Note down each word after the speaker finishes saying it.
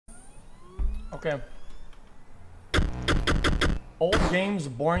Okay. Old games,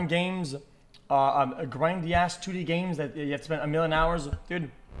 boring games, grindy ass 2D games that you have to spend 1,000,000 hours. Dude,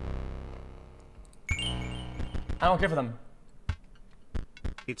 I don't care for them.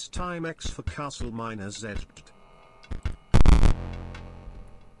 It's time X for Castle Miner Z.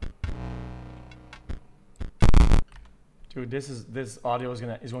 Dude, this audio is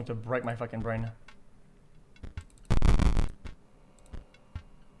going to break my fucking brain.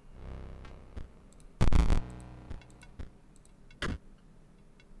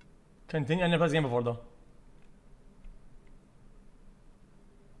 Continue. I never played this game before though.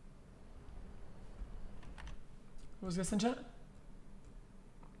 Who's this in chat?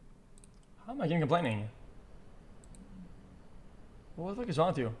 How am I getting complaining? What the fuck is wrong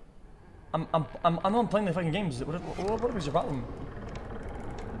with you? I'm not playing the fucking games. What is your problem?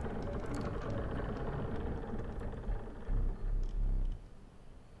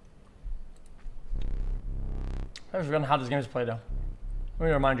 I've forgotten how this game is played though. Let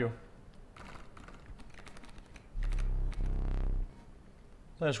me remind you.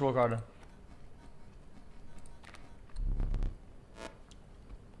 Play a scroll card.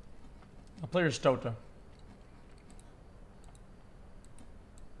 I'll play your Stota.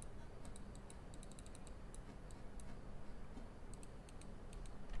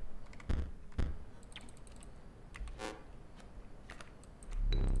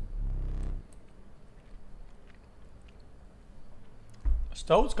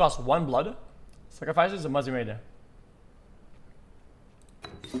 Stoats cost 1 blood. Sacrifices a muzzy made.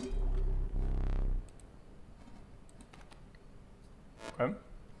 Okay.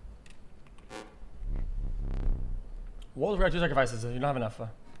 What require 2 sacrifices? You don't have enough.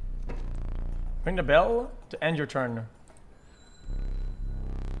 Ring the bell to end your turn.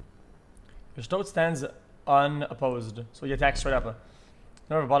 Your Stoat stands unopposed, so you attack straight up.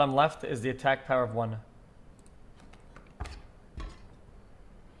 Number bottom left is the attack power of 1.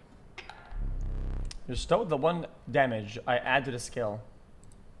 You Stoat the 1 damage I add to the skill.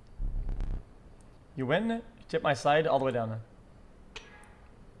 You win, you tip my side all the way down.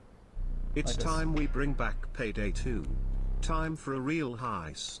 It's Like time we bring back Payday 2. Time for a real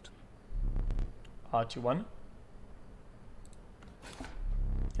heist. 2-1.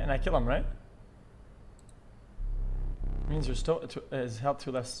 And I kill him, right? Means your Stoat is health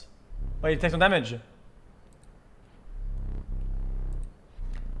 2 less. Wait, it takes no damage.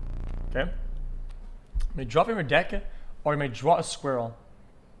 Okay. You may drop in your deck, or you may draw a squirrel.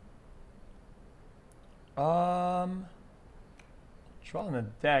 Draw on the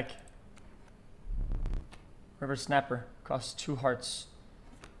deck. River Snapper costs 2 hearts.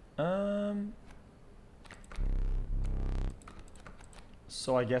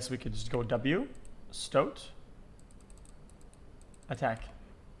 So I guess we could just go W, Stoat, attack.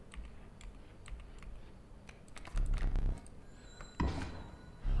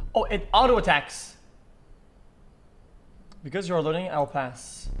 Oh, it auto attacks. Because you're loading, I'll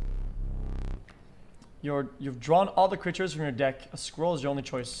pass. You've drawn all the creatures from your deck. A squirrel is your only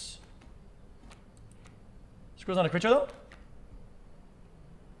choice. Squirrel's not a creature though?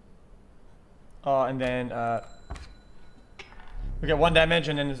 And then we get 1 damage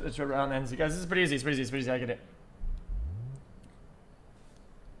and then it's around ends. Guys, this is pretty easy, it's pretty easy, I get it.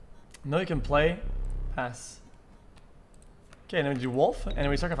 No, you can play. Pass. Okay, and then we do wolf, and then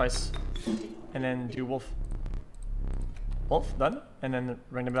we sacrifice. And then do wolf. Wolf, done. And then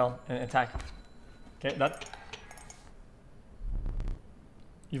ring the bell and attack. Okay, done.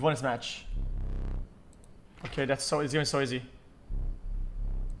 You've won this match. Okay, that's so easy, so easy.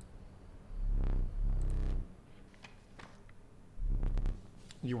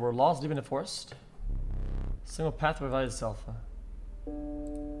 You were lost deep in the forest. Single path provides itself.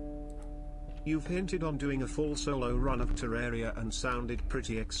 You've hinted on doing a full solo run of Terraria and sounded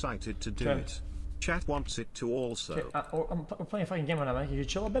pretty excited to do it. Chat wants it to also. Okay, we're playing a fucking game right now, man. Can you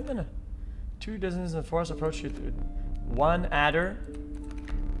chill a bit, man? 2 dozens in the forest approach you. 1 adder,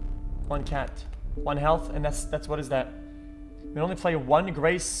 1 cat, 1 health, and that's what is that? You can only play 1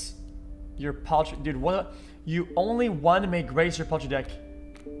 grace your paltry. Dude, what? You only 1 may grace your paltry deck.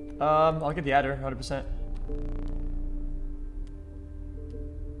 I'll get the adder, 100%.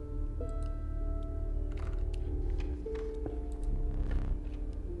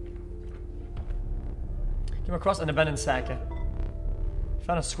 Came across an abandoned sack.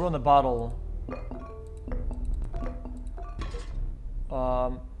 Found a squirrel in the bottle.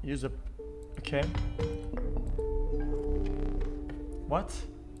 Use a... Okay. What?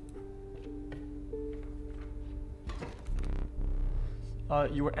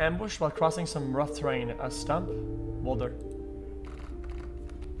 You were ambushed while crossing some rough terrain. A stump? Boulder.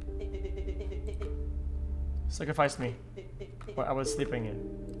 Sacrifice me. Well, I was sleeping.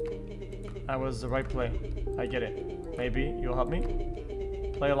 I was the right play. I get it. Maybe you'll help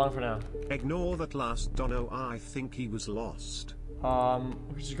me? Play along for now. Ignore that last dono. I think he was lost.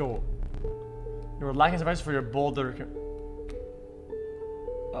 We just go. You were lacking suffice for your boulder.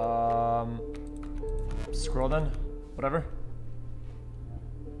 Scroll then. Whatever.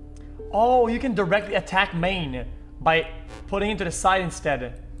 Oh, you can directly attack main by putting it to the side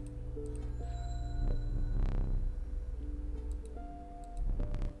instead.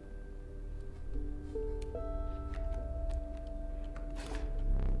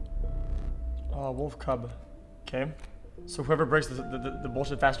 Wolf cub. Okay. So whoever breaks the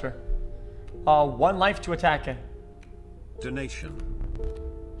bullshit faster. 1 life to attack. Donation.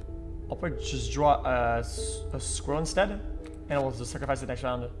 I'll probably just draw a squirrel instead, and I'll just sacrifice it next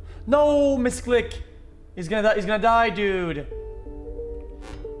round. No, misclick. He's gonna die. He's gonna die, dude.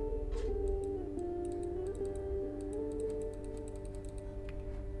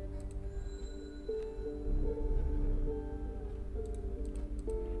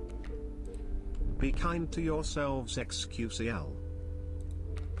 Be kind to yourselves, XQCL.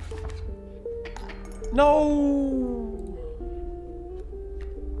 No.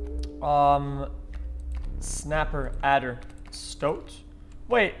 Snapper, adder, stoat.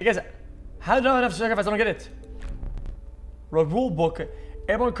 Wait, you guys, how did I not have to sacrifice? I don't get it. Rule book.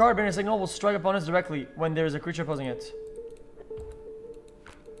 Airborne card bearing a signal will strike opponents directly when there is a creature opposing it.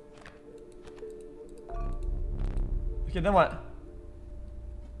 Okay, then what?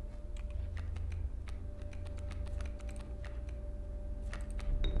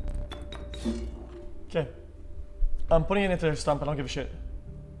 Okay. I'm putting it into their stump. I don't give a shit.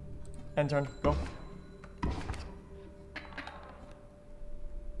 End turn. Go.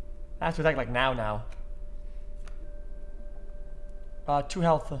 I have to attack like now. 2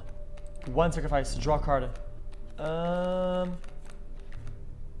 health. 1 sacrifice. Draw a card.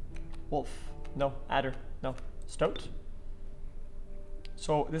 Wolf. No. Adder. No. Stoat.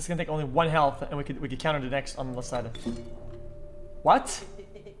 So this is gonna take only 1 health, and we could counter the next on the left side. What?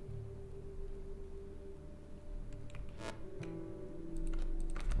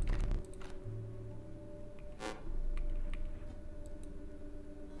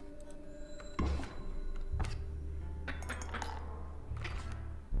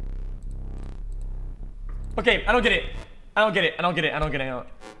 Okay, I don't get it. I don't get it.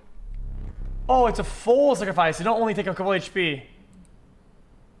 Oh, it's a full sacrifice. You don't only take a couple HP.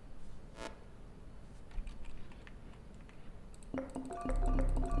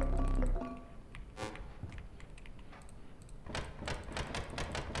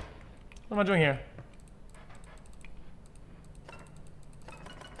 What am I doing here?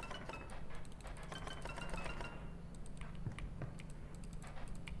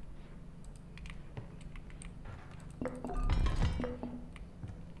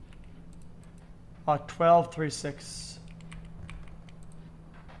 Oh, 12, 3, 6.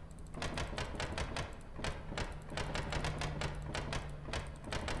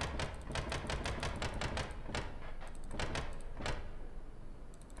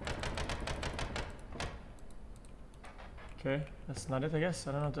 Okay, that's not it, I guess.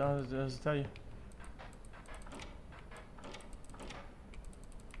 I don't know what else to tell you.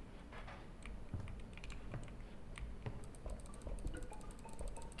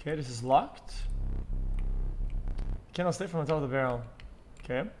 Okay, this is locked. Cannot stay from the top of the barrel.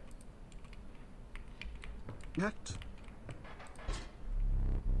 Okay. Net.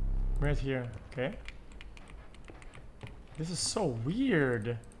 Right here. Okay. This is so weird.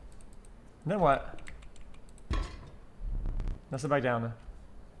 And then what? Now sit back down.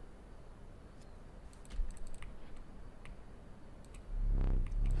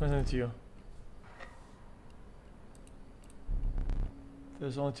 Something to you.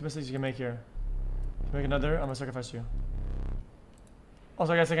 There's only 2 mistakes you can make here. If you make another, I'm gonna sacrifice you.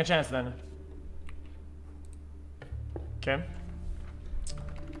 Also, I got a second chance then. Okay.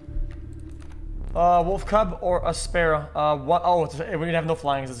 Wolf cub or a sparrow? What? Oh, we're gonna have no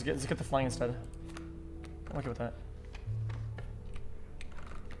flying. Let's get the flying instead. I'm okay with that.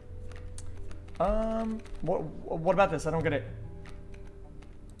 What about this? I don't get it.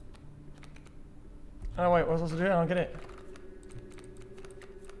 Oh wait, what's supposed to do? I don't get it.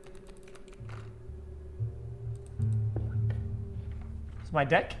 It's my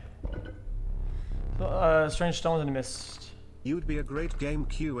deck. Strange stones in the mist. You'd be a great game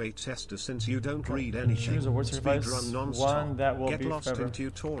QA tester since you don't read anything. Choose a word sacrifice. Speedrun non-stop. One that will Get be lost forever. in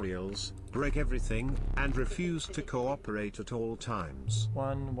tutorials, break everything, and refuse to cooperate at all times.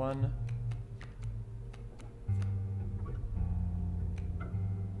 1, 1.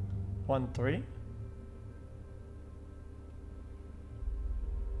 One, 3.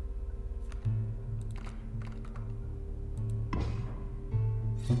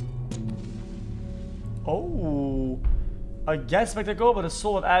 A guest spectacle, but the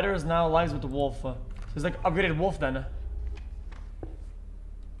soul of adders now lies with the wolf. So it's like upgraded wolf then.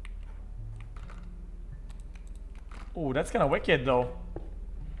 Oh, that's kind of wicked though.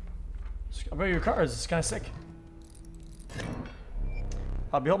 Upgrade your cards, it's kind of sick.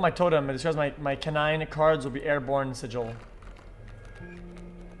 Behold my totem, it describes my canine cards will be airborne sigil.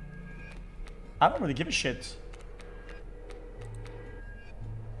 I don't really give a shit.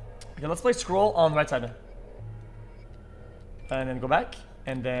 Okay, let's play scroll on the right side. And then go back,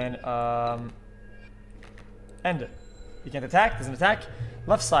 and then end it. You can't attack, doesn't attack.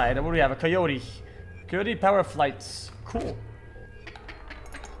 Left side, what do we have? A coyote. Coyote power of flights. Cool.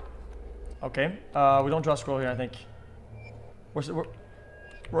 Okay, we don't draw scroll here, I think.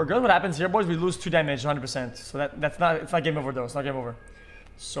 We're good. What happens here, boys? We lose 2 damage, 100%. So it's not game over though. It's not game over.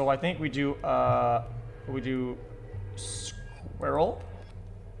 So I think we do squirrel.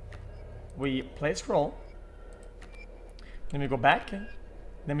 We play scroll. Then we go back.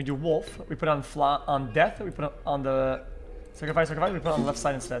 Then we do wolf. We put on death. We put it on the sacrifice. We put it on the left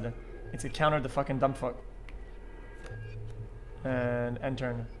side instead. It's to counter the fucking dumb fuck. And end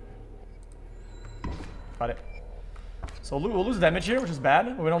turn. Got it. So we'll lose damage here, which is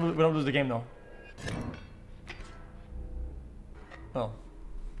bad. But we don't lose the game though. Oh.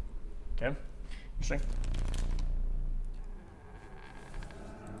 Okay. Interesting.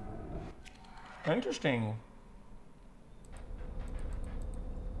 Interesting.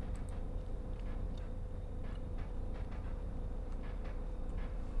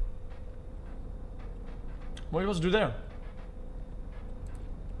 What are you supposed to do there?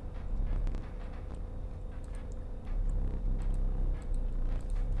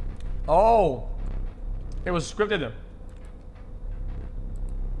 Oh! It was scripted.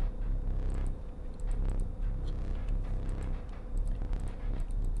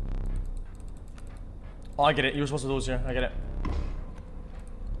 Oh, I get it. You were supposed to lose here. I get it.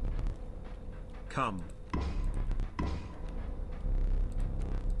 Come.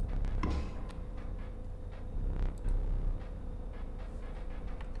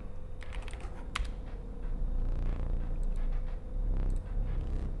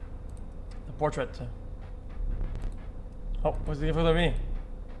 The portrait. Oh, what's the difference with me?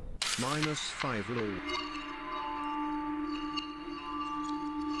 -5 rule.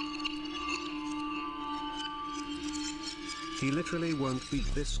 He literally won't beat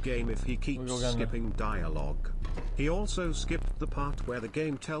this game if he keeps skipping dialogue. He also skipped the part where the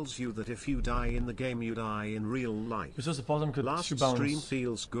game tells you that if you die in the game, you die in real life. We still suppose them could Last stream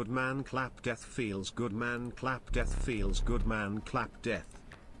feels good, man clap, death feels good, man clap, death feels good, man clap, death.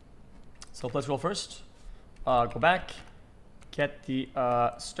 So let's roll first. Go back, get the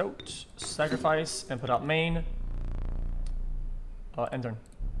stoat, sacrifice, and put out main. End turn.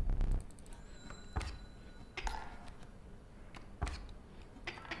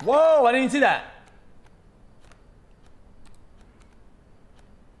 Whoa! I didn't see that.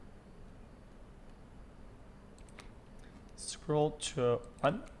 Scroll to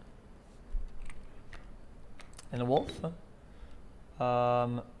 1 and a wolf.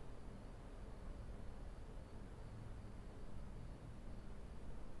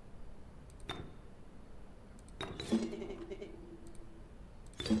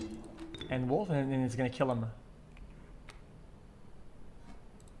 And wolf, and then it's gonna kill him.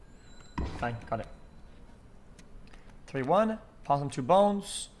 Fine, got it. 3-1. Possum 2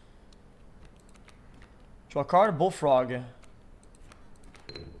 bones. Draw a card. Bullfrog.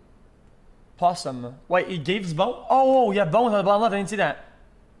 Possum. Wait, he gave his bone? Oh, yeah, bones on the bottom left. I didn't see that.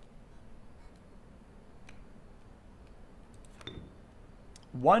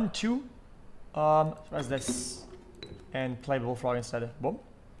 One, two. What's this? And play Bullfrog instead. Boom.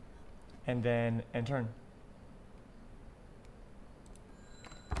 And then end turn.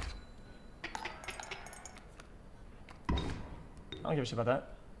 I don't give a shit about that.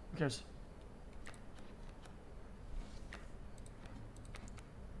 Who cares?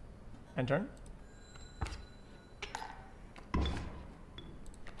 End turn.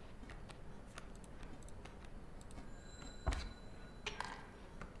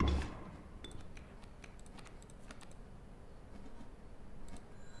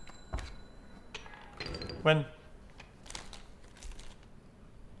 Win.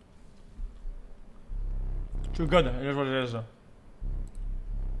 Too good. It is what it is.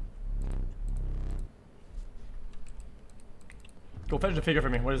 Go fetch the figure for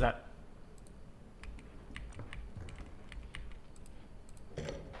me. What is that?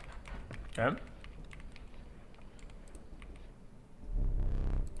 Okay.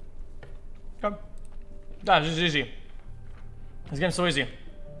 Come. That's just easy. This game's so easy.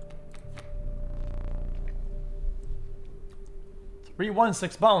 3-1,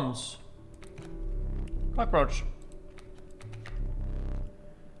 6 bones. Cockroach.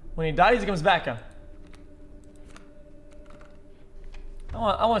 When he dies, he comes back.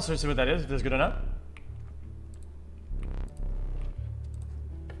 I want to see what that is, if that's good enough.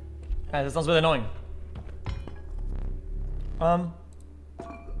 That sounds really annoying.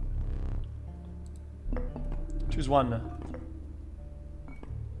 Choose one.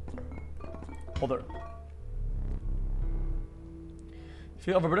 Holder.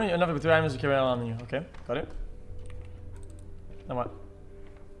 Feel overburdened, enough with 3 items to carry on you. Okay, got it. Now what?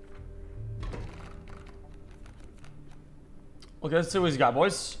 Okay, let's see what he's got,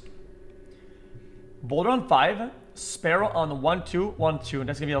 boys. Boulder on 5. Sparrow on 1, 2, 1, 2.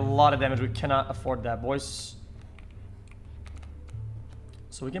 That's gonna be a lot of damage. We cannot afford that, boys.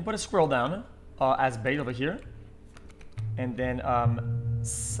 So we can put a squirrel down as bait over here. And then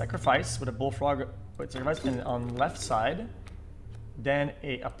sacrifice with a bullfrog. Wait, sacrifice. And on left side. Then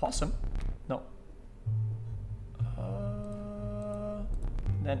a possum. No.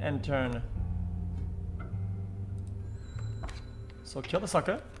 Then end turn. So kill the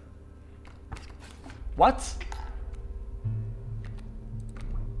sucker. What?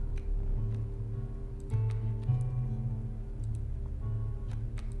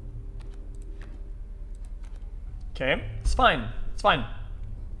 Okay, it's fine. It's fine.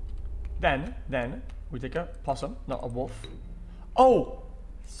 Then we take a possum, no, a wolf. Oh!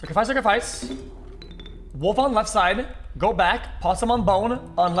 Sacrifice, sacrifice. Wolf on left side. Go back. Possum on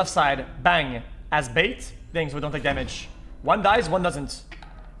bone on left side. Bang. As bait. Dang, so we don't take damage. One dies, one doesn't.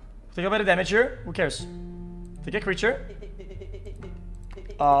 Take a bit of damage here. Who cares? Take a creature.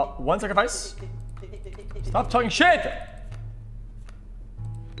 One sacrifice. Stop talking shit!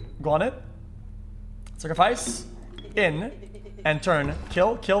 Go on it. Sacrifice. In. And turn.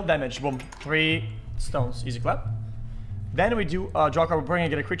 Kill. Kill. Damage. Boom. 3 stones. Easy clap. Then we do draw a card. We're probably gonna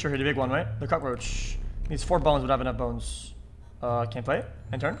get a creature here, the big one, right? The cockroach. Needs 4 bones, we don't have enough bones. Can't play it.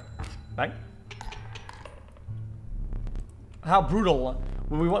 End turn. Bang. How brutal.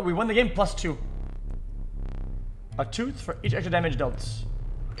 We won the game +2. A tooth for each extra damage dealt.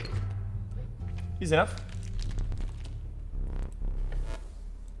 Easy enough.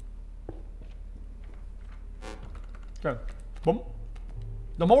 Okay. Boom.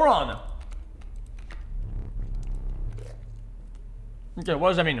 The moron. Okay, what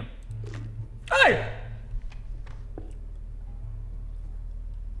does that mean? Hey!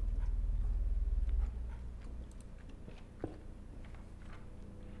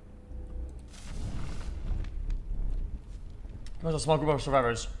 There's a small group of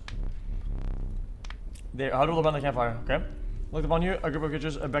survivors. They huddled around the campfire, okay? Looked upon you, a group of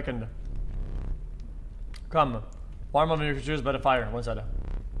creatures beckoned. Come. Warm of your creatures by the fire, one side.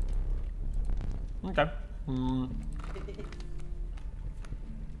 Okay.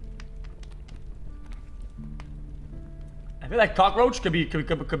 I feel like cockroach could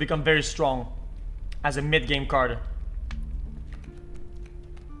become very strong as a mid-game card.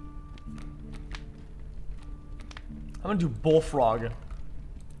 I'm gonna do bullfrog.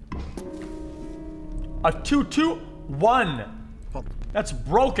 A 2/2/1. That's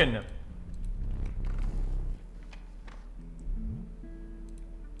broken.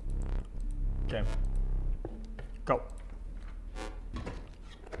 Okay. Go.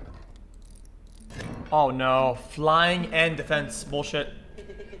 Oh no, flying and defense. Bullshit.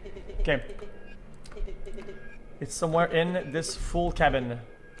 Okay. It's somewhere in this full cabin.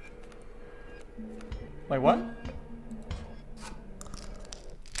 Wait, what?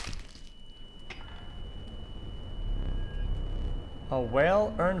 A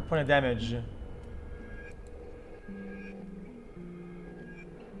whale earned point of damage.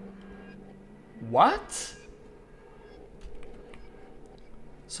 What?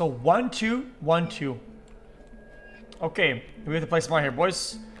 So 1, 2, 1, 2. Okay, we have to play smart here,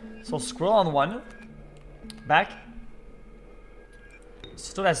 boys. So squirrel on 1. Back.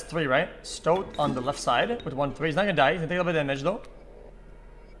 Stoat has 3, right? Stoat on the left side with 1, 3. He's not gonna die. He's gonna take a little bit of damage though.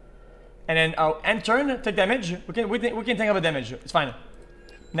 And then end turn, take damage. We can take a little bit of damage. It's fine.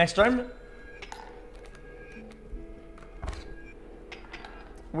 Next turn.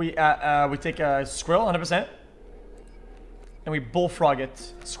 We take a squirrel, 100%. And we bullfrog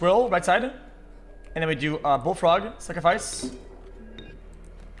it. Squirrel, right side. And then we do bullfrog, sacrifice.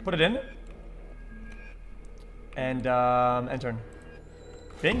 Put it in. And end turn.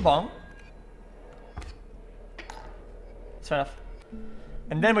 Bing bong. That's fair enough.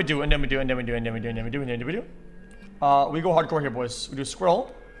 And then we do. We go hardcore here, boys. We do squirrel.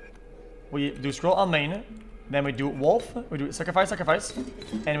 We do squirrel on main. Then we do wolf. We do sacrifice,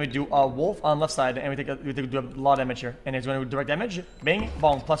 and we do wolf on left side, and we do a lot of damage here. And it's going to do direct damage. Bing,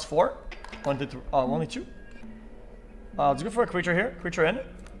 bong, +4. 1, 2, 3, only 2. Let's go for a creature here. Creature in.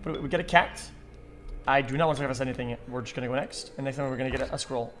 We get a cat. I do not want to sacrifice anything. We're just going to go next. And next time we're going to get a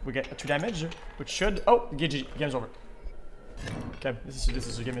scroll. We get a 2 damage, which should... Oh, GG. Game's over. Okay, this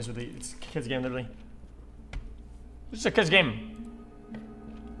is a game. It's a kid's game, literally. This is a kid's game.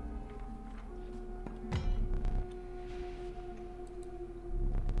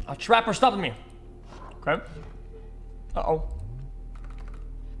 A trapper stopped me. Okay. Uh-oh.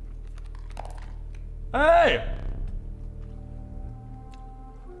 Hey!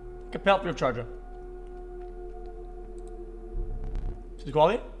 Compelled field charger. Is it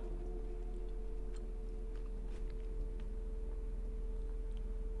quality?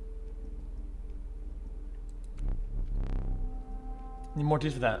 Need more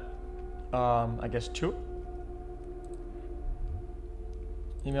teeth for that. I guess 2.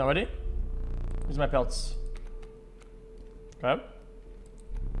 Need me already? Here's my pelts. Okay.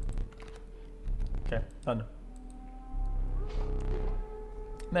 Okay, done.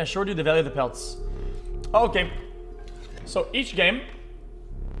 Man, I sure do the value of the pelts. Okay. So each game.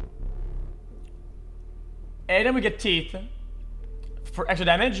 And then we get teeth. For extra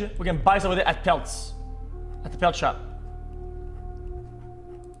damage, we can buy some with it at pelts. At the pelt shop.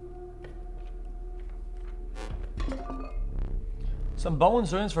 Some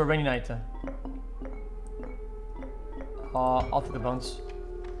bones ruins for a rainy night. I'll take the bones.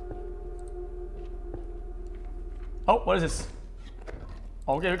 Oh, what is this?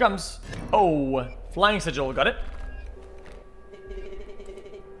 Okay, here it comes. Oh, flying sigil, got it.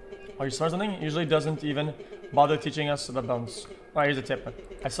 Are you smart something? It usually doesn't even bother teaching us the bones. Alright, here's a tip.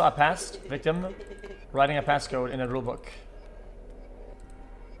 I saw a past victim writing a passcode in a rulebook.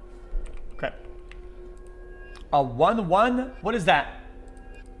 Okay. A 1-1? What is that?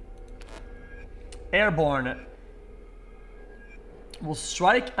 Airborne. Will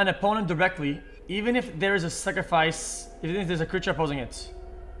strike an opponent directly, even if there is a sacrifice, even if there's a creature opposing it.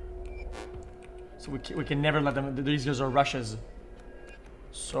 So we can never let them, these guys are rushes.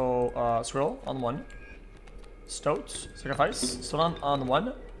 So, scroll on 1. Stoat, sacrifice, stoat on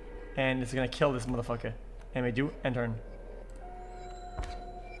 1. And it's gonna kill this motherfucker. And we do, end turn.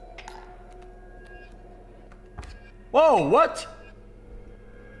 Whoa, what?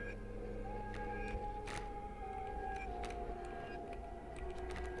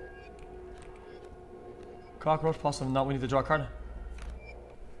 Cockroach, possum, no, we need to draw a card.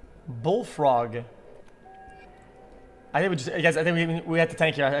 Bullfrog. I think we just, guys, I think we have to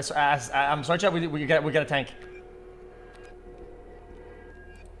tank here. I'm sorry, chat, we get a tank.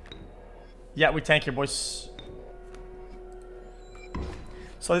 Yeah, we tank here, boys.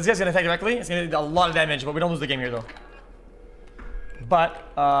 So this guy's gonna attack directly. It's gonna do a lot of damage, but we don't lose the game here, though.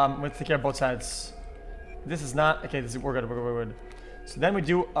 But we have to take care of both sides. This is not okay. This is we're good. So then we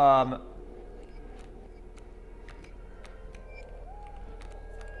do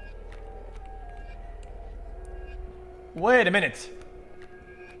wait a minute.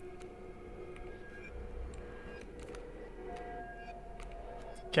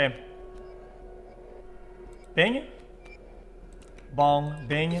 Okay. Bing. Bong.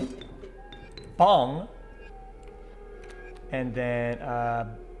 Bing. Bong. And then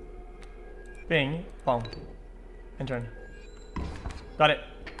bing. Bong. And turn. Got it.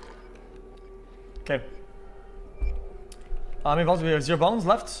 Okay. How many bones? We have 0 bones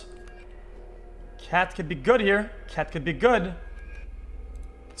left. Cat could be good here. Cat could be good.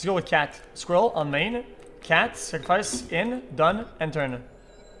 Let's go with cat. Squirrel on main. Cat, sacrifice, in, done, and turn.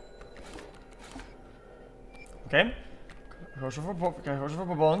 Okay. Horse for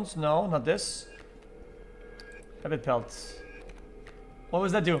bones. No, not this. Rabbit pelts. What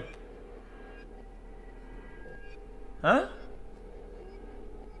was that do? Huh?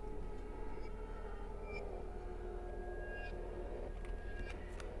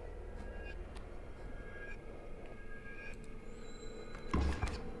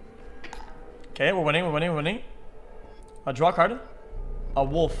 Okay, we're winning. A draw card. A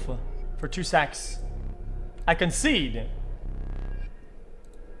wolf for 2 sacks. I concede.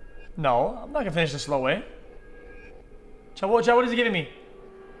 No, I'm not gonna finish the slow way. What is he giving me?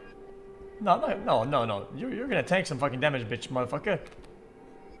 No. You're gonna tank some fucking damage, bitch, motherfucker.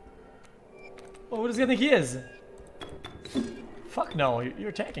 Well, what does he think he is? Fuck no,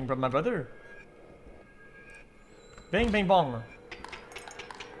 you're tanking, bro, my brother. Bing, bing, bong.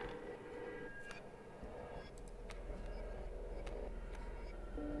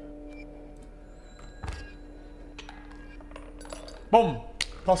 Boom!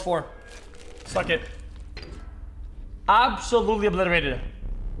 +4. Suck it. Absolutely obliterated.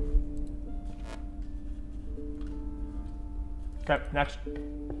 Okay, next.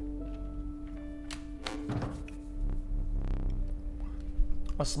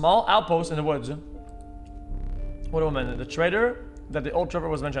 A small outpost in the woods. What a woman. The trader that the old trapper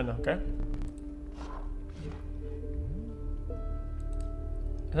was mentioned, okay?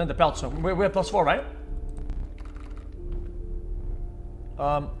 And then the pelt, so we have +4, right?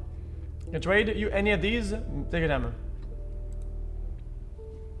 You trade you any of these, take a hammer.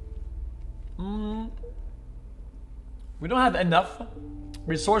 We don't have enough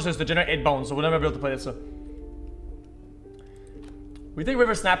resources to generate 8 bones, so we'll never be able to play this. So. We take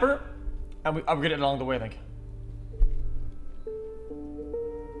River Snapper, and we upgrade it along the way, I think.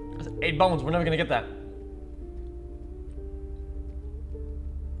 8 bones, we're never gonna get that.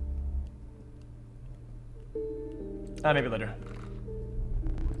 Maybe later.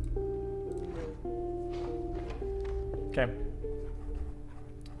 Okay.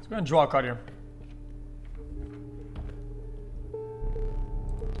 Let's go ahead and draw a card here.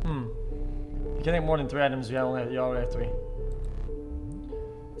 You can take more than 3 items, you already have 3.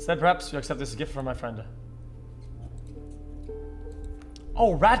 Instead, perhaps you accept this gift from my friend.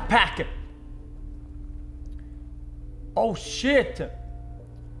 Oh, rat pack! Oh shit!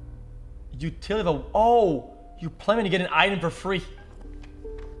 Utility of a... Oh! You plan to get an item for free.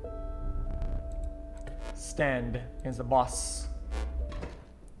 Stand against the boss.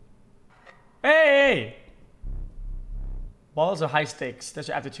 Hey! Balls are high stakes. That's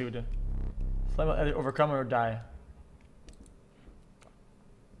your aptitude. Flame will either overcome or die.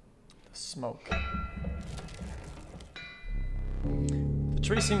 The smoke. The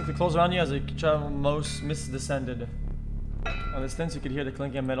tree seemed to close around you as it traveled most mist descended. On the distance you could hear the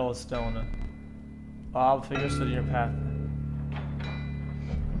clinking of metal and stone. Odd figures stood in your path.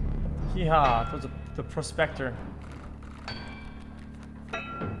 Hee-haw, towards the prospector.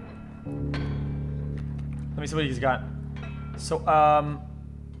 Let me see what he's got. So,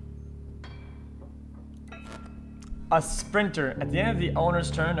 a sprinter. At the end of the owner's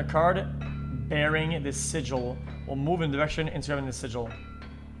turn, a card bearing this sigil will move in the direction inscribed in the sigil.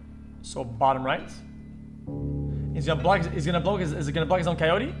 So, bottom right. Is it gonna block his own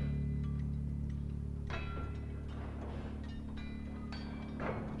coyote?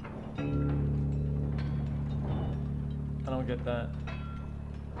 I don't get that.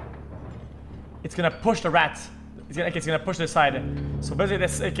 It's gonna push the rat. It's gonna push this side. So basically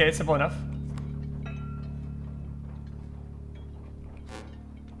that's okay, it's simple enough.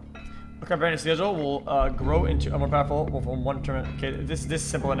 Okay, bearing the sigil will grow into a more powerful from one turn. Okay, this is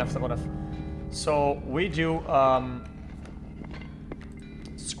simple enough, So we do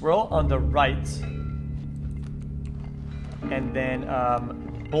scroll on the right, and then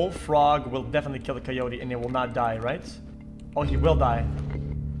Bullfrog will definitely kill the coyote, and it will not die, right? Oh, he will die.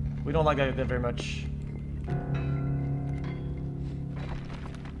 We don't like that very much.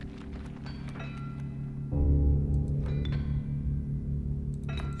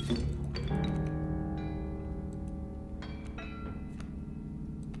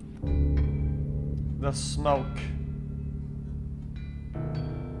 The smoke.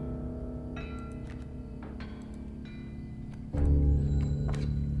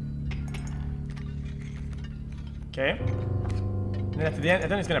 Okay. And then after the end, I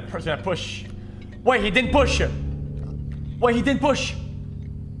think he's gonna push. Wait, he didn't push. Wait, he didn't push.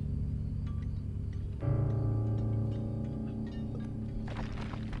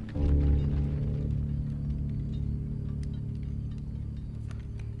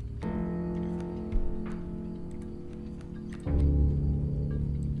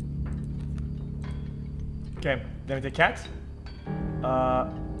 Okay, then we take cat.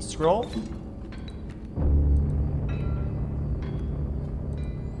 Scroll.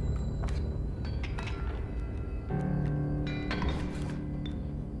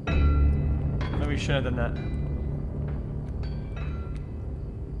 Maybe we should have done that.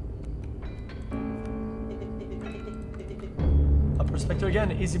 A prospector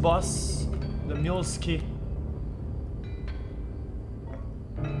again, easy boss. The mule's key.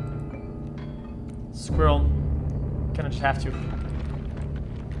 Squirrel. Kinda just have to.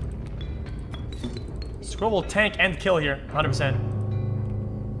 Squirrel will tank and kill here, 100%.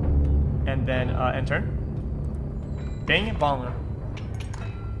 And then end turn. Bing, bong.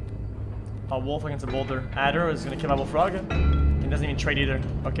 A wolf against a boulder. Adder is gonna kill my bullfrog. He doesn't even trade either.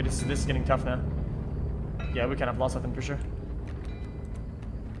 Okay, this is getting tough now. Yeah, we kind of lost something for sure.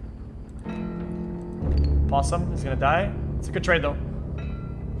 Possum is gonna die. It's a good trade though.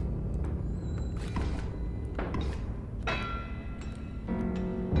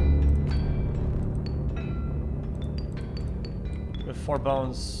 4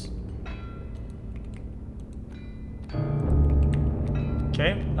 bones.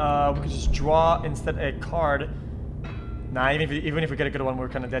 Okay, we could just draw instead a card. Nah, even if we get a good one, we're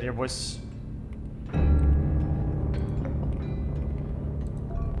kind of dead here, boys.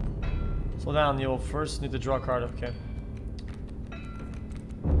 Slow down, you'll first need to draw a card, okay.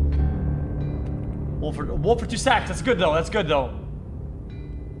 Wolf for 2 stacks, that's good though, that's good though.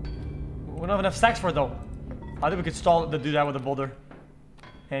 We don't have enough stacks for it though. I think we could stall it to do that with a boulder.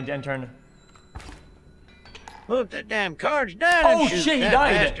 And end turn. Put that damn cards down Oh and shoot shit, he that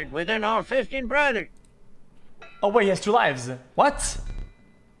died! bastard within our 15 brothers. Oh wait, he has 2 lives. What?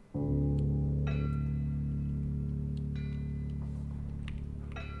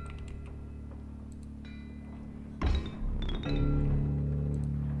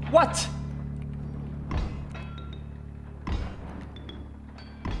 What?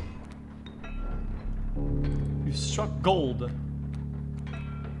 You struck gold.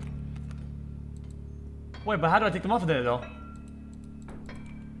 Wait, but how do I take them off of there though?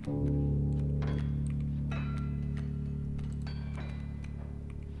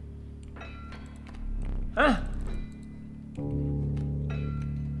 Huh?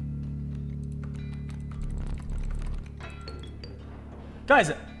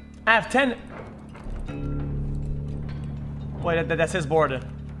 Guys, I have 10. Wait, that's his board.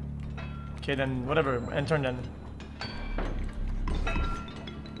 Okay, then whatever. End turn then.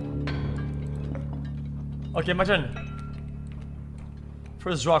 Okay, my turn.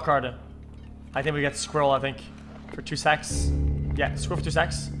 First draw card. I think we get squirrel, I think. For 2 sacks. Yeah, squirrel for 2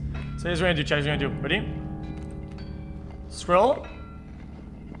 sacks. So here's what we're gonna do, chat. Here's what we're gonna do. Ready? Squirrel.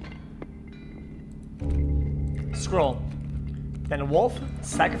 Squirrel. Then wolf.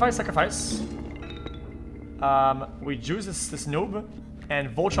 Sacrifice, sacrifice. We juice this noob.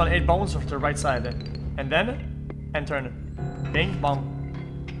 And Voltron 8 bones for the right side. And then, end turn. Bing, bong.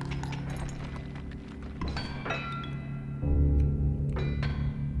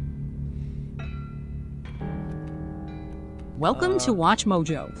 Welcome to Watch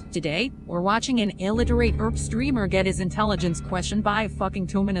Mojo. Today, we're watching an illiterate ERP streamer get his intelligence questioned by a fucking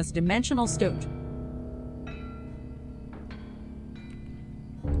tuminous dimensional stoat.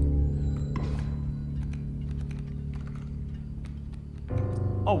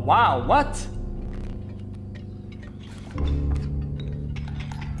 Oh wow, what?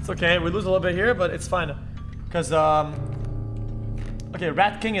 It's okay, we lose a little bit here, but it's fine. Cause, okay,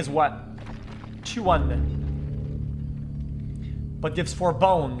 Rat King is what? 2-1. But gives 4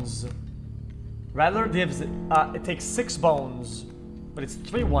 bones. Rattler gives, it takes 6 bones. But it's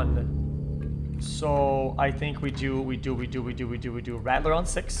 3-1. So, I think we do Rattler on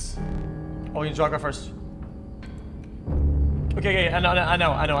 6. Oh, you draw card first. Okay, I know what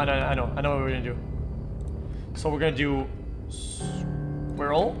we're gonna do. So we're gonna do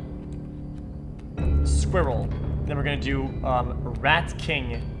Squirrel. Squirrel. Then we're gonna do Rat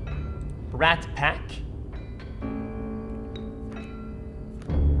King. Rat Pack.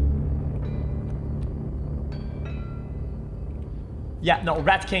 Yeah, no,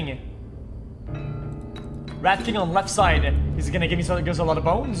 Rat King. Rat King on left side is gonna give me something that gives a lot of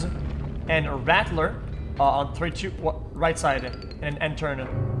bones. And Rattler on 3-2 right side and an end turn.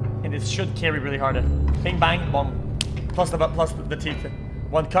 And it should carry really hard. Bing bang bong. Plus the teeth.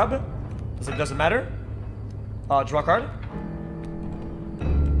 1 cub. Doesn't matter. Draw a card.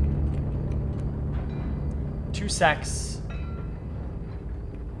 2 sacks.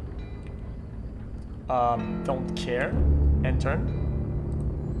 Don't care. End turn.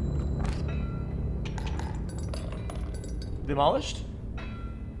 Demolished.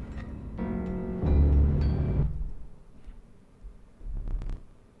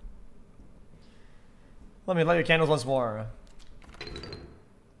 Let me light your candles once more.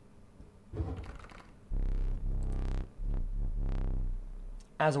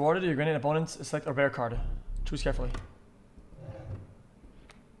 As awarded, your grenade opponents select a rare card. Choose carefully.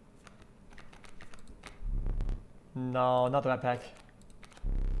 No, not the Rat Pack.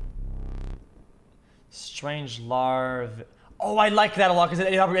 Strange Larve. Oh, I like that a lot because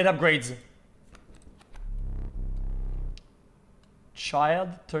it upgrades. Child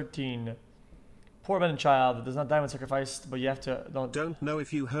 13. Poor abandoned child does not die when sacrificed, but you have to Don't know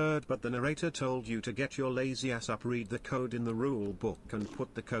if you heard, but the narrator told you to get your lazy ass up, read the code in the rule book, and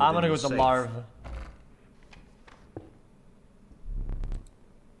put the code. I'm gonna in go with the safe. larve.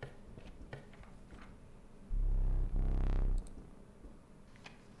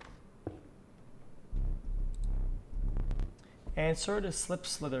 Answer the slip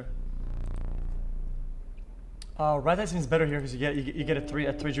slither. Right eye seems better here because you get a three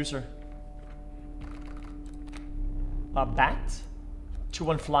juicer. Bat.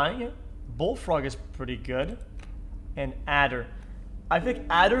 2-1 flying. Bullfrog is pretty good. And adder. I think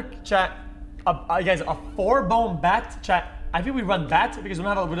adder, chat. Guys, a 4-bone bat, chat. I think we run bat because we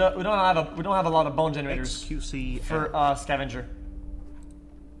don't have a lot of bone generators XQC for scavenger.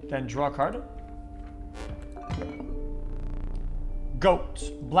 Then draw a card.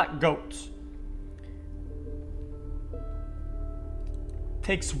 Goat, black goat.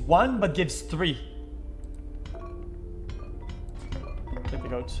 Takes 1 but gives 3. Take the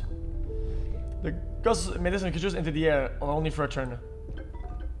goat. The ghost medicine creatures into the air only for a turn.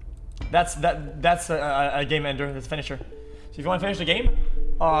 That's a game ender. That's a finisher. So if you want to finish the game,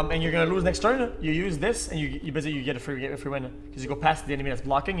 and you're gonna lose next turn, you use this, and you basically get a free win because you go past the enemy that's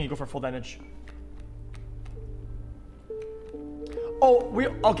blocking, and you go for full damage. Oh,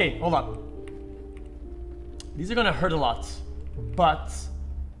 okay. Hold on. These are gonna hurt a lot, but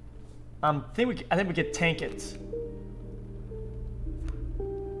I think we could tank it.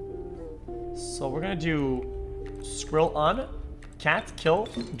 So we're gonna do squirrel on, cat kill,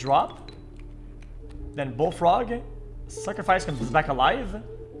 drop, then bullfrog. Sacrifice comes back alive.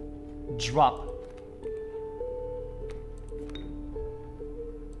 Drop.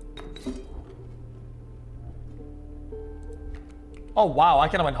 Oh wow, I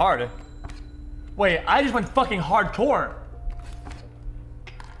kinda went hard. Wait, I just went fucking hardcore.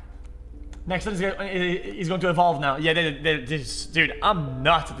 Next one he's going to evolve now. Yeah, dude, I'm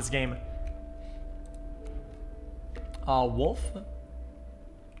nuts at this game. Wolf.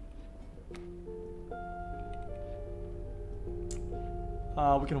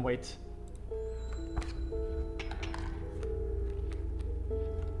 We can wait.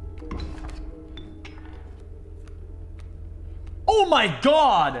 Oh my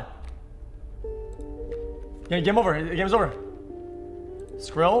god! Yeah, game over. The game's over.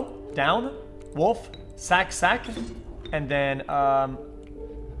 Skrill, down. Wolf, sack, and then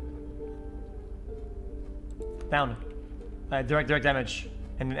down. Direct damage,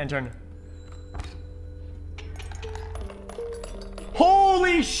 and then end turn.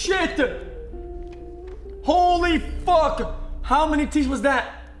 Holy shit! Holy fuck! How many T's was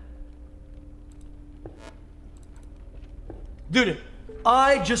that? Dude,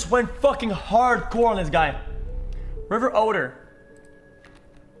 I just went fucking hardcore on this guy. River Odor.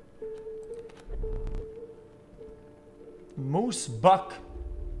 Moose Buck.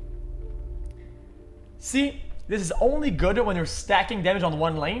 See, this is only good when you're stacking damage on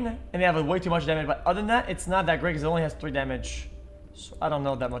one lane and they have way too much damage, but other than that, it's not that great because it only has 3 damage. So I don't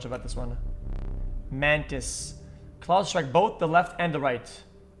know that much about this one. Mantis. Claws strike both the left and the right.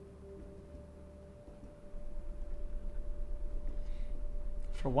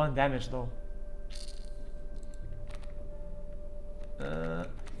 For 1 damage though.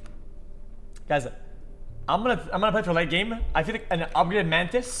 Guys, I'm gonna play for late game. I feel like an upgraded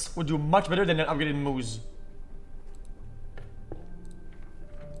Mantis would do much better than an upgraded Moose.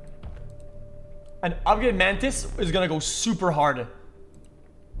 An upgraded Mantis is gonna go super hard.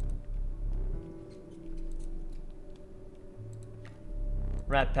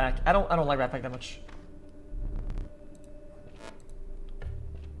 Rat Pack. I don't like Rat Pack that much.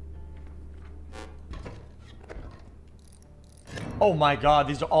 Oh my god,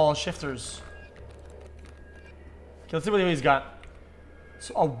 these are all shifters. Okay, let's see what he's got.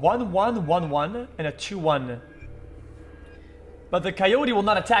 So a 1-1-1-1 and a 2-1. But the coyote will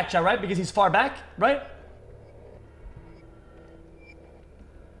not attack, chat, right? Because he's far back, right?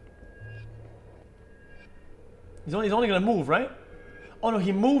 He's only gonna move, right? Oh no,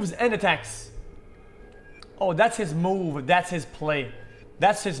 he moves and attacks. Oh, that's his move. That's his play.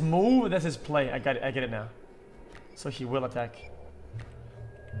 That's his move. That's his play. I got it. I get it now. So he will attack.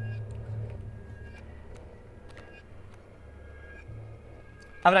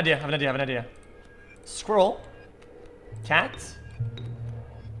 I have an idea. Squirrel. Cat.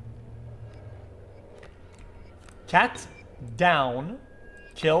 Cat. Down.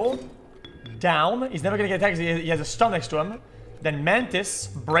 Kill. Down. He's never gonna get attacked because he has a stun next to him. Then Mantis.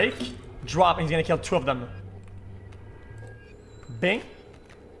 Break. Drop. And he's gonna kill 2 of them. Bing.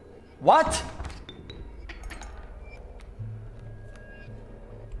 What?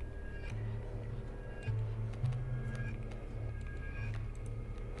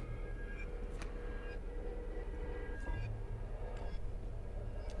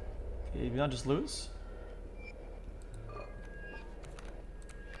 Did we not just lose?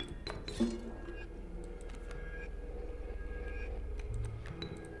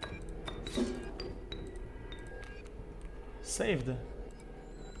 Saved.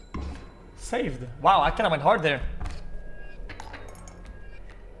 Saved. Wow, I kind of went hard there.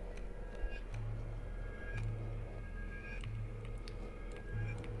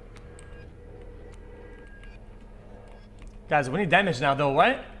 Guys, we need damage now though,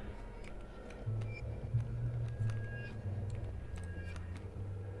 right?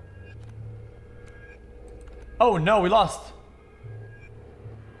 Oh no, we lost.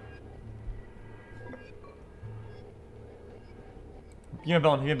 Give me a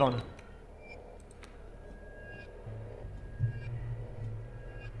bone, give me a bone.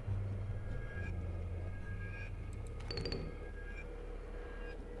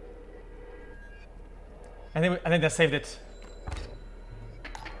 I think that saved it.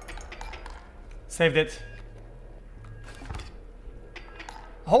 Saved it.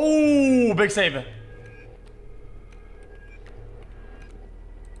 Oh, big save.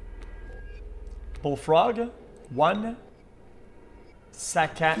 Bullfrog, 1.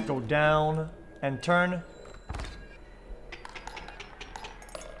 Sack cat, go down and turn.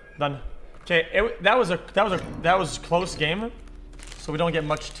 Done. Okay, that was a close game, so we don't get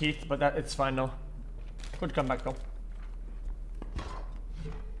much teeth, but it's fine though. Good comeback though.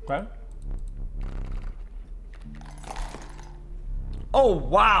 Okay. Oh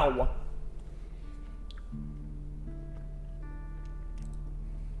wow.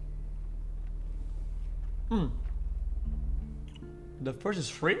 The first is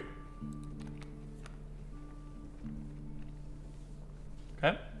free.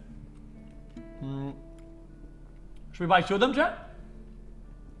 Okay. Should we buy 2 of them, chat?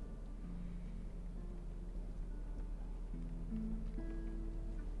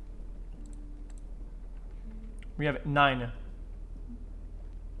 We have 9.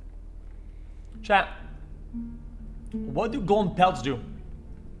 Chat. What do golden pelts do?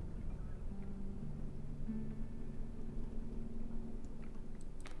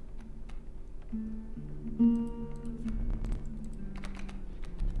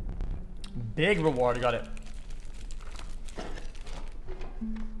 Big reward, got it.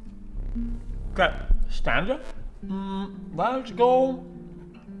 Okay, stanza. Let's go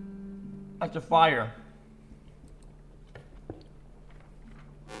at the fire.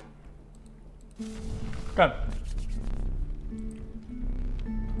 Okay.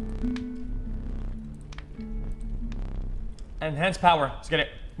 Enhance power. Let's get it.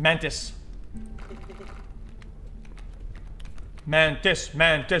 Mantis. Mantis.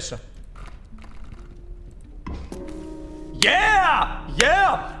 Mantis. Yeah!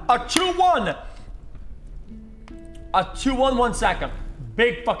 Yeah! A 2-1! A 2-1 1 second.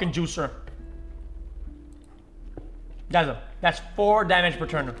 Big fucking juicer. That's 4 damage per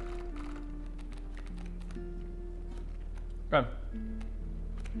turn. Okay.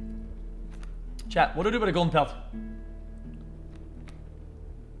 Chat, what do I do with a golden pelt?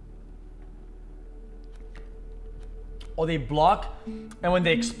 Oh, they block, and when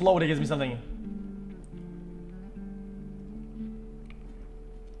they explode, it gives me something.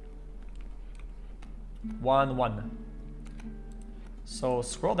 One. So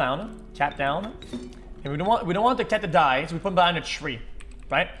scroll down, cat down, and we don't want the cat to die, so we put him behind a tree,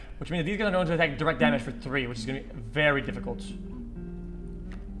 right? Which means that these guys are going to attack direct damage for 3, which is going to be very difficult.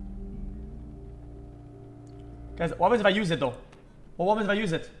 Guys, what happens if I use it though? What happens if I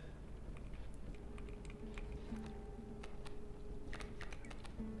use it?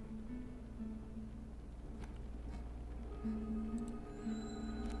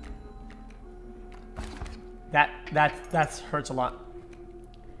 That hurts a lot.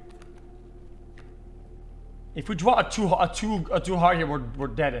 If we draw a too hard here, we're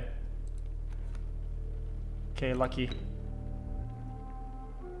dead. Okay, lucky.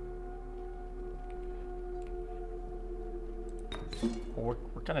 Oh,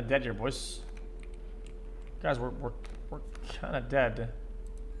 we're kind of dead here, boys. Guys, we're kind of dead.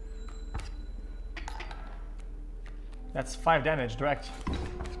 That's 5 damage direct.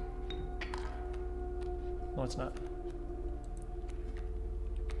 No, it's not.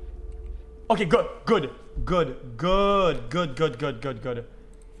 Okay, good.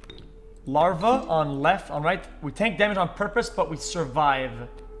 Larva on left, on right. We tank damage on purpose, but we survive.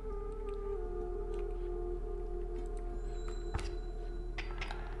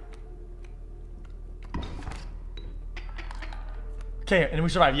 Okay, and we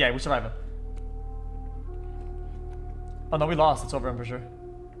survive. Yeah, we survive. Oh no, we lost. It's over, I'm for sure.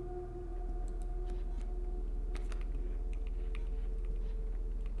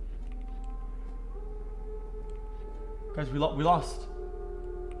 Guys, we lost.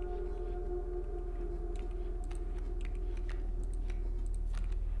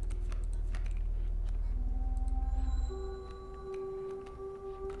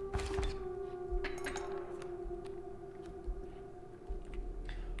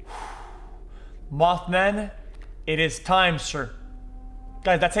 Mothman, it is time, sir.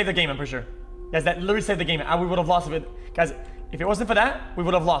 Guys, that saved the game, I'm pretty sure. Guys, that literally saved the game. We would have lost a bit. Guys, if it wasn't for that, we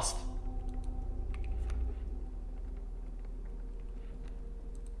would have lost.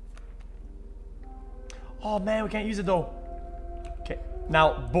 Oh man, we can't use it though. Okay,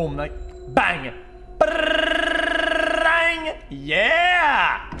 now boom, like bang, bang,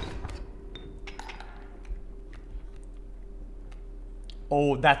 yeah.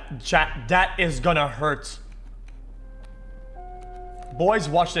 Oh, that is gonna hurt. Boys,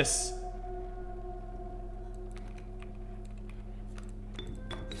 watch this.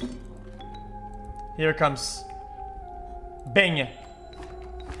 Here it comes. Bang.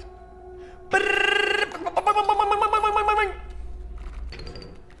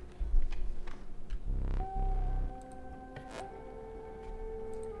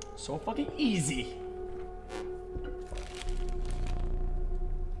 So fucking easy.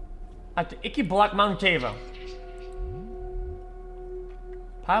 At the Icky Black Mountain Cave.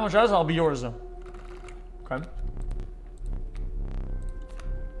 How much else? I'll be yours though. Okay.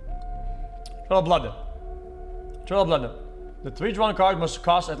 Trail of blood. Trail of blood. The 3 drawn card must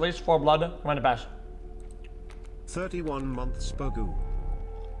cost at least 4 blood. I'm gonna pass. 31 months Bogu.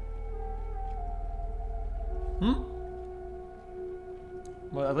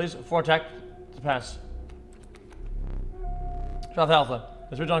 Well, at least 4 attack to pass. 12 health.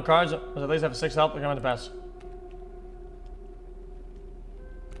 The 3 drawn cards must at least have 6 health. I'm gonna pass.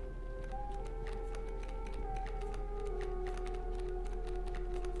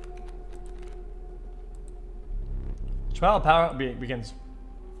 Trial of power begins.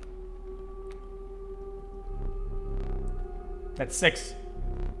 That's 6.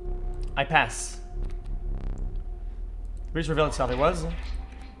 I pass. The beast revealed itself. It was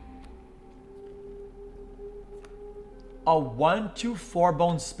a 1/2/4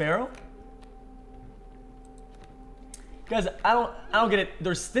 bone sparrow. Guys, I don't get it.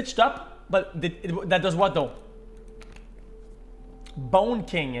 They're stitched up, but that does what though? Bone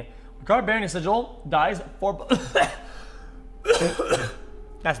King. Card bearing a sigil dies 4.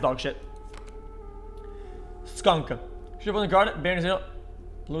 That's dog shit. Skunk. Should on the card, bearing a sigil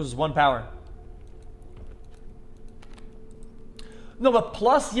loses 1 power. No, but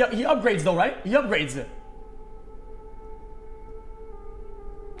plus he upgrades though, right? He upgrades it.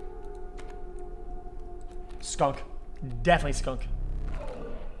 Skunk. Definitely skunk.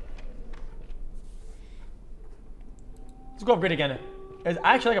 Let's go upgrade again. It's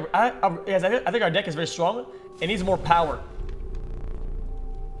actually like I think our deck is very strong. It needs more power.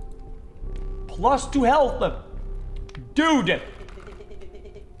 Plus 2 health. Dude.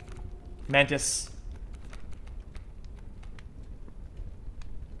 Mantis.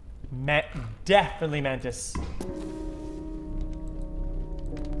 Definitely Mantis.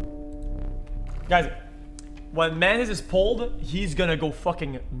 Guys, when Mantis is pulled, he's gonna go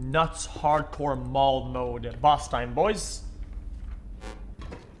fucking nuts hardcore mauled mode. Boss time, boys.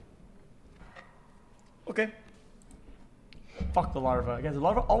 Okay. Fuck the larva. Guys, the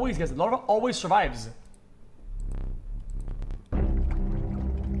larva always survives.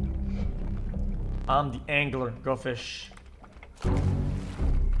 I'm the angler. Go fish.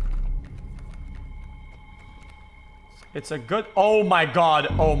 It's a good... Oh my god.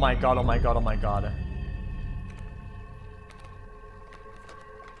 Oh my god. Oh my god. Oh my god.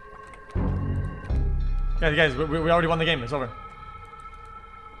 Guys, we already won the game. It's over.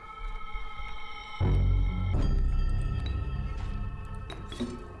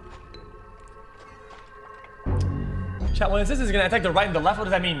 Chat, when it says it's gonna attack the right and the left, what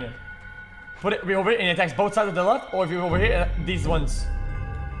does that mean? Put it over here and it attacks both sides of the left, or if you're over here, these ones.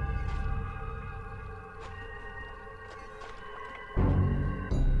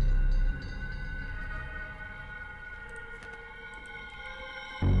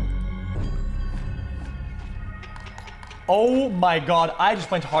 Oh my god, I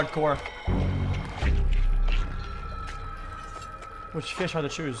just went hardcore. Which fish are to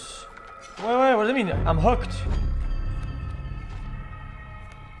choose? Wait, what does it mean? I'm hooked.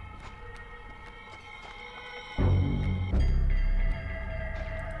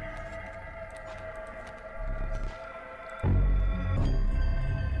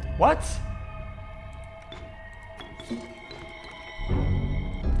 What?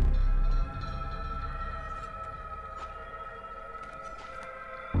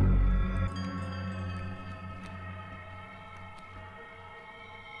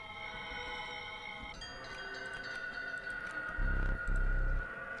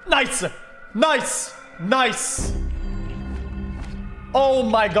 Nice! Nice! Nice! Oh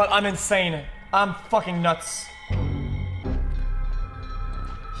my god, I'm insane. I'm fucking nuts.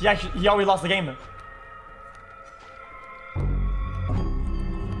 He already lost the game.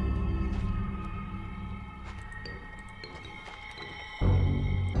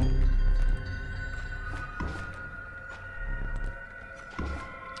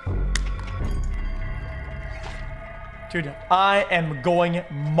 Dude, I am going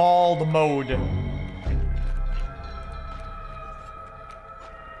mauled mode. I'm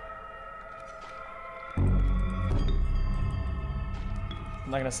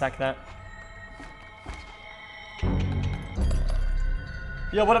not gonna sack that.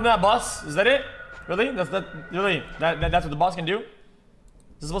 Yo, what up, that boss? Is that it? Really? That's what the boss can do? Is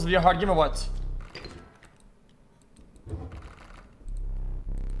this supposed to be a hard game or what?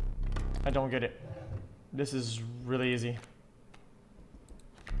 I don't get it. This is really easy.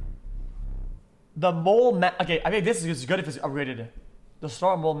 The mole man. Okay, I think this is good if it's upgraded. The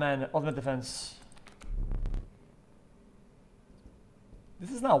star mole man, ultimate defense.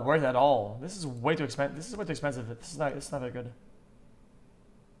 This is not worth it at all. This is way too expensive. This is way too expensive. This is not very good.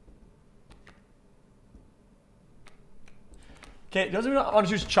 Okay, the reason I want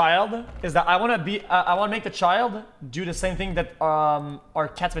to choose child is that I want to make the child do the same thing that our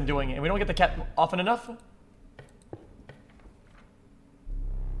cat's been doing, and we don't get the cat often enough.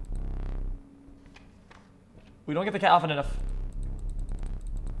 We don't get the cat often enough.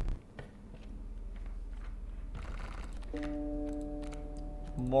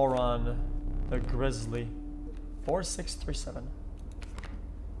 Moron, the grizzly, 4637.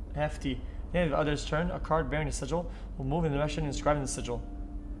 Hefty. Yeah, the other's turn. A card bearing the sigil will move in the direction inscribed in the sigil.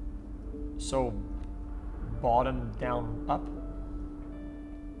 So, bottom down up.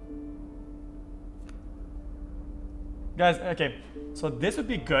 Guys, okay. So this would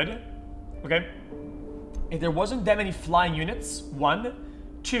be good. Okay. If there wasn't that many flying units, 1.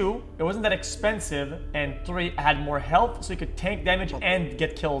 2, it wasn't that expensive, and 3, I had more health, so you could tank damage and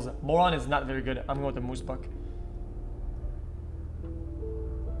get kills. Moron is not very good. I'm going with the moose buck.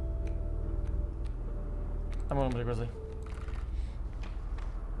 I'm going with the grizzly.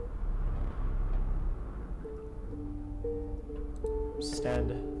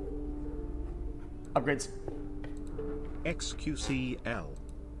 Stand. Upgrades. XQCL.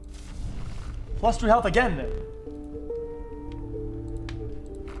 Plus 3 health again.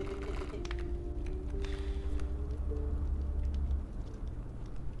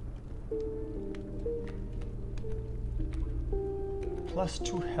 Plus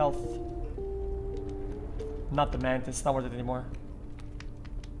 2 health. Not the mantis, not worth it anymore.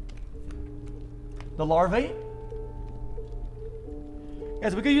 The larvae?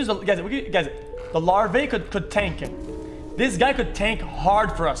 Guys, we could use the guys, the larvae could tank it. This guy could tank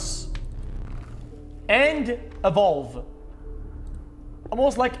hard for us. And evolve.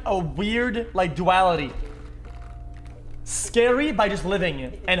 Almost like a weird like duality. Scary by just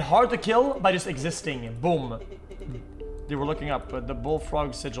living, and hard to kill by just existing. Boom. They were looking up the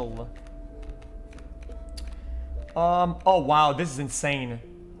bullfrog sigil. Oh wow, this is insane.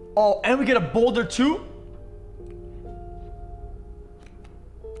 Oh, and we get a boulder too?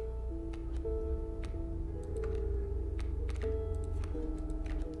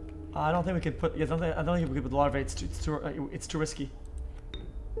 I don't think we could put. Yeah, I don't think we could put larvae. It's too risky.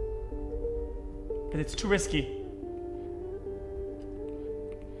 It's too risky.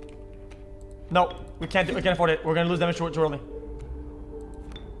 No, we can't afford it. We're gonna lose damage too early.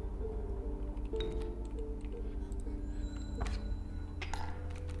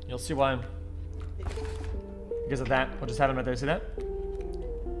 You'll see why. Because of that. We'll just have him right there. See that?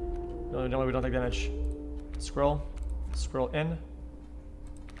 No, we don't take damage. Scroll. Scroll in.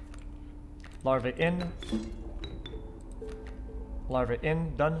 Larvae in. Larvae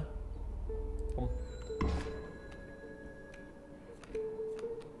in. Done. Boom.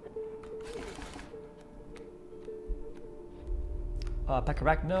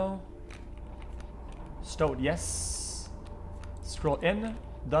 Pekkarak, no. Stoat, yes. Scroll in.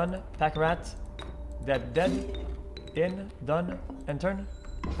 Done. Pekkarat. Dead, dead. In. Done. And turn.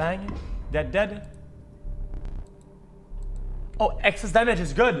 Bang. Dead, dead. Oh, excess damage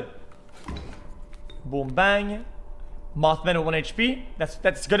is good. Boom, bang. Mothman at 1 HP.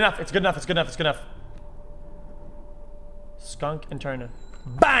 That's good enough. It's good enough. It's good enough. It's good enough. Skunk and turn.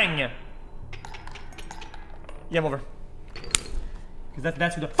 Bang! Yeah, I'm over. Because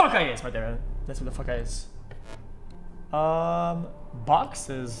that's who the fuck I is right there. That's who the fuck I is.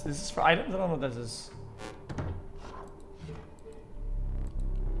 Boxes. Is this for items? I don't know what this is.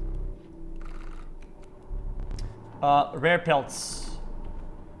 Rare pelts.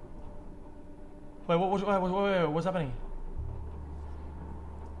 Wait, what's happening?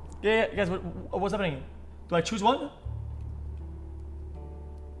 Yeah, guys, what's happening? Do I choose one?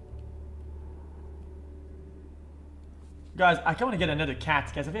 Guys, I kind of want to get another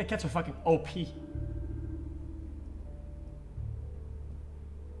cat, guys. I think cats are fucking OP.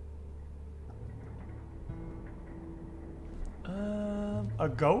 A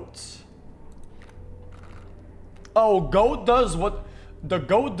goat? Oh, goat does what... The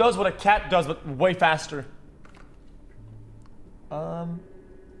goat does what a cat does, but way faster. Whoa,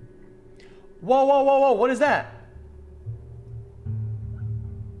 whoa, whoa, whoa, what is that?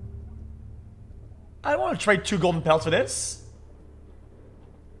 I don't want to trade 2 golden pelts for this.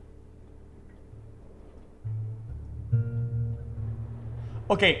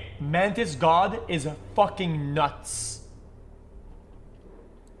 Okay, Mantis God is fucking nuts.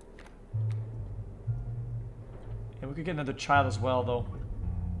 And we could get another child as well, though.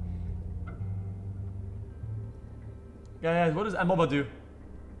 Yeah, what does Amoba do?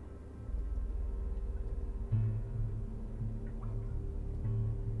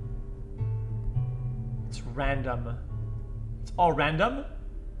 It's random. It's all random?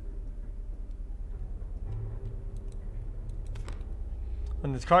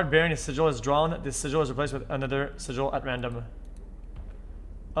 When this card bearing a sigil is drawn, this sigil is replaced with another sigil at random.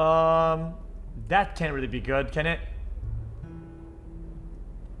 That can't really be good, can it?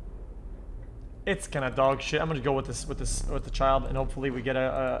 It's kind of dog shit. I'm gonna go with the child, and hopefully we get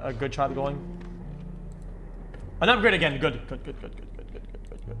a good child going. An upgrade again. Good.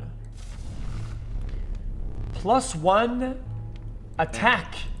 +1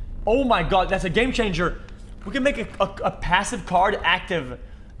 attack. Oh my god, that's a game changer. We can make a passive card active.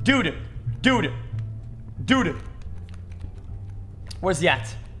 Dude. Where's he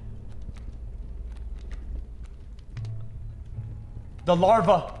at? The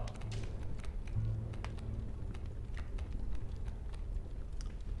larva.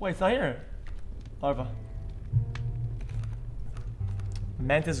 Wait, it's not here. Larva.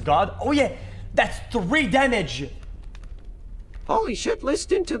 Mantis God. Oh yeah, that's 3 damage. Holy shit,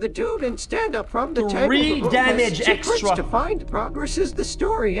 listen to the dude and stand up from the table. 3 damage extra. To find progresses the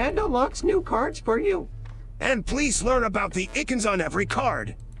story and unlocks new cards for you. And please learn about the icons on every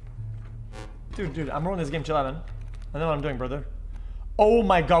card. Dude, I'm rolling this game. Chill out, man. I know what I'm doing, brother. Oh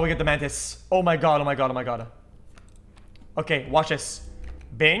my god, we get the Mantis. Oh my god. Okay, watch this.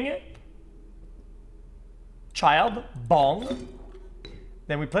 Bing. Child. Bong.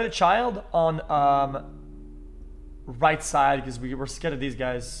 Then we play the child on right side because we're scared of these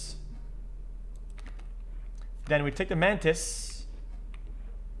guys. Then we take the Mantis.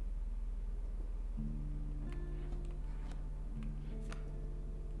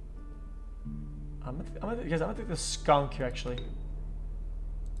 I'm gonna take the skunk here actually.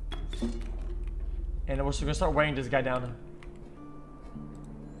 And we're gonna start weighing this guy down.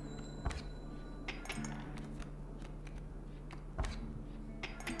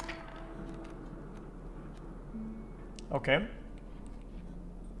 Okay.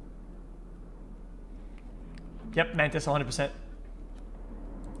 Yep, Mantis 100%.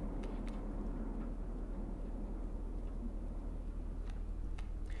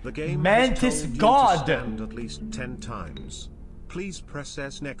 The game Mantis has told God! You to stand at least 10 times. Please press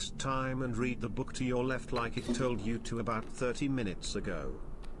S next time and read the book to your left like it told you to about 30 minutes ago.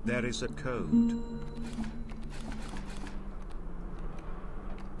 There is a code.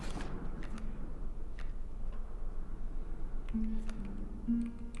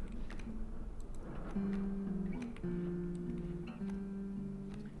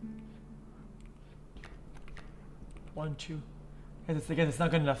 One, two. Again, it's not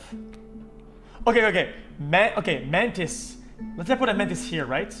good enough. Okay. Mantis. Let's say I put a Mantis here,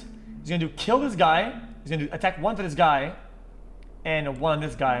 right? He's gonna do kill this guy. He's gonna do attack 1 to this guy, and 1 on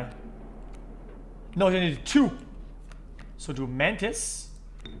this guy. No, he's gonna do 2. So do Mantis.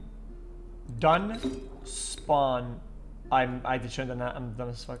 Done. Spawn. I shouldn't have done that. I'm dumb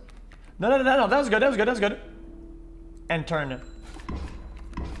as fuck. No. That was good. And turn.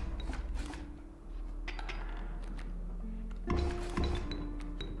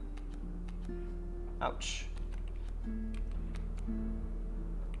 Ouch.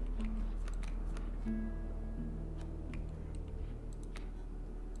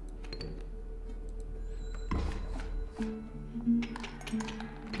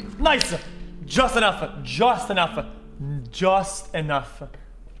 Nice! Just enough. Okay,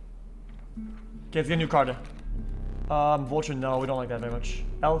 let's get a new card. Vulture, no, we don't like that very much.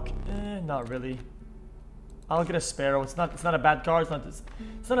 Elk, not really. I'll get a Sparrow. It's not a bad card. It's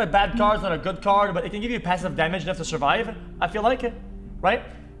not a bad card. It's not a good card, but it can give you passive damage enough to survive. I feel like it, right?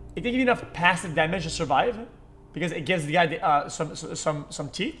 It can give you enough passive damage to survive because it gives the guy some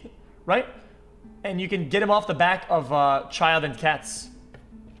teeth, right? And you can get him off the back of child and cats.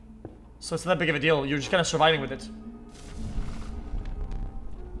 So it's not that big of a deal. You're just kind of surviving with it.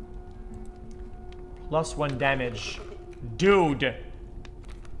 +1 damage, dude.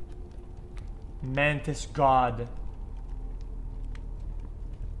 Mantis God.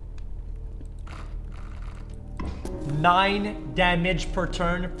 9 damage per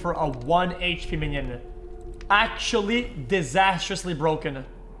turn for a 1 HP minion. Actually disastrously broken.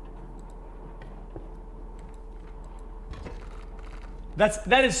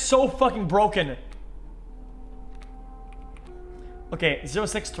 That is so fucking broken. Okay,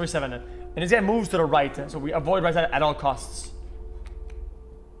 0637. And this guy moves to the right, so we avoid right side at all costs.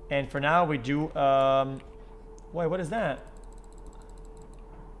 And for now we do wait, what is that?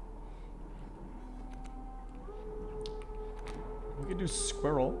 We could do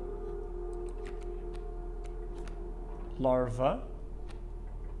squirrel. Larva.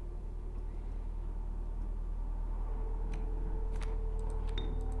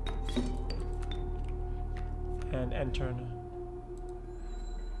 And end turn.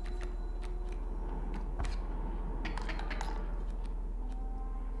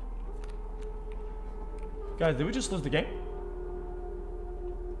 Guys, did we just lose the game?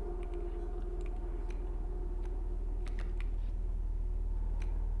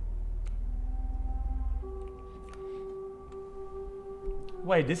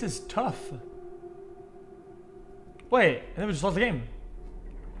 Wait, this is tough. Wait, and then we just lost the game.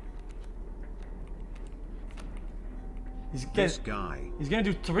 This guy. He's gonna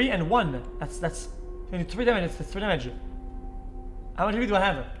do 3 and 1. That's gonna do 3 damage. That's 3 damage. How much HP do I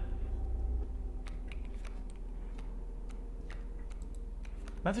have?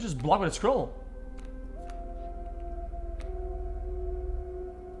 I have to just block with a scroll.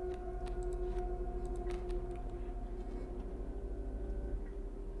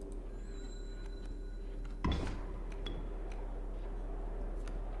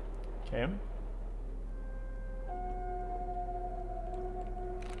 Okay.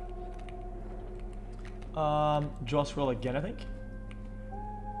 Draw scroll again, I think.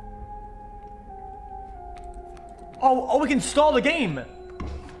 Oh, we can stall the game.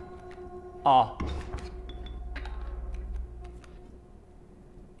 Oh.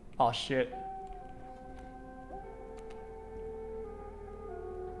 Oh shit.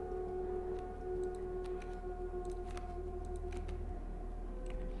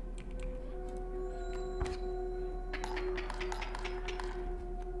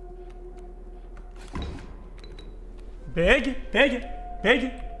 Big.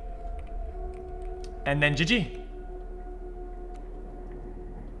 And then GG.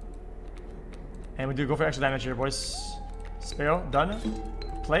 And we do go for extra damage here, boys. Sparrow, done.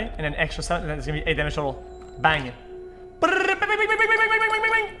 Play, and then extra 7, and then it's gonna be 8 damage total. Bang.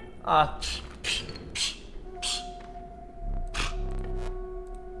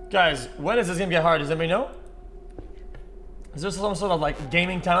 Guys, when is this gonna get hard? Does anybody know? Is there some sort of like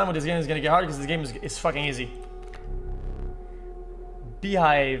gaming time when this game is gonna get hard? Because this game is fucking easy.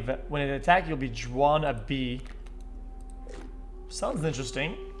 Beehive. When it attacks, you'll be drawn a bee. Sounds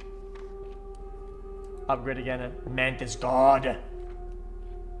interesting. Upgrade again. Mantis God.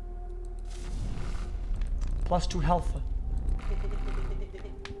 +2 health.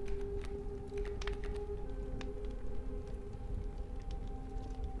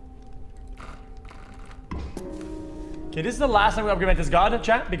 Okay, this is the last time we upgrade Mantis God,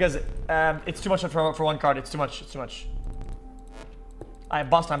 chat, because it's too much for one card. It's too much. It's too much. Alright,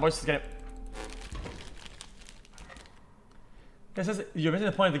 boss time, boys. Let's get it. This says you're missing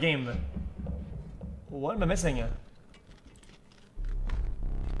the point of the game. What am I missing?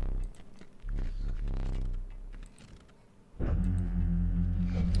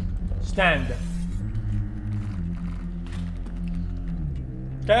 Stand.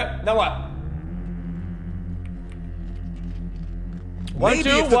 Okay, now what? Maybe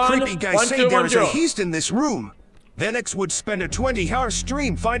if the creepy guy say there is a heist in this room, then X would spend a 20-hour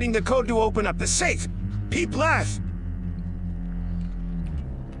stream finding the code to open up the safe. Peep laugh.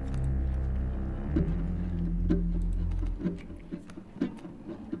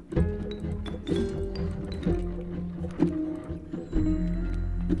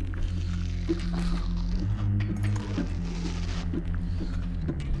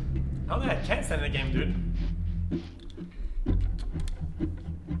 How the heck can't stand in the game, dude?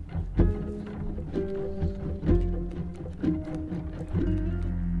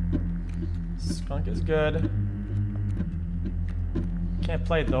 Skunk is good. Can't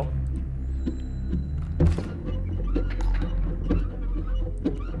play it though.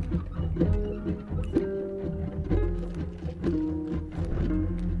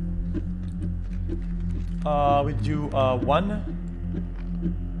 We do 1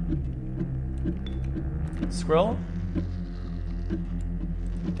 squirrel,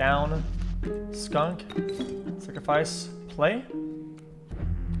 down, skunk, sacrifice, play,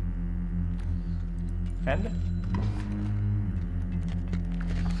 end.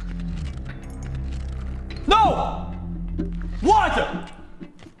 No! What?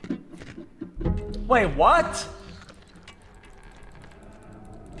 Wait, what?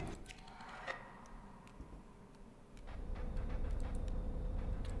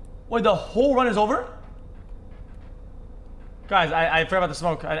 Wait, the whole run is over? Guys, I forgot about the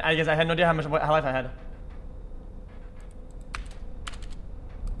smoke. I guess I had no idea how life I had.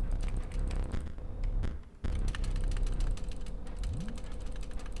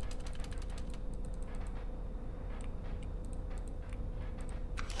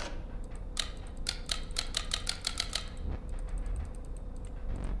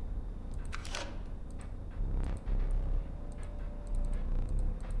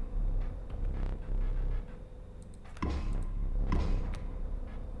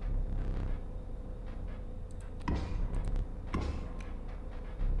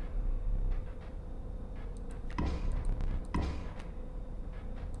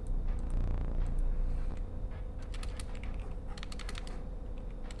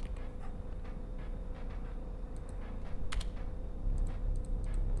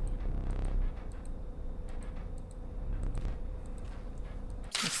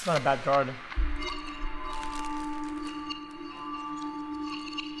 It's not a bad card.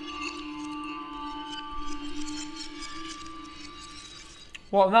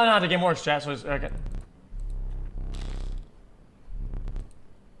 Well, now how the game works, chat, so it's okay.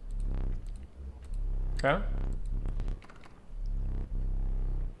 Okay.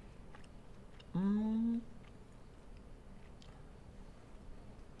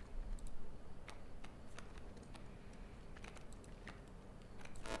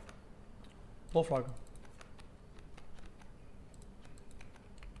 Bullfrog.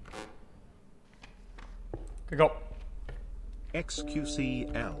 Okay, go.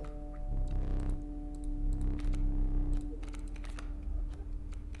 XQCL.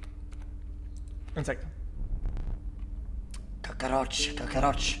 Insect. Cockroach,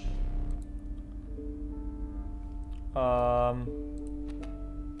 cockroach.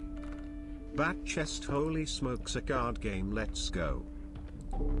 Bat chest, holy smokes, a card game, let's go.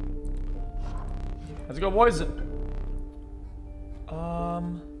 Let's go, boys.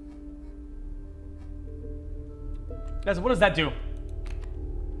 Guys, what does that do?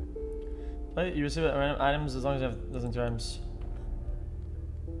 You receive random items as long as you have dozen times.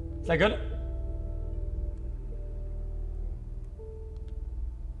 Is that good?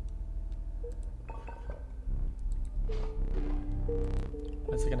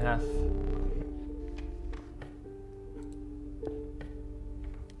 The second half.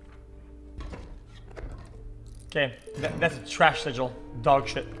 Okay, that's a trash sigil. Dog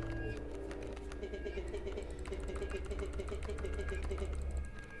shit.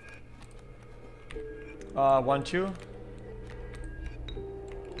 One, two.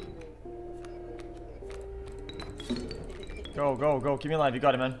 Go, go, go. Keep me alive. You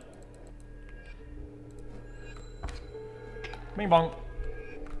got it, man. Bing bong.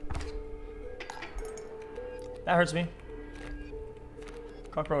 That hurts me.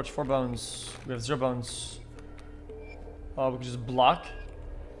 Cockroach, 4 bones. We have 0 bones. Oh, we can just block.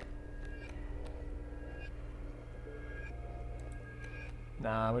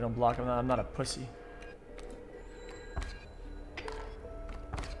 Nah, we don't block. I'm not a pussy.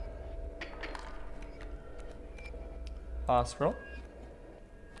 Squirrel.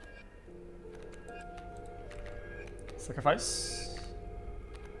 Sacrifice.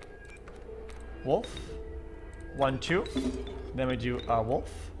 Wolf. 1, 2. Then we do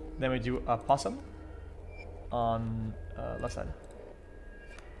wolf. Then we do possum. On left side.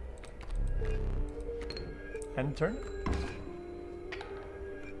 End turn.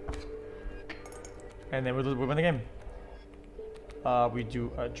 And then we win the game. We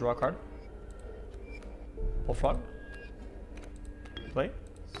do draw a card. Bullfrog. Play.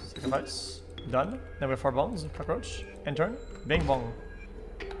 Sacrifice. Done. Then we have 4 bones. Cockroach. End turn. Bing bong.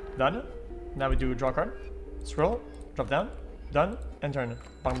 Done. Now we do draw a card. Scroll. Drop down. Done. End turn.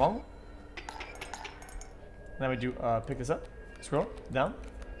 Bong bong. Now we do pick this up. Scroll. Down.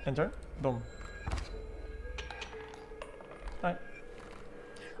 End turn. Boom. Alright.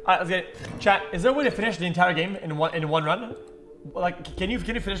 Alright, let's get it. Chat, is there a way to finish the entire game in one run? Like, can you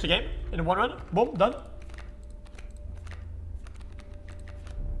finish the game in 1 run? Boom, done.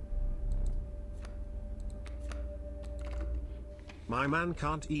 My man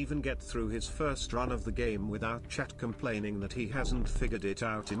can't even get through his first run of the game without chat complaining that he hasn't figured it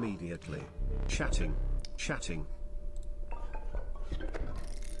out immediately. Chatting. Chatting.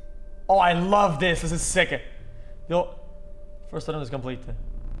 Oh, I love this. This is sick. Yo, first item is complete.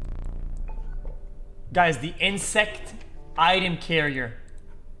 Guys, the insect item carrier.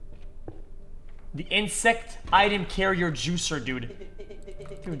 The insect item carrier juicer, dude.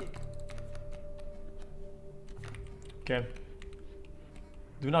 Dude. Okay.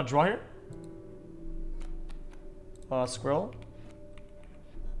 Do we not draw here? Squirrel.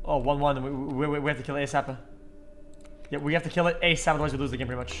 Oh, 1-1. We have to kill it ASAP. Yeah, we have to kill it ASAP, otherwise we lose the game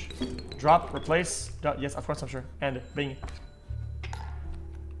pretty much. Drop, replace. Yes, of course, I'm sure. And bing.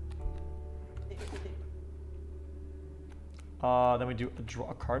 Then we do draw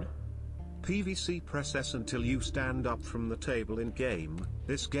a card. PVC press S until you stand up from the table in game.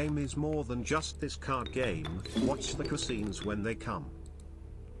 This game is more than just this card game. Watch the cutscenes when they come.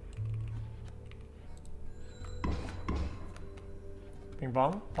 Bing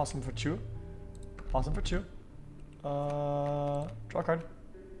bong. Pass him for 2. Pass him for 2. Draw a card.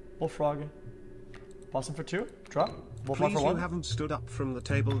 Bullfrog. Pass him for 2. Draw. Bullfrog Please, for 1. you haven't stood up from the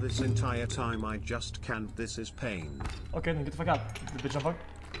table this entire time. I just can't. This is pain. Okay, then get the fuck out. The bitch on fuck.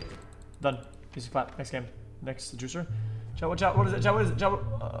 Done. Easy clap. Next game. Next juicer. Chat, watch out. What is it? Chat, what is it? Chat,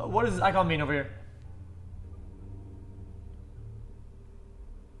 what does this icon mean over here?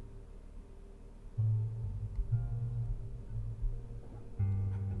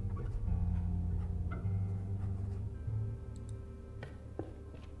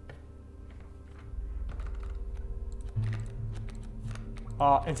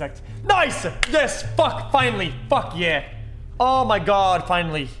 Insect. Nice! Yes! Fuck! Finally! Fuck yeah! Oh my god,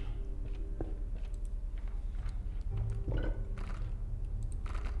 finally.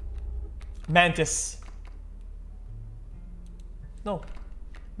 Mantis. No.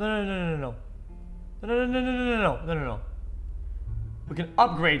 No, no, no, no, no. No, no, no, no, no, no, no, no, no, no. We can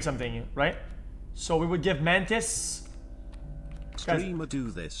upgrade something, right? So we would give Mantis... Streamer,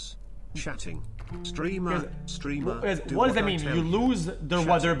 do this. Chatting. Streamer, what does that mean? You lose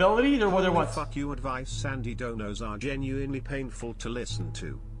their ability? Their what? Fuck you advice Sandy donos are genuinely painful to listen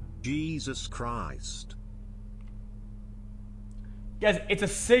to. Jesus Christ. Guys, it's a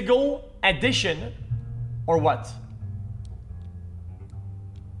sigil addition, or what?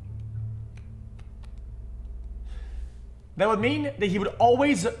 That would mean that he would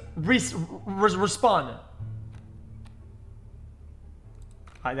always respawn.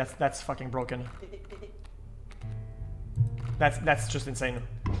 That's fucking broken. That's just insane.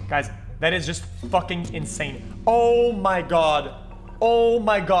 Guys, that is just fucking insane. Oh my god. Oh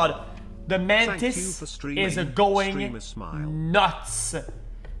my god. The Mantis is going nuts.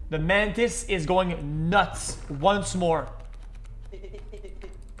 The Mantis is going nuts once more.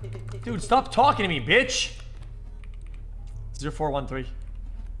 Dude, stop talking to me, bitch. 0413.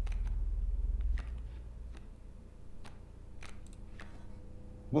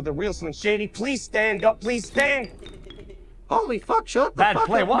 Will the real Slim Shady please stand up? Please stand! Holy fuck, shut the Bad fuck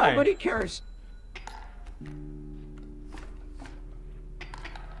play, up. why? Nobody cares.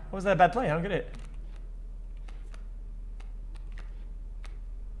 What was that bad play? I don't get it.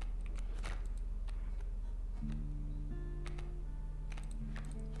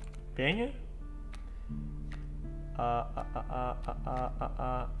 Bang it?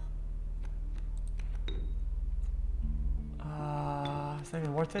 Is that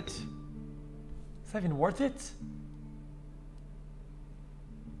even worth it? Is that even worth it?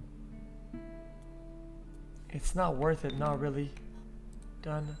 It's not worth it, not really.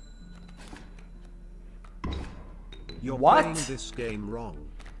 Done. You're what? playing this game wrong.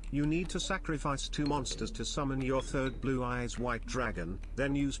 You need to sacrifice 2 monsters to summon your 3rd Blue Eyes White Dragon,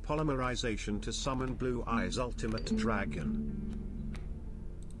 then use polymerization to summon Blue Eyes Ultimate Dragon.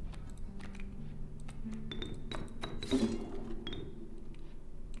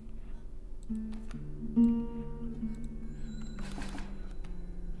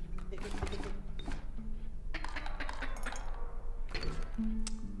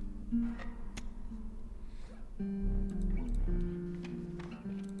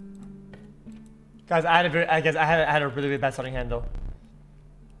 Guys, I had a really, really bad starting hand though.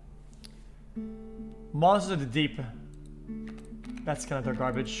 Monsters of the Deep. That's kind of their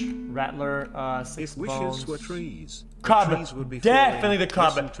garbage. Rattler, 6 If bones. wishes were trees, Cub. trees would be Definitely falling. the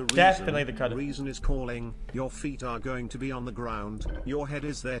cub. Listen to Definitely reason. the cub. Reason is calling. Your feet are going to be on the ground. Your head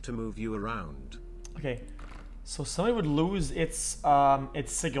is there to move you around. Okay, so somebody would lose its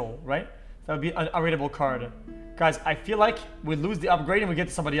sigil, right? That would be an unreadable card. Guys, I feel like we lose the upgrade and we get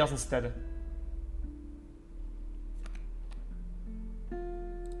to somebody else instead.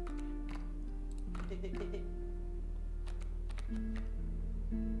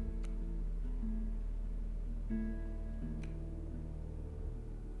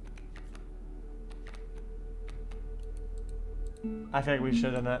 I feel like we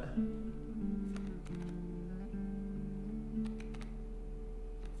should have done that.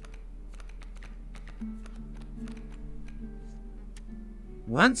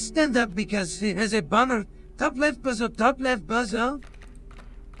 One stand up because he has a banner. Top left buzzer, top left buzzer.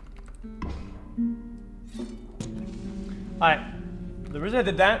 Alright. The reason I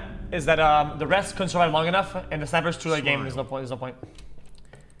did that is that the rest couldn't survive long enough, and the sniper's too late game. There's no point. There's no point.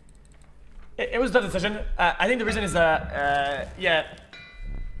 It was a tough decision. I think the reason is yeah.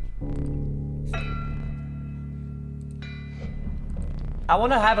 I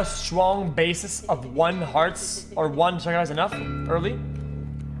want to have a strong basis of 1 hearts or 1 sacrifice enough early.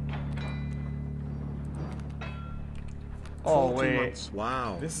 Oh wait.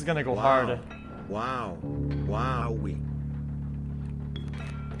 Wow. This is gonna go hard. Wow. Wow.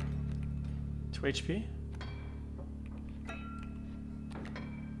 2 HP.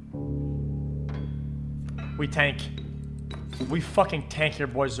 We tank. We fucking tank here,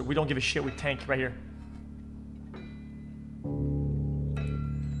 boys. We don't give a shit. We tank right here.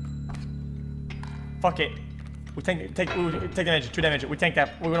 Fuck it. We take damage. 2 damage. We tank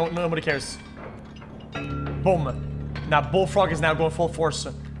that. Nobody cares. Boom. Now Bullfrog is now going full force.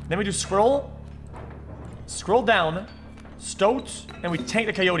 Then we do Scroll. Scroll down. Stoat. And we tank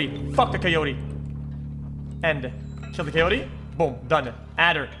the Coyote. Fuck the Coyote. End. Kill the Coyote. Boom. Done.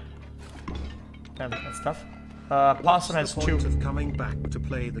 Adder. Damn, that's tough. Possum has 2. What's the point of coming back to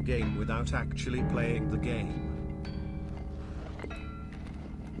play the game without actually playing the game?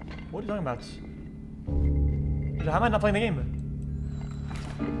 What are you talking about? How am I not playing the game?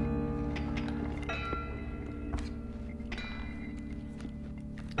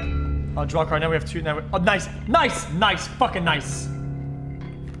 I'll draw a card. Now we have 2. Now oh, nice! Nice! Nice! Fucking nice!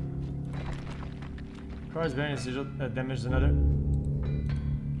 Cards bearing sigil damage another.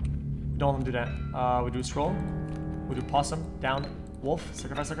 Don't let them do that. We do Scroll. We do Possum. Down. Wolf.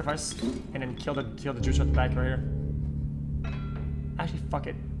 Sacrifice, sacrifice. And then kill the juice at the back right here. Actually, fuck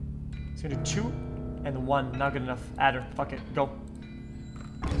it. It's gonna do 2 and 1. Not good enough. Adder. Fuck it. Go.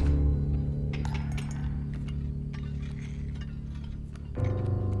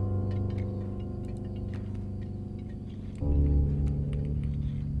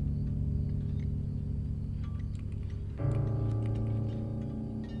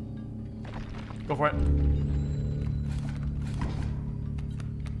 Go for it.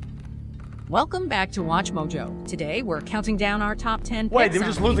 Welcome back to Watch Mojo. Today we're counting down our top 10 Wait, pets did we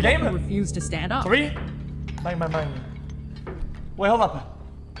just on lose the people game? who refuse to stand up. 3? Bang, bang, bang. Wait, hold up.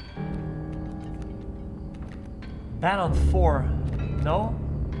 Ban on 4. No?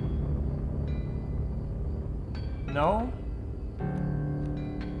 No?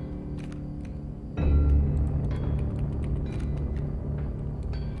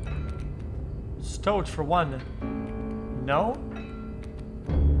 Stoat for 1. No?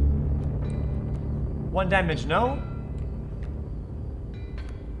 1 damage, no?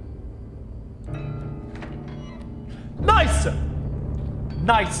 Nice!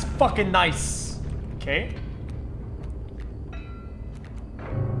 Nice, fucking nice. Okay.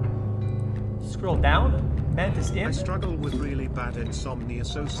 Scroll down. Mantis in. I struggle with really bad insomnia,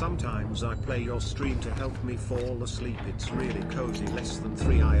 so sometimes I play your stream to help me fall asleep. It's really cozy. Less than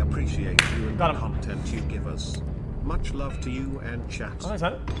 3. I appreciate you and the content you give us. Much love to you and chat. Oh, is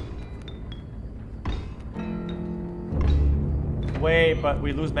that it? Wait, but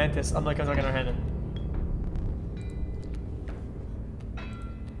we lose Mantis. I'm not gonna get our hand in.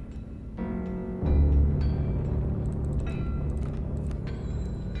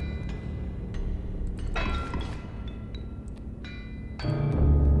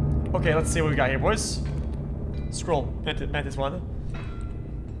 Okay, let's see what we got here, boys. Scroll. Mantis 1.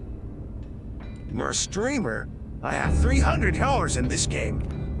 You're a streamer? I have 300 hours in this game.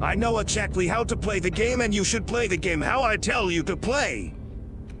 I know exactly how to play the game, and you should play the game how I tell you to play.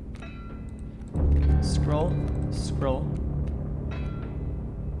 Scroll. Scroll.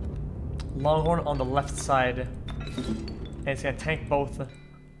 Longhorn on the left side. And it's gonna tank both.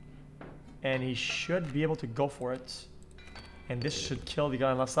 And he should be able to go for it. And this should kill the guy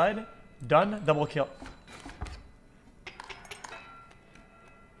on the left side. Done. Double kill.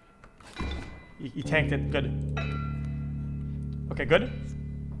 He tanked it. Good. Okay, good.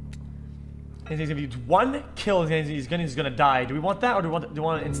 And he's gonna be 1 kill. He's gonna die. Do we want that, or do we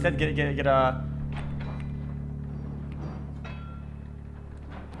want to instead get a?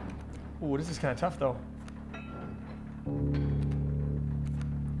 Ooh, this is kind of tough though.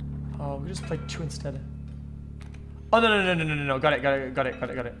 Oh, we just play 2 instead. Oh no! Got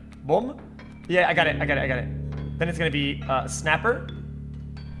it. Boom. Yeah, I got it. Then it's gonna be Snapper.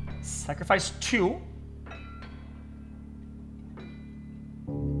 Sacrifice 2.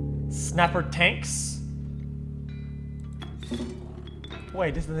 Snapper tanks.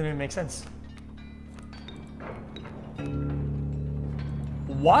 Wait, this doesn't even make sense.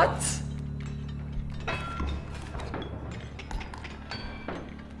 What?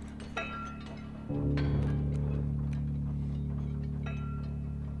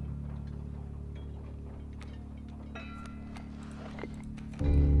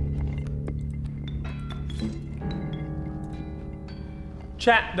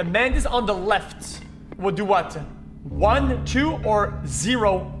 Chat, the mantis on the left will do what? 1, 2, or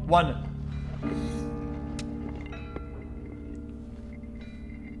 0, 1?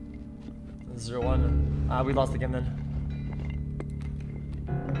 Zero, 1. We lost again then.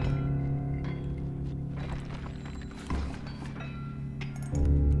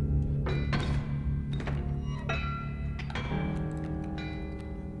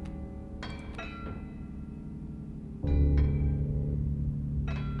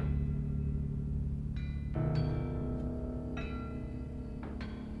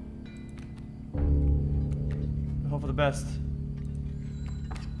 Hope for the best.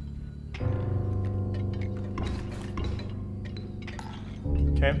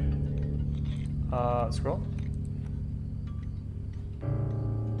 Okay. Scroll.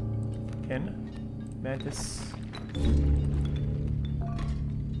 In. Mantis.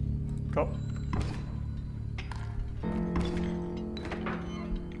 Go.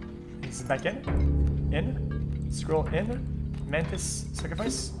 This is back in. In. Scroll in. Mantis.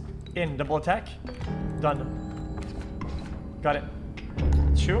 Sacrifice. In. Double attack. Done. Got it.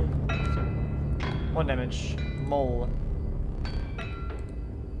 Shoot. 1 damage. Mole.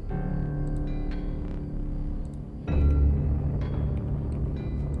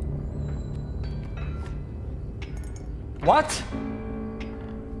 What?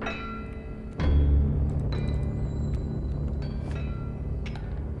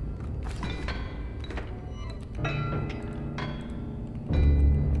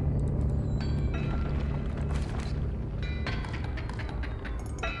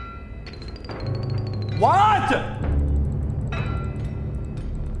 What?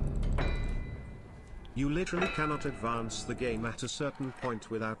 You literally cannot advance the game at a certain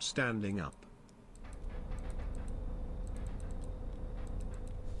point without standing up.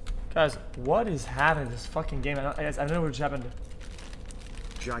 Guys, what is happening in this fucking game? I don't know what just happened.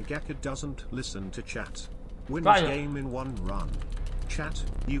 Gigaka doesn't listen to chat. Win Right. this game in 1 run. Chat,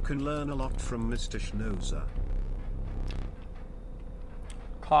 you can learn a lot from Mr. Schnozer.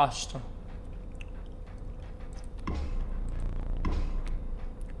 Cost.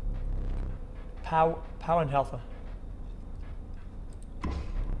 Power and health.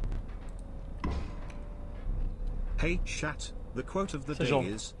 Hey chat, the quote of the day Sigil.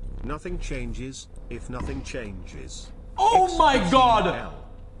 is, nothing changes if nothing changes. Oh my god! XXL.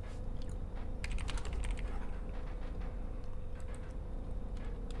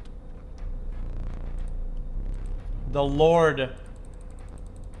 The Lord.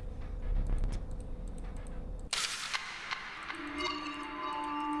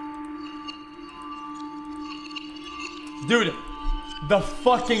 Dude, the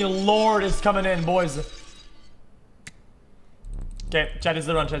fucking Lord is coming in, boys. Okay, chat, this is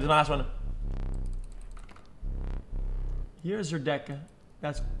the run, chat, this is my last one. Here's your deck.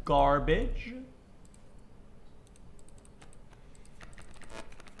 That's garbage.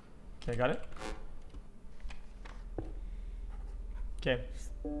 Okay, got it. Okay.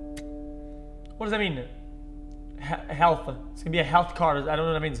 What does that mean? Health. It's gonna be a health card. I don't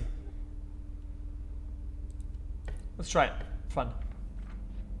know what that means. Let's try it. Fun.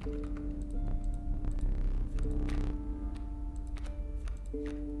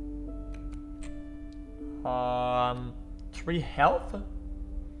 Um, 3 health?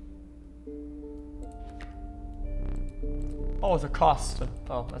 Oh, it's a cost.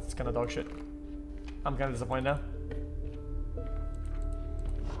 Oh, that's kind of dog shit. I'm kind of disappointed now.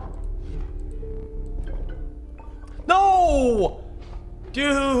 No! Dude,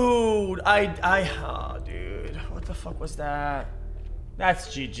 oh, dude, what the fuck was that? That's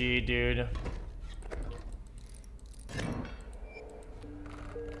GG, dude.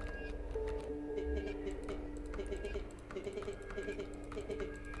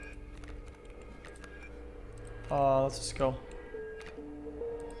 Let's just go.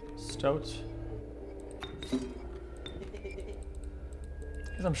 Stout.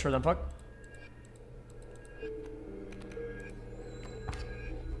 Because I'm sure then fuck.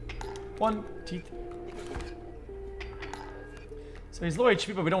 One teeth. So he's low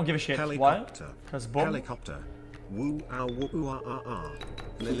HP, but we don't give a shit. Helicopter. Why? Because boom. Helicopter. Woo ah woo ah ah ah.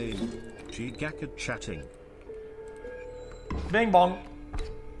 Lily. Gigaka chatting. Bing bong.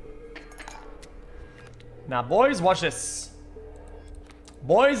 Now, boys, watch this.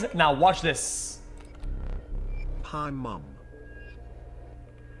 Boys, now watch this. Hi, mum.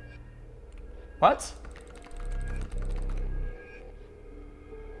 What?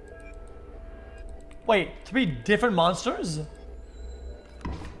 Wait, 3 different monsters?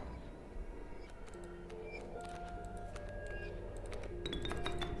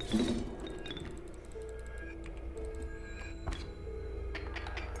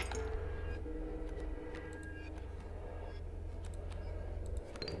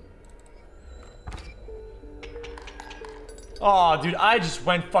 Oh, dude, I just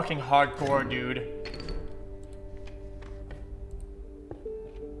went fucking hardcore, dude.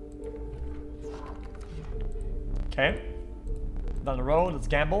 Okay. Down the road, let's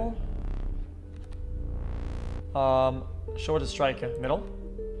gamble. Show the strike, middle.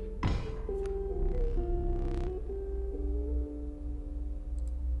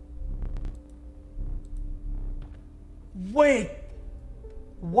 Wait!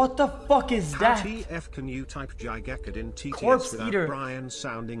 What the fuck is that? How TF can you type Gigakid in TTS Corpse without Eater. Brian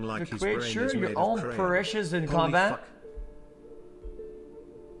sounding like his Create brain sure is made your of own crayon? precious in Holy combat. fuck.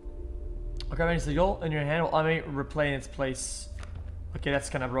 Okay, when it's the goal in your hand will automatically replay in its place. Okay, that's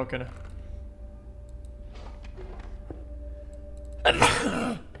kind of broken.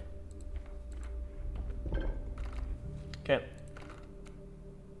 Okay.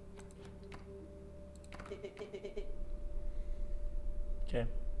 Okay.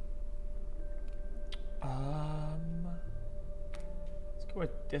 Let's go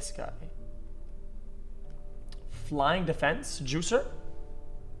with this guy. Flying defense, juicer.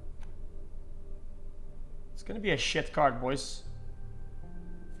 It's gonna be a shit card, boys.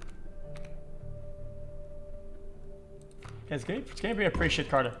 Yeah, it's gonna be a pretty shit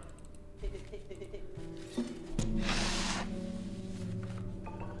card.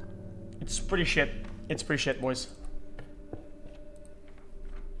 It's pretty shit. It's pretty shit, boys.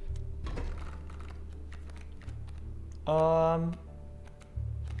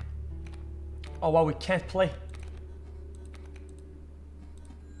 Oh wow, we can't play.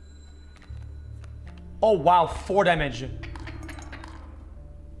 Oh wow, 4 damage.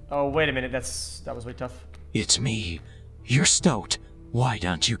 Oh wait a minute, that was way tough. It's me. You're stoked. Why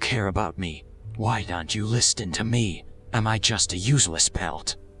don't you care about me? Why don't you listen to me? Am I just a useless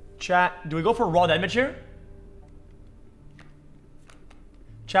pelt? Chat, do we go for raw damage here?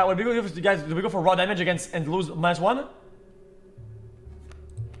 Chat, would we go for, guys, do we go for raw damage against and lose -1?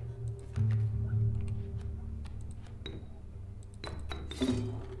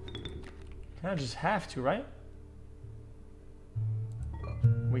 I just have to, right?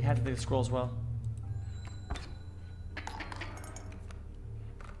 We had to take the scroll as well.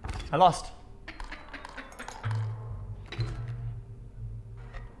 I lost.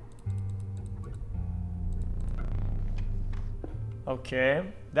 Okay,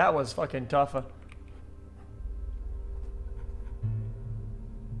 that was fucking tough. We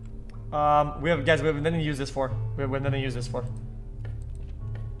have nothing to use this for. We have nothing to use this for.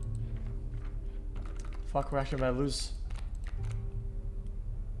 Fuck, we're actually about to lose.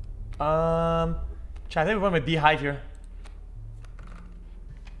 Chat, I think we're going with beehive here.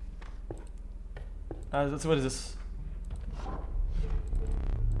 Let's see, what is this?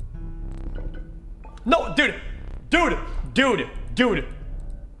 No, dude! Dude! Dude! Dude!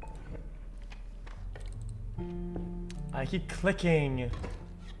 I keep clicking.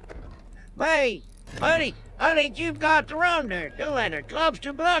 Hey, buddy, I think you've got the wrong there. Don't let her clubs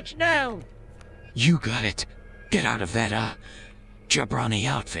 2 blocks down. You got it. Get out of that, jabroni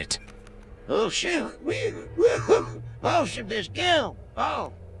outfit. Oh, shoot. Oh, shoot, this kill.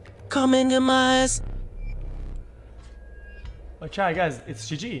 Oh. Come into my eyes. Oh, chat, guys, it's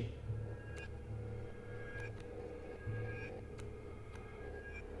GG.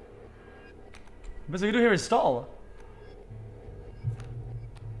 Best we can do here is stall.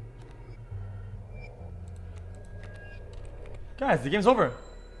 Guys, the game's over.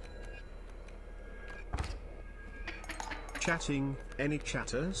 Chatting, any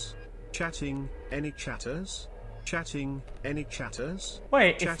chatters? Chatting, any chatters? Chatting, any chatters?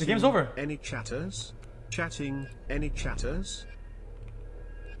 Wait, Chatting, the game's over. Any chatters? Chatting, any chatters?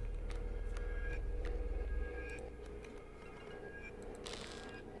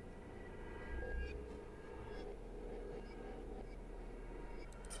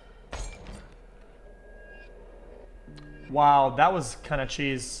 Wow, that was kind of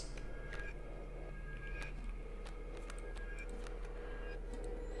cheese.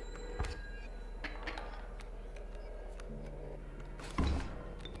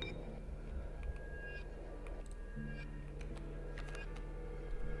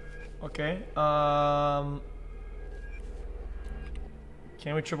 Okay, can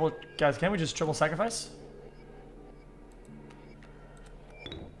we triple, guys, can we just triple sacrifice?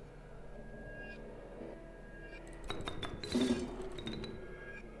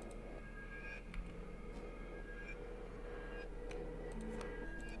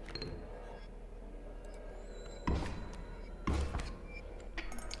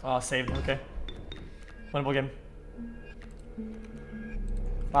 Oh, saved. Okay. Winnable game.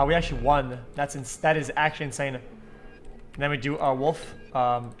 Wow, we actually won. That is actually insane. And then we do our wolf,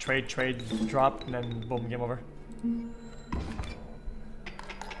 trade, drop, and then boom, game over.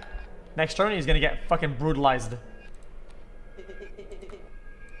 Next turn, he's gonna get fucking brutalized.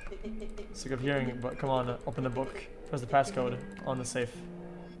 Sick of hearing it, but come on, open the book. Press the passcode on the safe.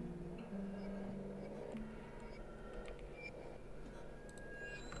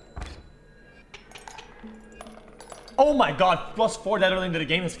 Oh my god, +4 that early into the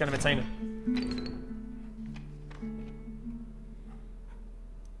game is kind of insane.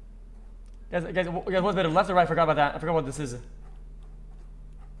 Guys, what's better, left or right? I forgot about that. I forgot what this is.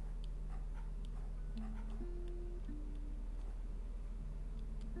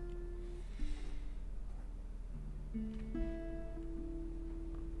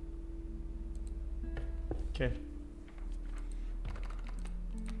 Okay.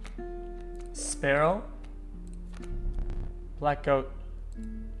 Sparrow. Black goat.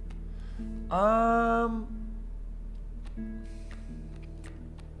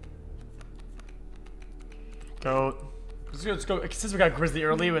 Goat. Let's go. Since we got grizzly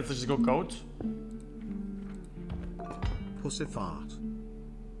early, let's just go goat. Pussy fart.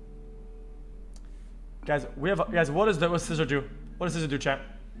 Guys, what does scissor do? What does scissor do, chat?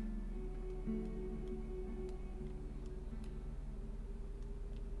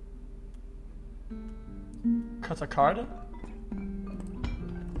 Cuts a card.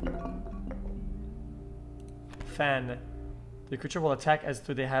 Fan. The creature will attack as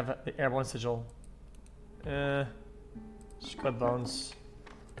though they have the airborne sigil. Squid bones.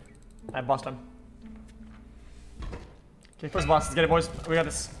 I bossed him. Okay, first boss. Let's get it, boys. We got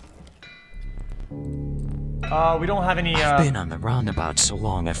this. We don't have any. I've been on the roundabout so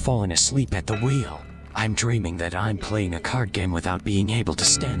long I've fallen asleep at the wheel. I'm dreaming that I'm playing a card game without being able to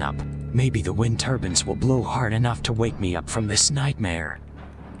stand up. Maybe the wind turbines will blow hard enough to wake me up from this nightmare.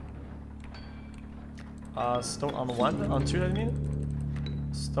 Stoat on the 1, on 2, I mean.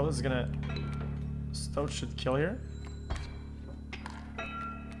 Stoat is gonna. Stoat should kill here.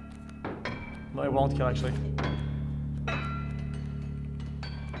 No, it won't kill actually.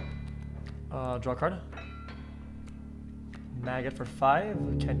 Draw a card. Maggot for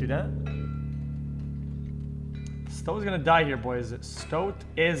 5. Can't do that. Stoat is gonna die here, boys. Stoat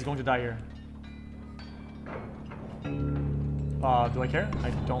is going to die here. Do I care? I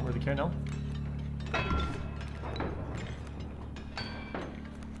don't really care, no.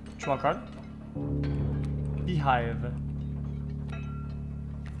 Draw a card. Beehive.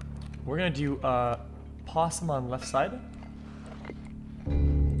 We're gonna do possum on left side.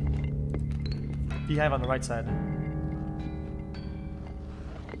 Beehive on the right side.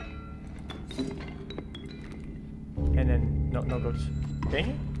 And then no goats. Dang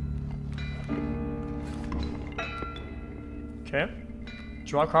it. Okay.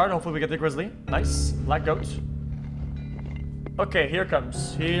 Draw a card. Hopefully we get the grizzly. Nice. Black goat. Okay, here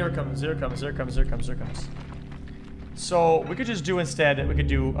comes. Here comes. So we could just do instead. We could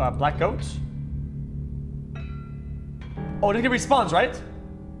do black goat. Oh, this respawns, right?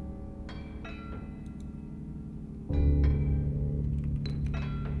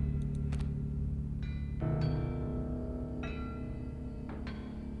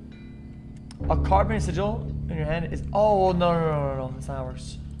 A carbon sigil in your hand is. Oh no! That's not how it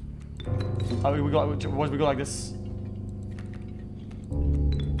works. We go like this,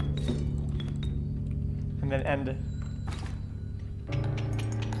 and then end.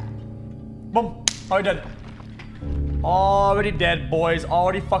 Boom! Already dead. Already dead, boys.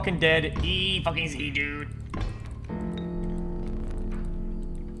 Already fucking dead. Fucking Z, dude.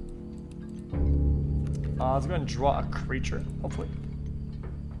 Let's go and draw a creature, hopefully.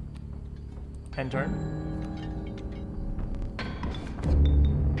 End turn.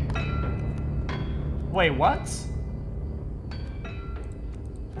 Wait, what?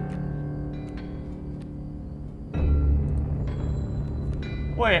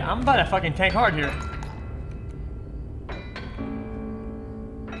 Wait, I'm about to fucking tank hard here.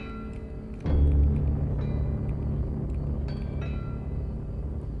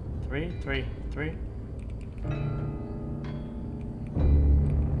 Three.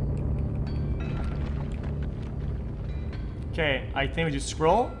 Okay, I think we do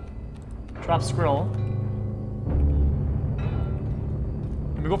scroll. Drop scroll.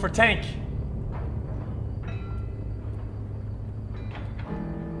 And we go for tank.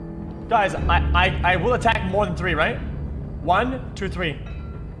 Guys, I will attack more than 3, right? 1, 2, 3.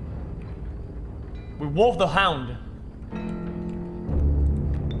 We wolf the hound.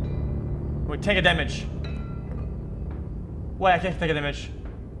 We take a damage. Wait, I can't take a damage.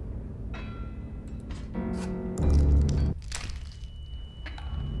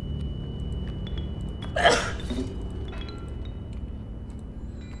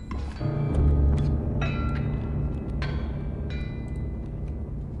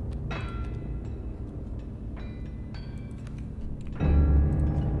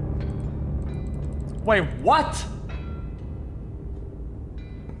 Wait, what?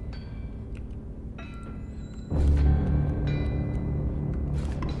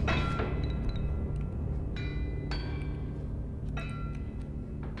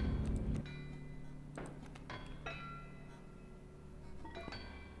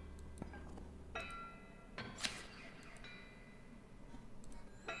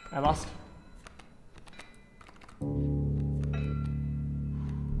 I lost.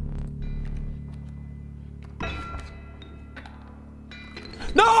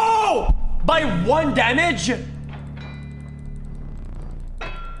 No! By 1 damage?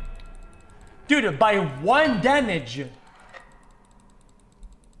 Dude, by 1 damage.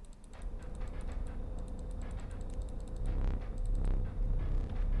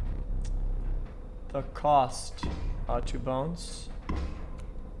 The cost. 2 bones.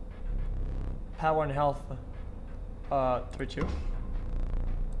 Power and health. 3-2.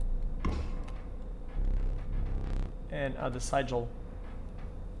 And the sigil.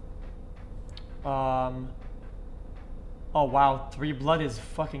 Oh wow, 3 blood is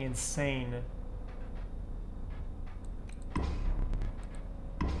fucking insane.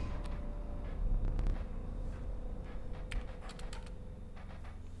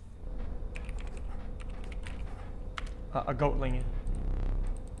 A goatling.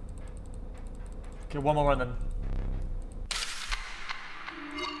 Okay, one more run then.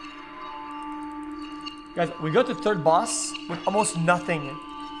 Guys, we got the 3rd boss with almost nothing.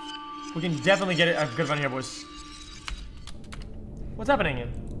 We can definitely get a good run here, boys. What's happening here?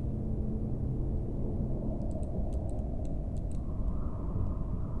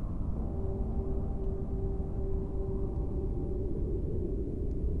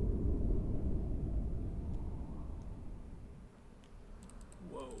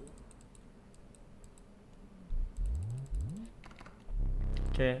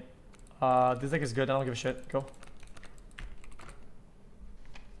 Okay, this deck is good, I don't give a shit. Go.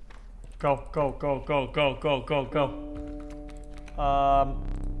 Go, go, go, go, go, go, go, go.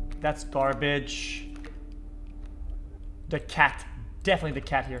 That's garbage. The cat. Definitely the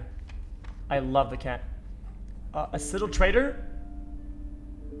cat here. I love the cat. A Citadel Trader?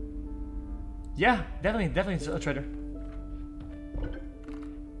 Yeah, definitely a trader.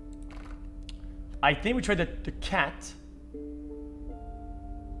 I think we traded the cat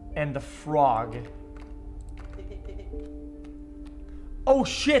and the frog. Oh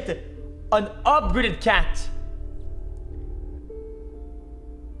shit! An upgraded cat!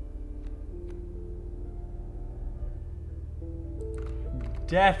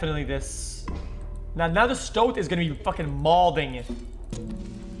 Definitely this. Now the stoat is gonna be fucking mauling it.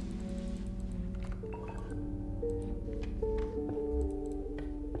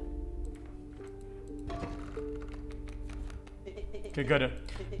 Okay, good.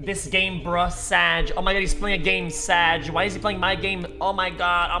 This game, bruh, Sag. Oh my god, he's playing a game, Sag. Why is he playing my game? Oh my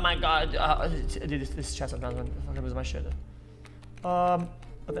god, oh my god. This chest, I'm fucking losing my shit. At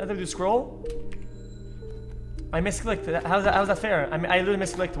the end of the scroll? I misclicked. How's that fair? I mean, I literally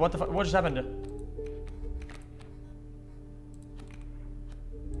misclicked. What the fuck? What just happened?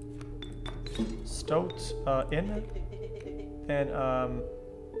 Stoat, in. Then,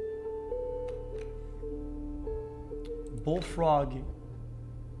 Bullfrog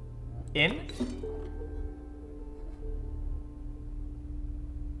in?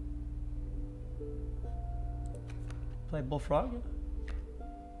 Play Bullfrog.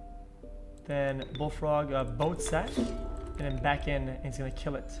 Then Bullfrog boat sack. And then back in and he's gonna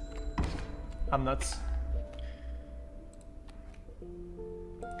kill it. I'm nuts.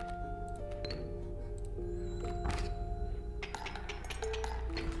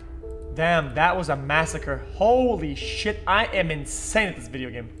 Damn, that was a massacre. Holy shit, I am insane at this video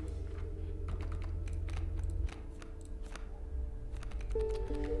game.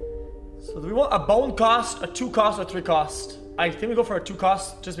 So do we want a bone cost, a 2 cost, or 3 cost? I think we go for a 2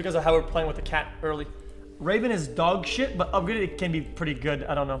 cost just because of how we're playing with the cat early. Raven is dog shit, but upgraded it can be pretty good.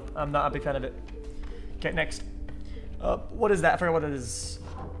 I don't know. I'm not a big fan of it. Okay, next. What is that? I forgot what it is.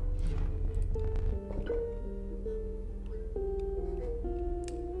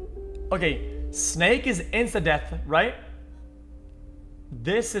 Okay, snake is insta-death, right?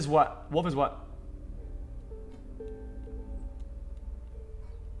 This is what? Wolf is what?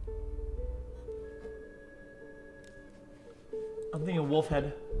 I'm thinking wolf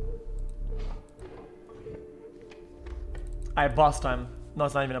head. Alright, boss time. No,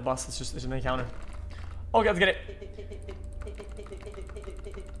 it's not even a boss, it's an encounter. Okay, let's get it.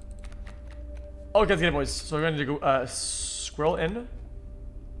 Okay, let's get it, boys. So we're going to go scroll in.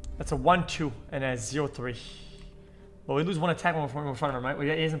 That's a 1-2 and a 0-3. Well, we lose one attack when we're in front of him,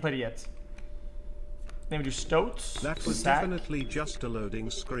 right? He hasn't played it yet. Then we do stoats. That was definitely just a loading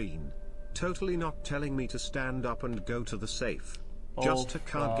screen. Totally not telling me to stand up and go to the safe. Just a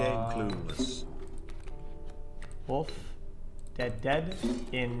card game clueless. Wolf. Dead.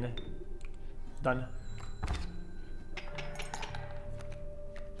 In. Done.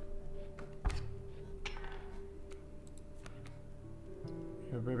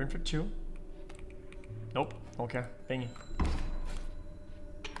 We're in for 2. Nope. Okay. Dang it.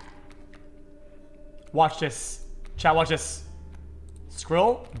 Watch this. Chat, watch this.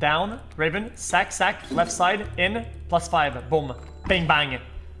 Scroll, down, Raven, sack, left side, in, +5. Boom. Bang, bang.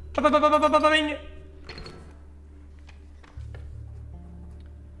 Bang.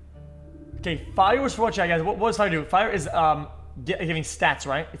 Okay, fire was for what, chat, guys? What does fire do? Fire is giving stats,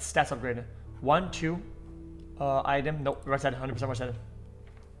 right? It's stats upgraded. 1, 2, item. Nope, right side, 100% right side.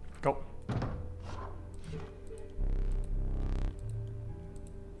 Go.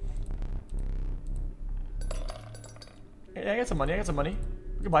 Yeah, I got some money.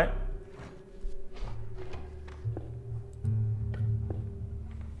 We can buy it.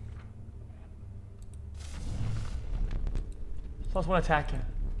 Plus one attack.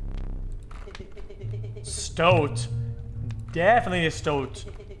 Stoat. Definitely a stoat.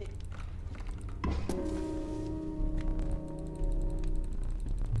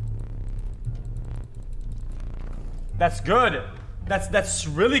 That's good. That's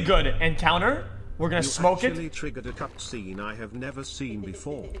really good. And counter. We're gonna smoke it. You actually triggered a cutscene I have never seen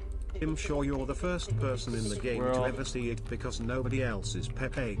before. I'm sure you're the first person in the game to ever see it because nobody else is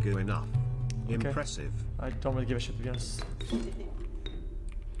Pepegu enough. Okay. Impressive. I don't really give a shit, to be honest.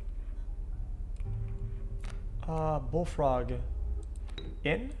 Bullfrog.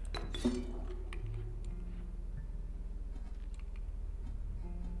 In.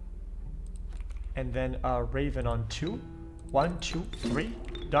 And then Raven on 2. 1, 2, 3.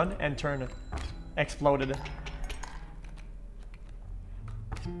 Done. And turn. Exploded.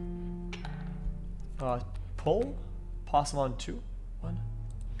 Pull. Possum on 2. 1.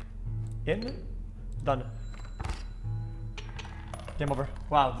 In. Done. Game over.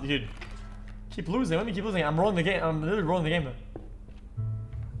 Wow, dude. Keep losing. Let me keep losing. I'm rolling the game. I'm literally rolling the game.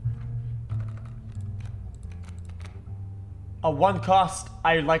 A 1 cost.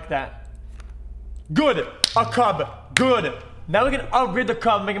 I like that. Good. A cub. Good. Now we can upgrade the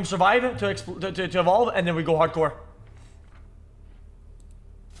cub, make him survive to evolve, and then we go hardcore.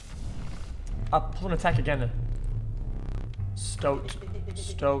 Pull an attack again. Stoat.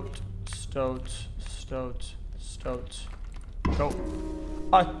 Go.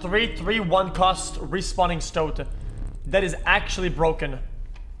 A 3/3/1 cost respawning stoat. That is actually broken.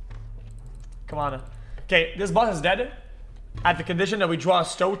 Come on. Okay, this boss is dead. At the condition that we draw a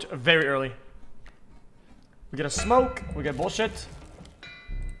stoat very early. We get a smoke, we get bullshit.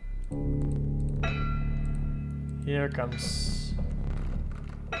 Here it comes.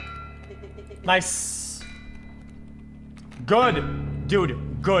 Nice. Good.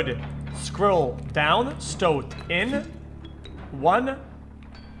 Dude, good. Scroll down, stoat in. 1.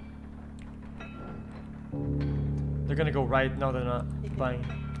 They're gonna go right. No, they're not. Buying.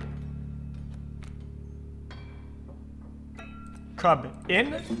 Cub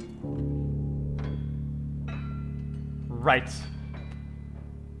in. Right.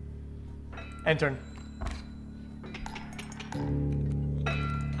 And turn.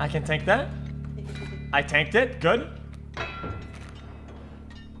 I can tank that. I tanked it. Good.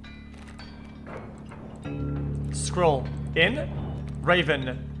 Scroll in.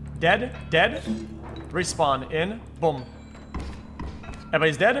 Raven. Dead. Respawn in. Boom.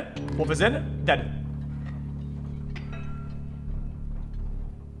 Everybody's dead. Wolf is in. Dead.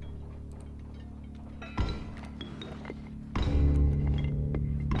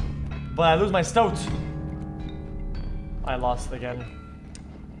 But I lose my stoat. I lost again.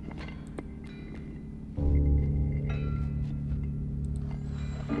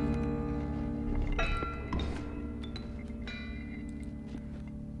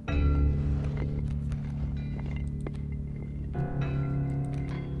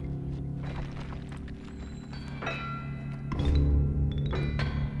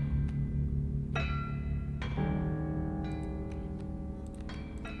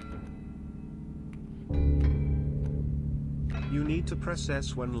 You need to press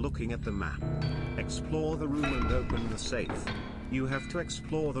S when looking at the map. Explore the room and open the safe. You have to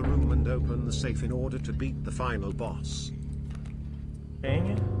explore the room and open the safe in order to beat the final boss.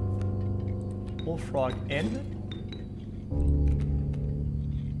 Bang. Bullfrog in.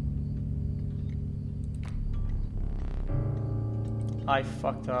 I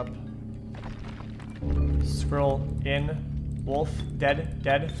fucked up. Squirrel in. Wolf dead.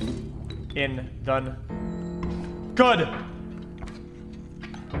 Dead. In. Done. Good!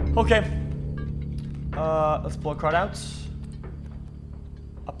 Okay. Let's pull a card out.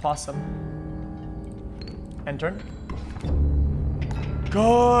 A possum. End turn.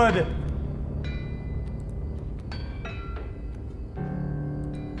 Good!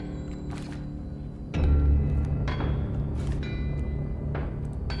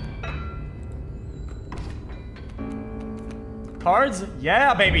 Cards?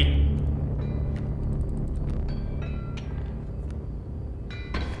 Yeah, baby!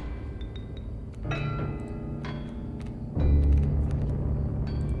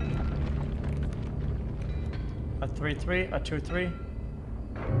 A 3-3, a 2-3.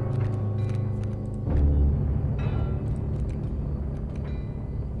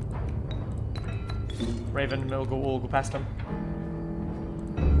 Raven, we'll go past him.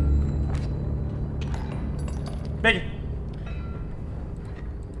 Big!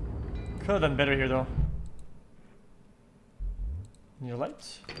 Could have done better here though. Your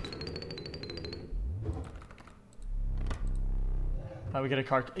lights. We get a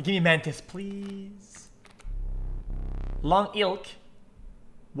card. Give me Mantis, please. Long Ilk.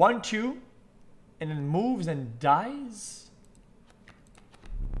 1-2. And then moves and dies.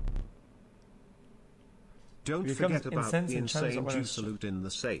 Don't forget about the insane juice salute in the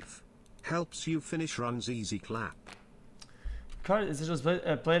safe. Helps you finish runs easy clap. Card is just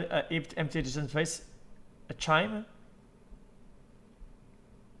played empty distance place. A chime.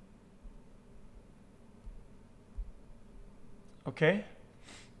 Okay.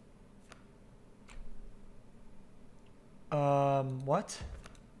 What?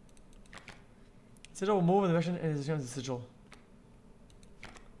 Sigil will move in the direction and is the sigil.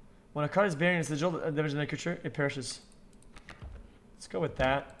 When a card is bearing a sigil, the damage in the creature, it perishes. Let's go with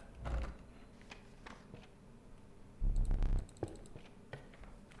that.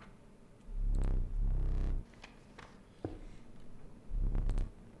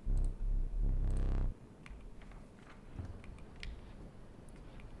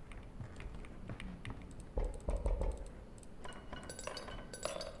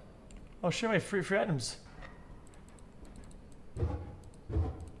 Oh shit, wait, free items.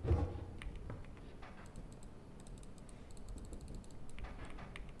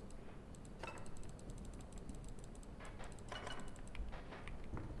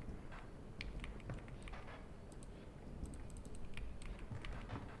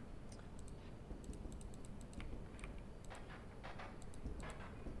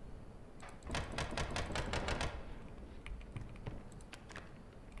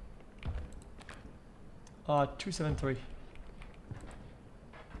 Uh, 273.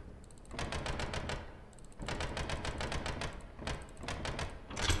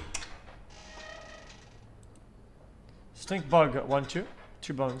 Stink bug 1-2.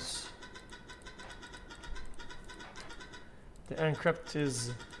 2 bones. The Encrypt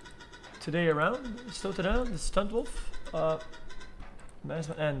is today around. Still today. The Stunt Wolf.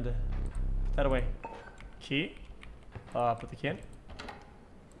 Management end. Put that away. Key. Put the key in.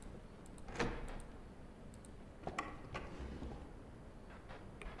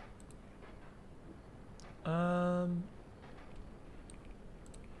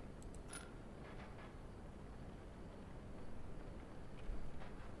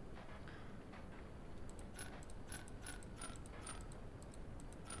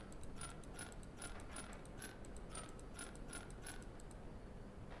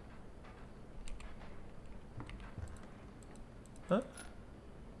 Huh?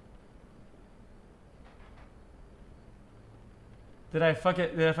 Did I fuck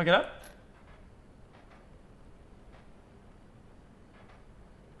it? Did I fuck it up?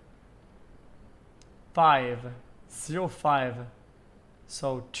 Five. 0, 5.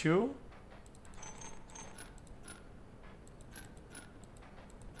 So 2.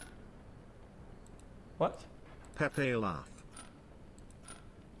 What? Pepe laugh.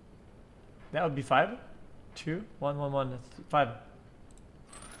 That would be 5. 2, 1, 1, 1. That's 5.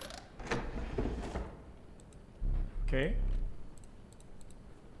 Okay.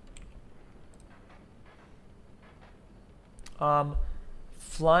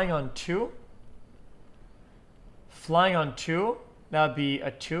 Flying on 2. Flying on 2. That would be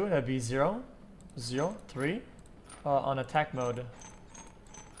a 2. That would be 0. 0, 3. On attack mode.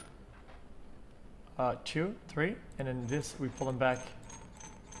 2, 3. And then this, we pull them back.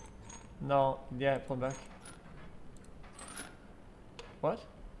 No, yeah, pull them back. What?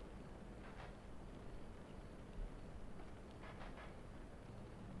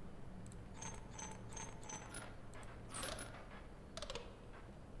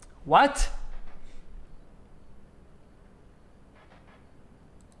 What?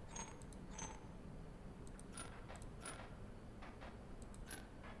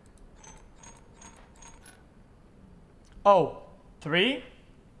 Oh, 3?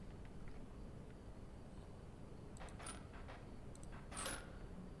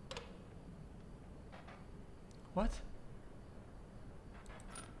 What?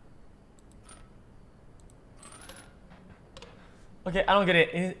 Okay, I don't get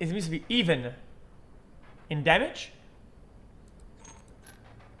it. It needs to be even in damage?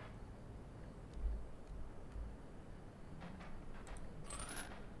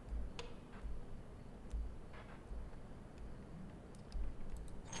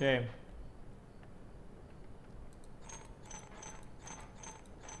 Okay.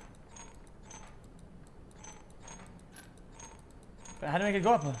 But how do I make it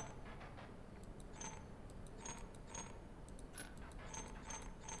go up?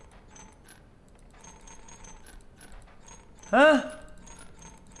 Huh?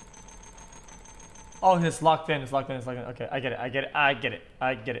 Oh, it's locked in. It's locked in. It's locked in. Okay, I get it. I get it. I get it.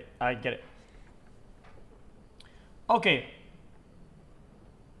 I get it. I get it. Okay.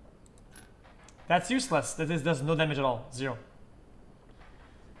 That's useless. This does no damage at all. 0.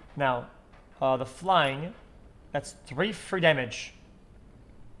 Now, the flying, that's 3 free damage.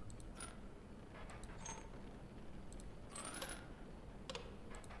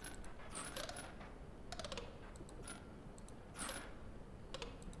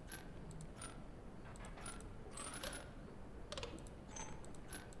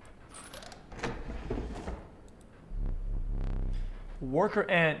 Worker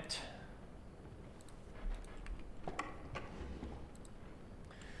ant.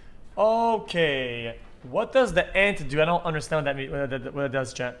 Okay, what does the ant do? I don't understand what that means. What it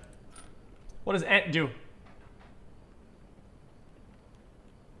does, chat. What does ant do?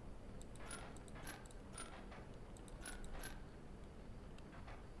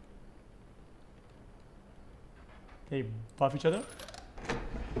 They buff each other.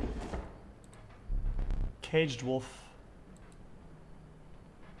 Caged wolf.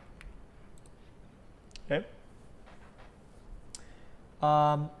 Okay.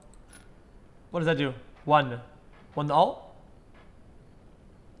 What does that do? 1. 1 all?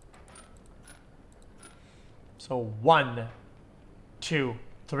 So 1, 2,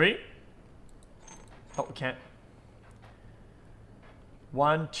 3. Oh, we can't.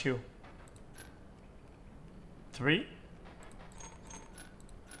 1, 2, 3.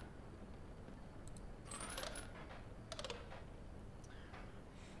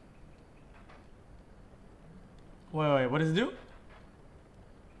 Wait, what does it do?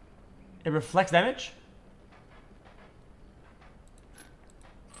 It reflects damage?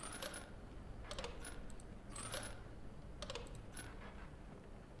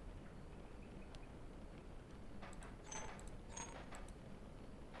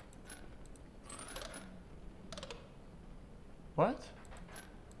 What?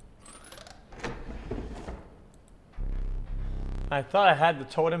 I thought I had the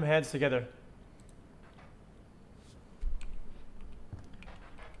totem heads together.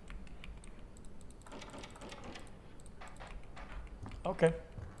 Okay.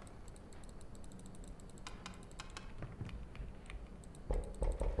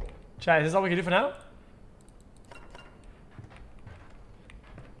 Chat, is this all we can do for now?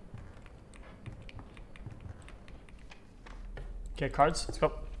 Okay, cards. Let's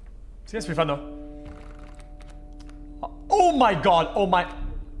go. It's gonna be fun though. Oh my god! Oh my...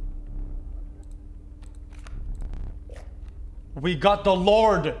 We got the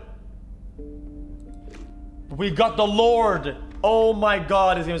Lord! We got the Lord! Oh my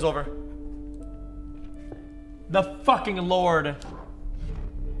god, this game is over. The fucking Lord.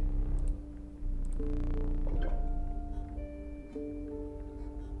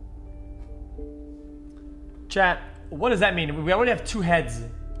 Chat, what does that mean? We already have 2 heads.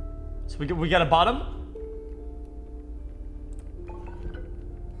 So we got a bottom?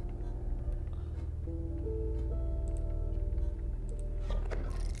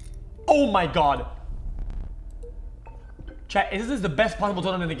 Oh my god. Chat, is this the best possible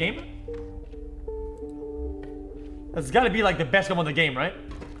totem in the game? That's gotta be like the best one in the game, right?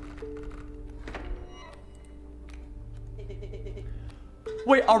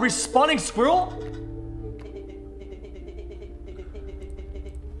 Wait, are we spawning squirrel?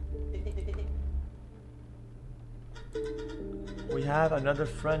 We have another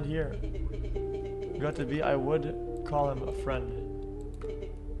friend here. Got to be, I would call him a friend.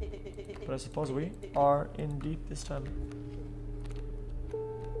 But I suppose we are indeed this time.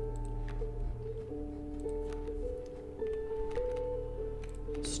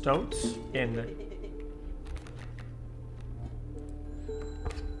 Stoats in.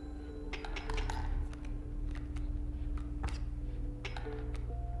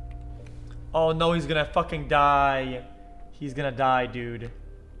 Oh no, he's gonna fucking die. He's gonna die, dude.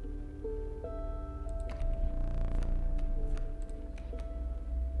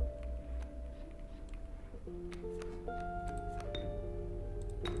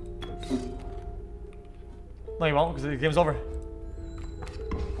 No, he won't, because the game's over.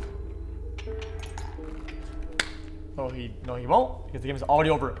 Oh, no, he won't, because the game's already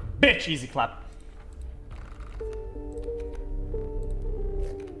over. Bitch, easy clap.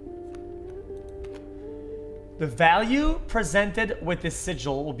 The value presented with this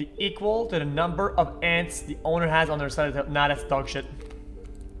sigil will be equal to the number of ants the owner has on their side of the... Nah, that's dog shit.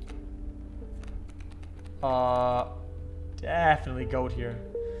 Definitely goat here.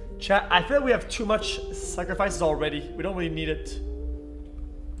 Chat, I feel like we have too much sacrifices already. We don't really need it.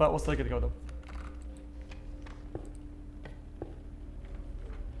 But we'll still get to go though.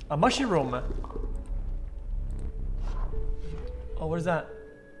 A mushy room. Oh, what is that?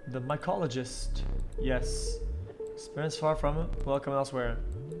 The mycologist. Yes. Experience far from it. Welcome elsewhere.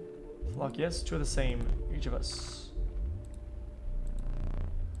 Flock, yes, two are the same. Each of us.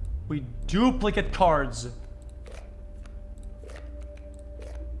 We duplicate cards.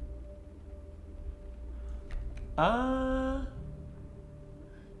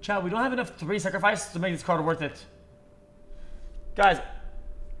 Chat, we don't have enough 3 sacrifices to make this card worth it. Guys,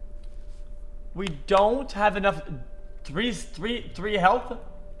 we don't have enough 3 health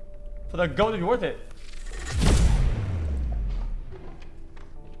for the goat to be worth it.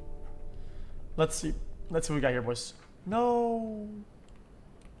 Let's see. Let's see what we got here, boys. No.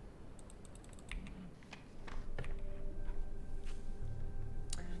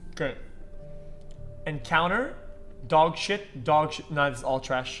 Okay. Encounter. Dog shit. Dog shit. No, this is all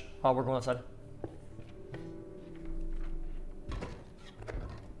trash. Oh, we're going outside.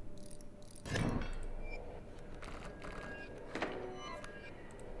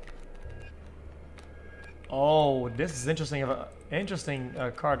 Oh, this is interesting. Interesting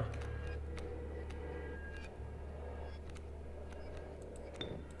card.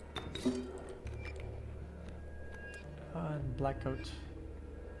 And black coat.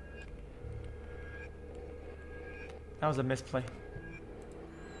 That was a misplay.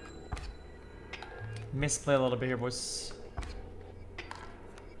 Misplay a little bit here, boys.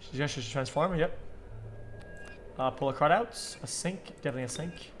 She should transform. Yep. Pull a card out. A sink. Definitely a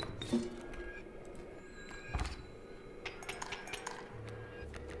sink.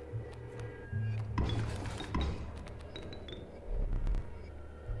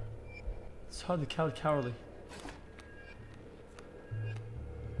 It's hard to count cowardly.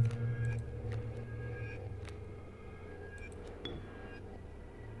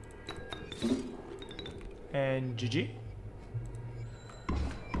 And GG.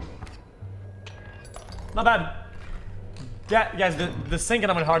 Not bad. Yeah, guys, the sinking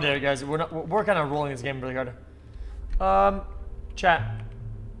I'm in hard there, guys. We're kind of rolling this game really hard. Chat.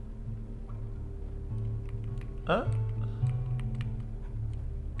 Huh?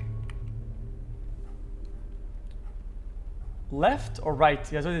 Left or right?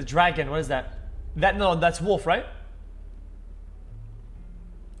 Guys, what is dragon? What is that? No, that's wolf, right?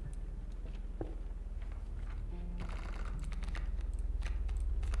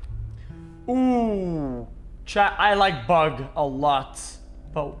 Ooh, chat, I like bug a lot,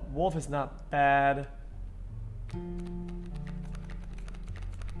 but wolf is not bad.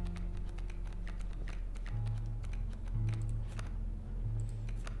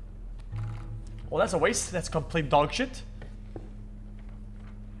 Well, that's a waste. That's complete dog shit.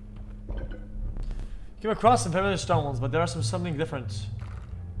 Came across some familiar stones, but there are something different.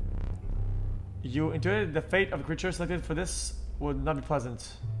 You intuited the fate of the creature selected for this would not be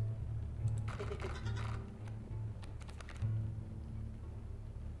pleasant.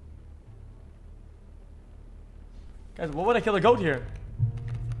 Guys, what would I kill a goat here?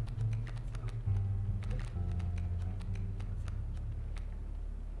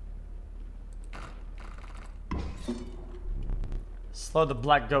 Slow the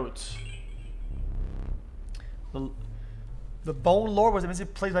black goat. The bone lord was immensely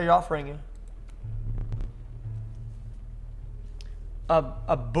pleased by your offering.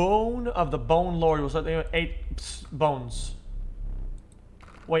 A bone of the bone lord was 8 bones.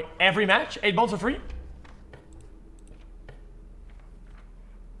 Wait, every match? 8 bones for free?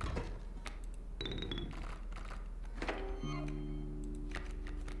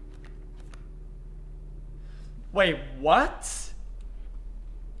 Wait, what?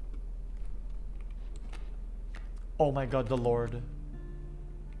 Oh my god, the Lord.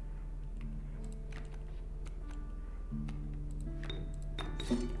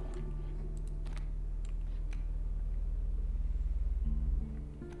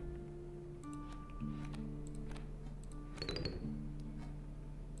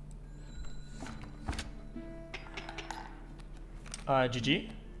 GG.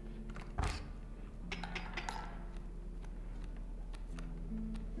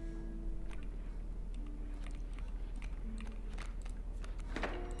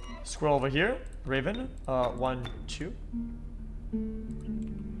 Scroll over here. Raven. 1, 2.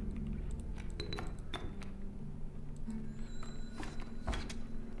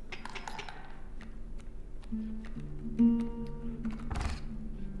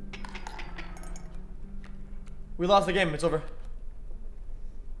 We lost the game. It's over.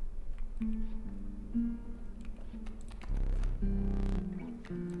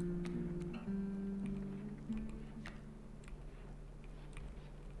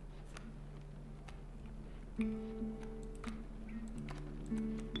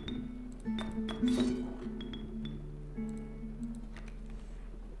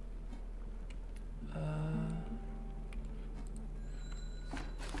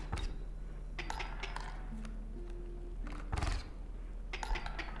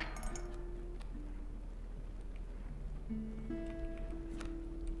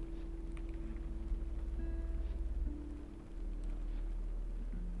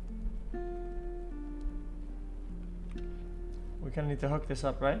 We kind of need to hook this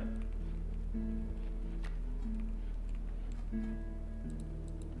up, right?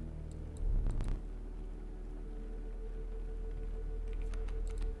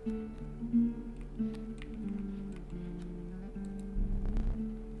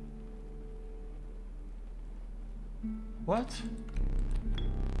 What?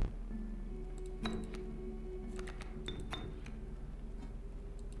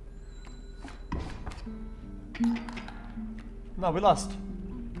 No, we lost.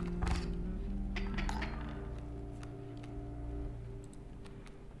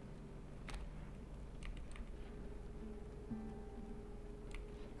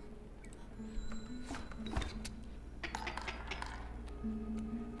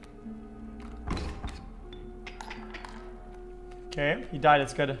 Okay, he died,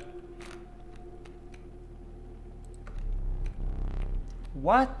 it's good.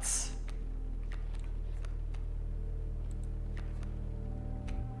 What?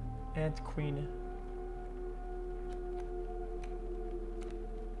 Ant Queen.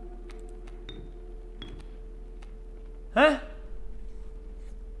 Huh?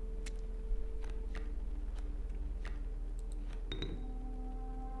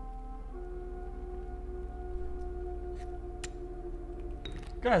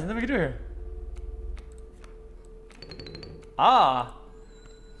 Guys, nothing we can do here. Ah.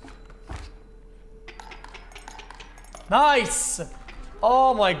 Nice.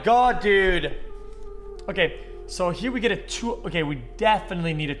 Oh my god, dude. Okay, so here we get a 2. Okay, we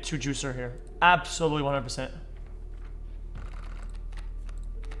definitely need a 2 juicer here. Absolutely 100%.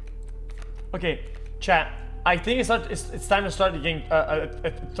 Okay, chat. I think it's time to start getting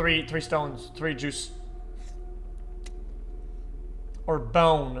 3 stones, 3 juice. Or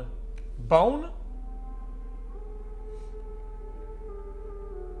bone. Bone?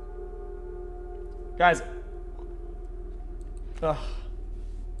 Guys. Ugh.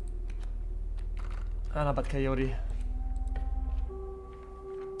 I don't know about Coyote.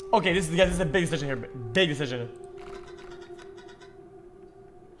 Okay, this is a big decision here. Big decision.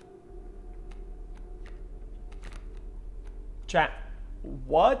 Chat.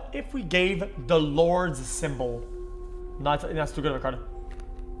 What if we gave the Lord's symbol? No, that's too good of a card.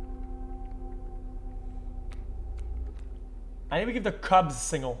 I think we give the Cubs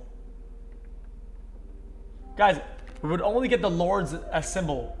single. Guys, we would only get the Lord's a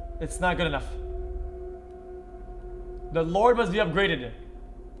symbol. It's not good enough. The Lord must be upgraded.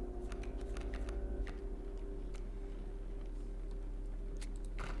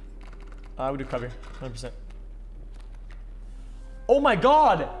 I would do Cub here, 100%. Oh my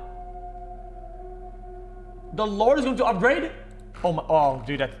god! The Lord is going to upgrade? Oh my, oh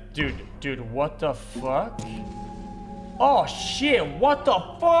dude, dude, what the fuck? Oh shit, what the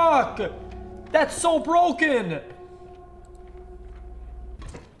fuck? That's so broken!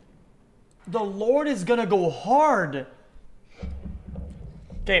 The Lord is gonna go hard.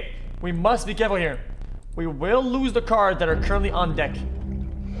 Okay, we must be careful here. We will lose the cards that are currently on deck.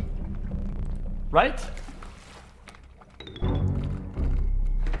 Right?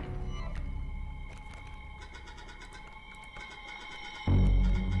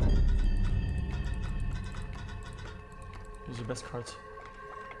 These are best cards.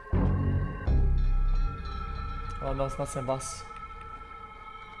 Oh no, it's not same boss.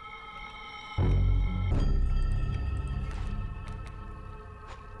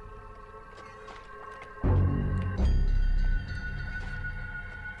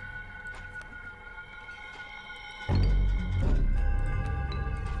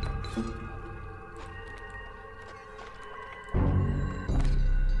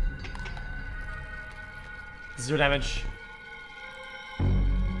 Zero damage.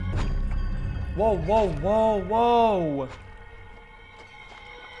 Whoa, whoa, whoa, whoa!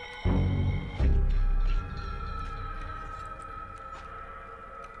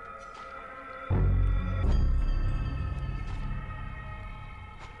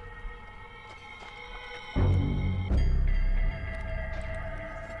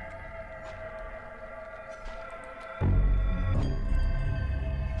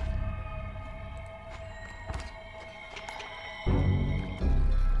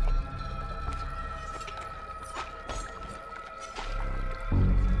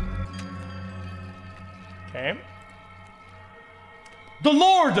 Okay. The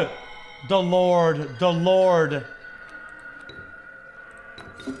Lord! The Lord, the Lord.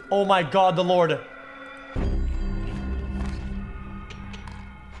 Oh my God, the Lord.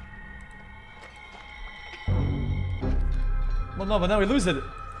 Well, no, but now we lose it.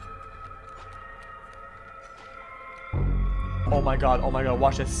 Oh my God,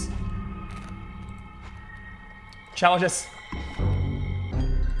 watch this. Challenge this.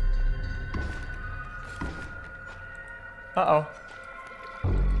 Uh-oh.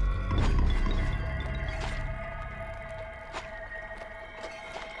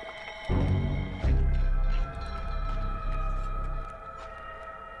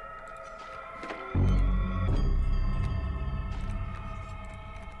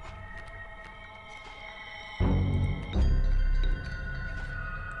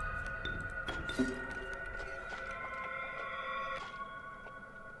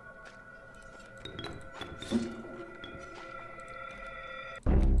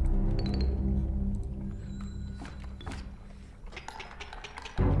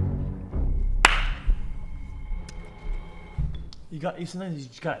 Sometimes you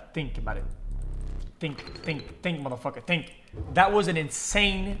just gotta think about it. Think, motherfucker, think. That was an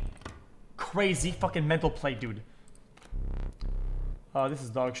insane, crazy fucking mental play, dude. This is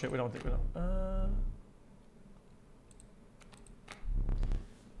dog shit. We don't.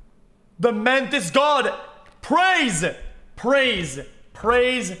 The Mantis God! Praise! Praise!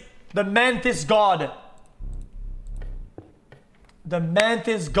 Praise the Mantis God! The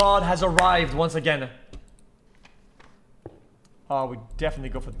Mantis God has arrived once again. We definitely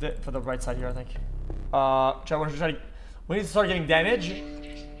go for the right side here, I think. We need to start getting damage.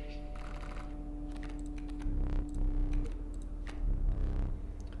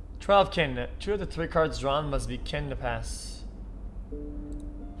 "12 kin. 2 of the 3 cards drawn must be kin to pass.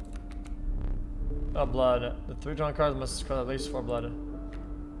 Oh, blood. The 3 drawn cards must score at least 4 blood.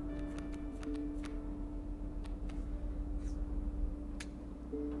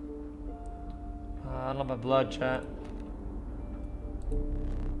 I don't know about blood, chat.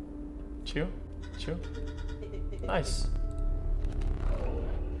 2? Nice.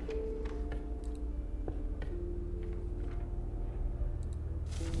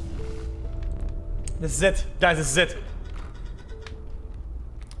 This is it. Guys, this is it.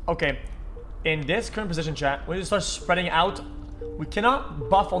 Okay. In this current position, chat, we need to start spreading out. We cannot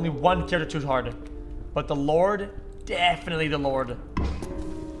buff only one character too hard. But the Lord, definitely the Lord.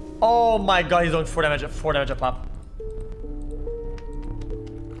 Oh my God, he's doing 4 damage a pop.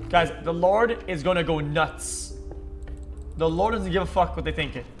 Guys, the Lord is gonna go nuts. The Lord doesn't give a fuck what they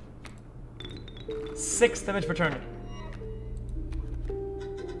think. 6 damage per turn.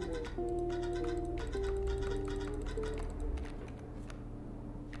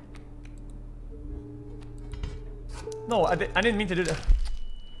 No, I didn't mean to do that.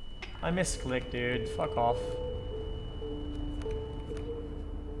 I misclicked, dude. Fuck off.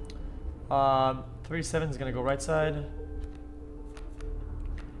 3-7 is gonna go right side.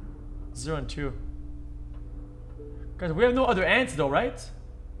 0 and 2. Guys, we have no other ants though, right?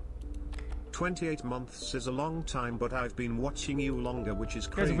 28 months is a long time, but I've been watching you longer, which is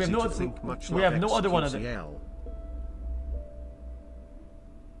crazy. Guys, we have no to think much we have no other one of them.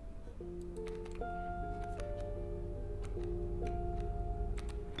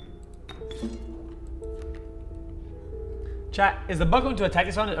 Chat, is the bug going to attack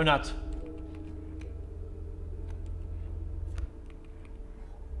this one or not?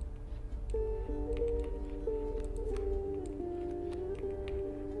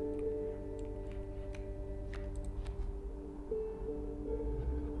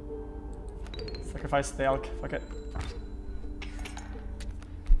 Sacrifice the elk. Fuck it.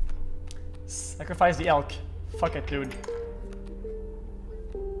 Sacrifice the elk. Fuck it, dude.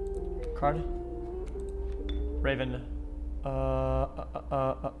 Card. Raven.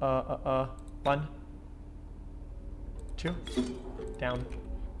 1, 2, down.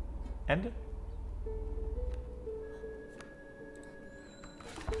 End?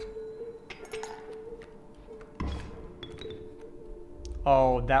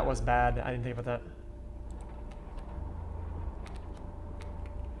 Oh, that was bad. I didn't think about that.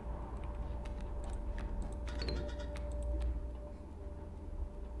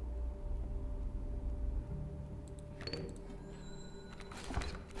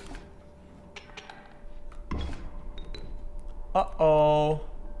 Uh-oh.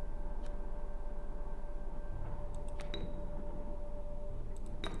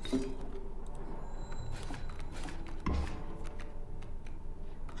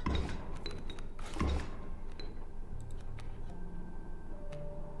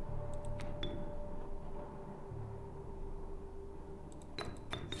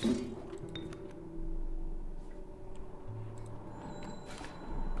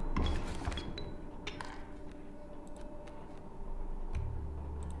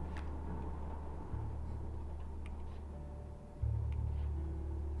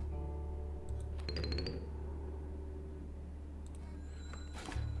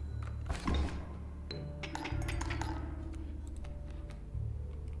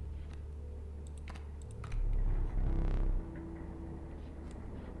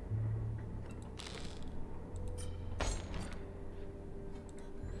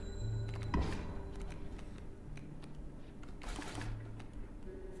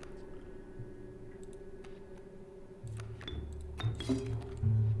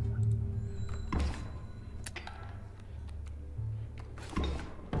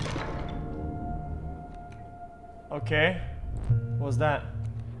 Okay. What was that?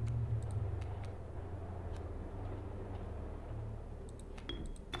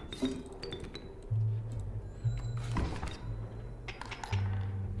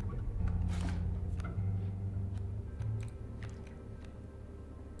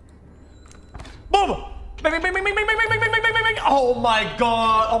 Boom! Bang, bang, bang, bang, bang, bang, bang, bang, bang, bang, bang, bang, bang. Oh my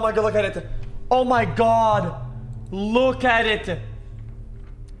god! Oh my god, look at it! Oh my god! Look at it!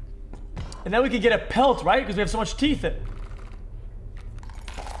 And then we can get a pelt, right? Because we have so much teeth.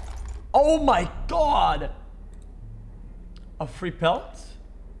 Oh my god! A free pelt?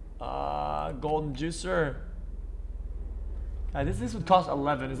 Golden juicer. This would cost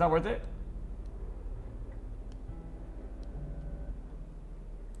 11. Is that worth it?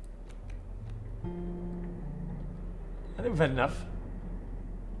 I think we've had enough.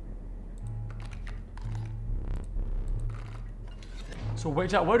 So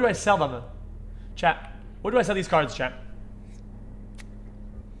wait, chat, where do I sell them? Chat, where do I sell these cards, chat?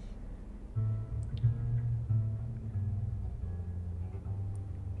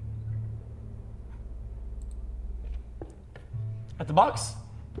 At the box?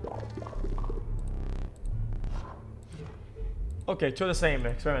 Okay, two of the same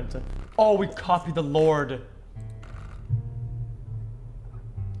experiment. Oh, we copied the Lord.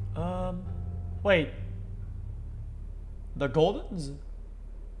 Wait. The Goldens?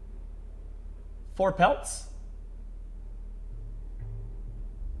 4 pelts?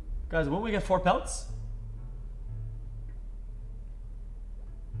 Guys, when we get 4 pelts?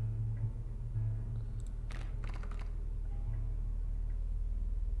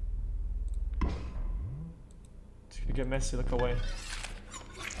 It's gonna get messy, look away.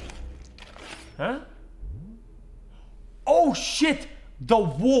 Huh? Oh shit! The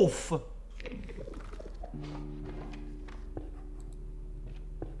wolf!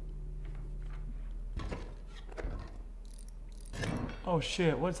 Oh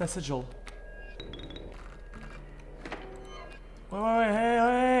shit, what's that sigil? Wait,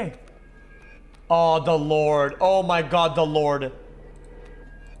 hey. Oh, the Lord. Oh my god, the Lord.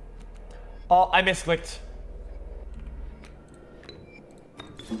 Oh, I misclicked.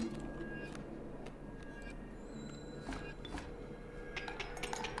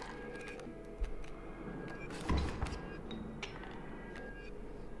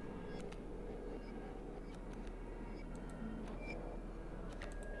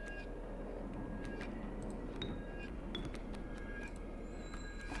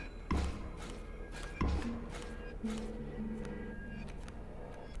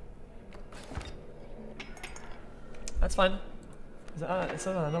 That's fine. I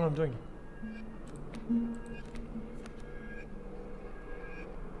know what I'm doing.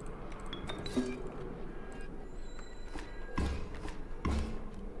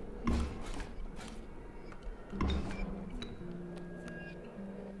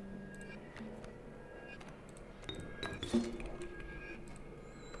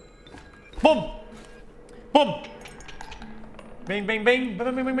 Boom! Boom! Bing, bing, bing! Bing,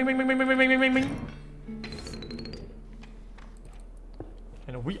 bing, bing, bing, bing, bing, bing, bing, bing, bing, bing.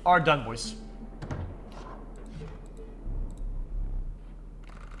 And we are done, boys.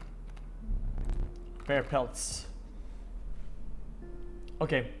 Bear pelts.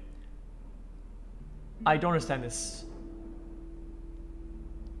 Okay. I don't understand this.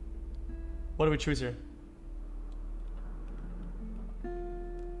 What do we choose here?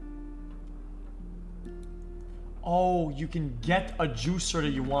 Oh, you can get a juicer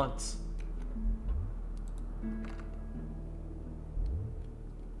that you want.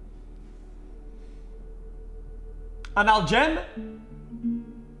 An algem?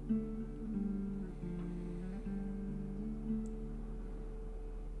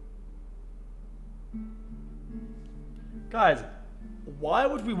 Guys, why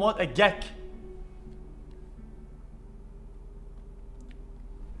would we want a geck?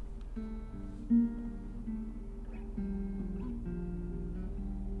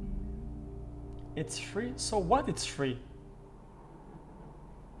 It's free? So what it's free?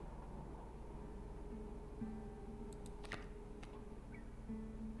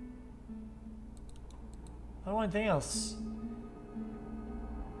 I don't want anything else.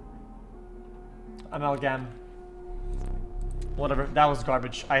 Amalgam. Whatever. That was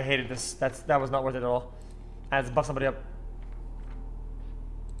garbage. I hated this. That was not worth it at all. I had to buff somebody up.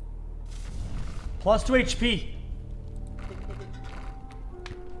 Plus 2 HP.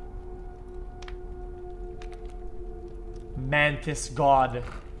 Mantis God.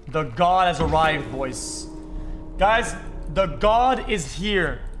 The God has arrived, boys. Guys, the God is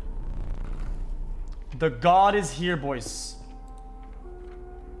here. The God is here, boys.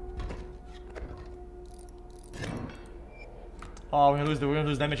 Oh, we're gonna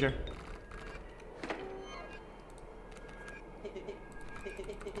lose damage here.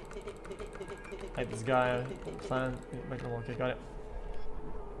 Like this guy. Plan. Okay, got it.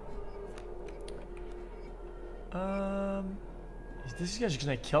 Is this guy just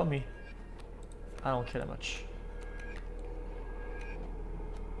gonna kill me? I don't care that much.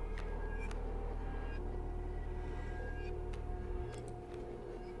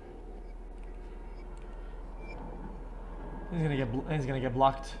 He's gonna get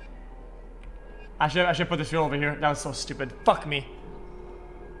blocked. I should put this field over here. That was so stupid. Fuck me.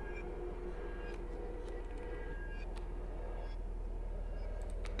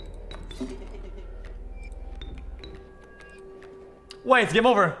 Wait, it's game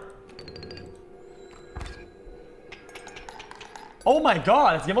over. Oh my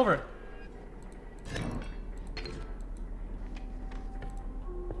god, it's game over.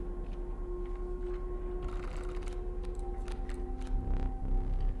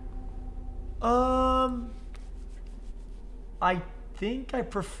 I think I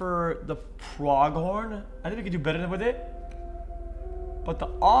prefer the Proghorn. I think we could do better with it. But the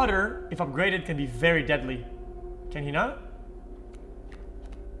Otter, if upgraded, can be very deadly. Can he not?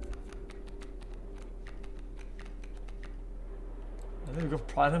 I think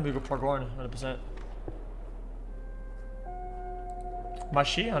we go Proghorn, 100%.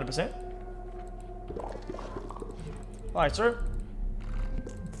 Mashi, 100%. Alright, sir.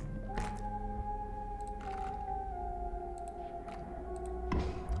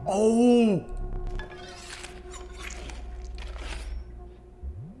 Oh!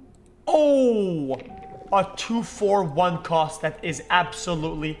 Oh! A 2-4-1 cost. That is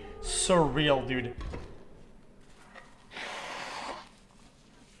absolutely surreal, dude.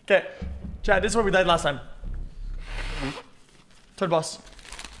 Okay. Chad, this is where we died last time. Third boss.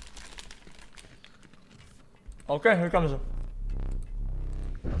 Okay, here comes him.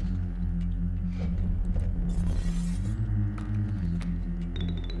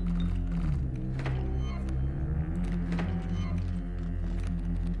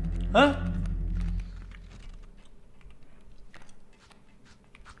 Huh?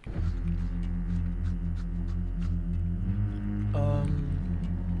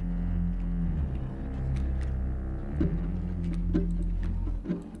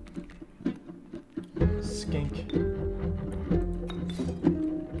 Skink.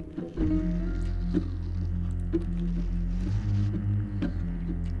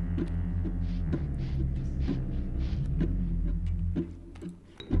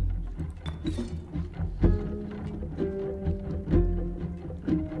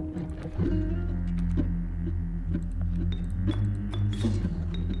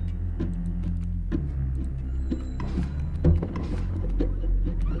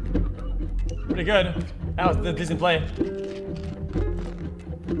 Pretty good. That was a decent play.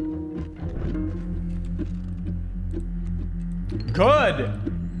 Good.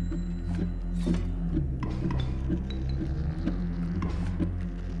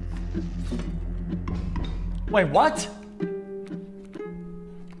 Wait, what?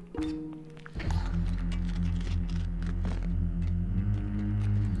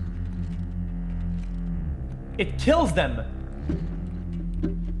 It kills them.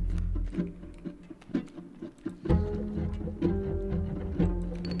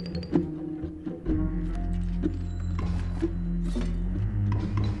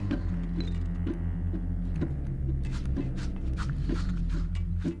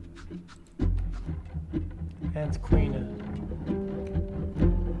 And queen.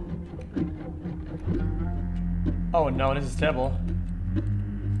 Oh no, this is terrible.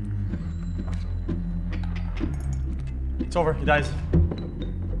 It's over, he dies.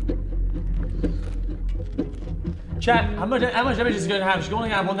 Chat, how much damage is he gonna have? She's only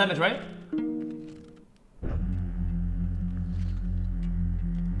gonna have 1 damage, right?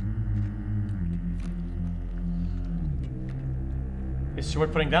 Is she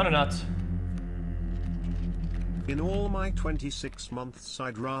worth putting down or not? In all my 26 months,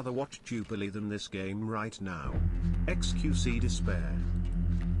 I'd rather watch Jubilee than this game right now. XQC despair.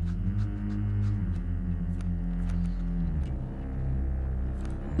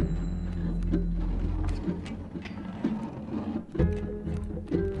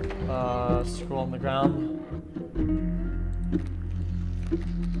 Scroll on the ground.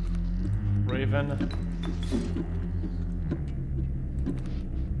 Raven.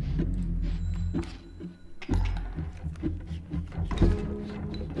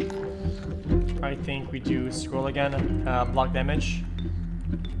 I think we do scroll again, block damage.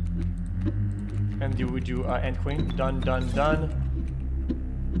 And we do end queen. Done, done, done.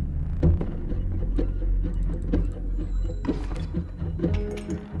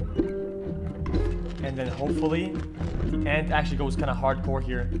 And then hopefully the end actually goes kind of hardcore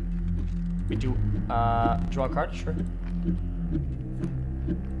here. We do draw a card, sure.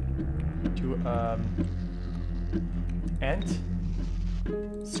 Do end.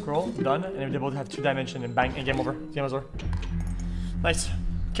 Scroll, done, and they both have 2 dimension and bang, and game over. Game over. Nice.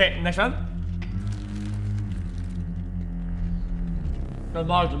 Okay, next round. No,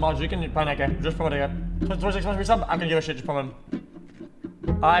 Marge, you can panic, okay? Just from what I get. 26 months resub, I can give a shit just from him.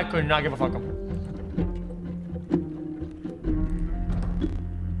 I could not give a fuck him.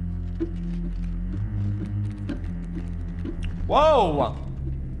 Whoa!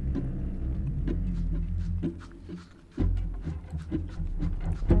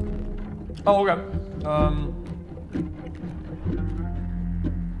 Oh, okay.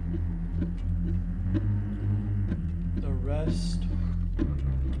 The rest.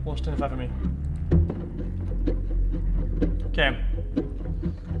 Well, it's 25 for me. Okay.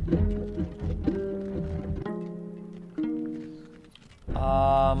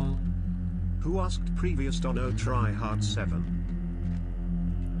 Who asked previous Dono try hard 7?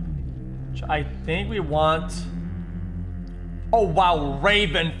 I think we want. Oh wow,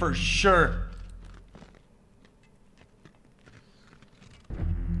 Raven for sure.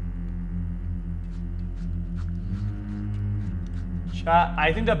 Chat,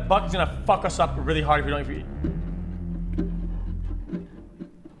 I think the buck is gonna fuck us up really hard if we don't eat.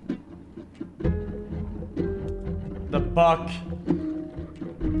 The buck.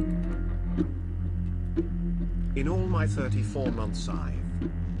 In all my 34 months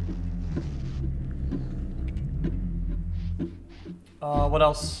what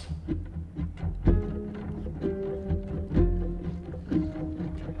else?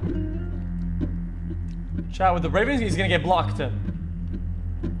 Chat, with the Ravens, he's gonna get blocked.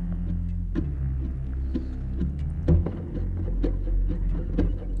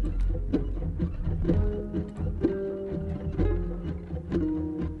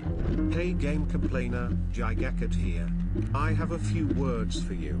 Hey game complainer, Gigacat here. I have a few words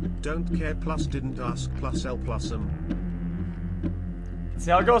for you. Don't care plus didn't ask plus L plus See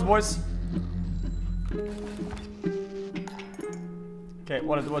how it goes, boys. Okay,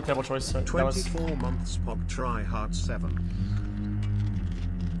 what table choice? 24 months Pog try hard 7.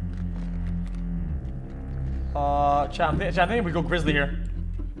 Chat, I think we go Grizzly here.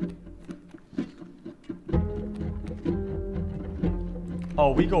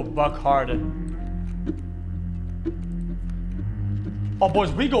 Oh, we go buck hard. Oh,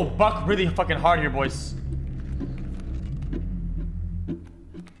 boys, we go buck really fucking hard here, boys.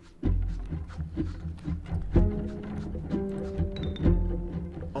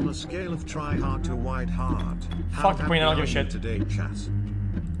 On a scale of try hard to wide hard, fuck the queen, I don't give a shit. Today, chat.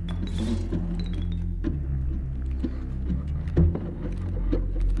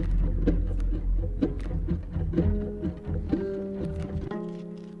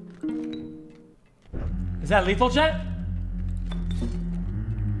 Is that lethal, chat?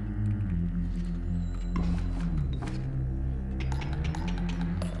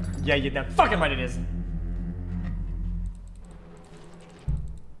 Yeah, you damn fucking right it is.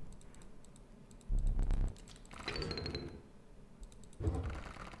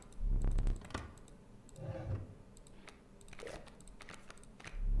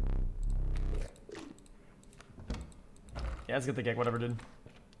 Yeah, let's get the gag, whatever, dude.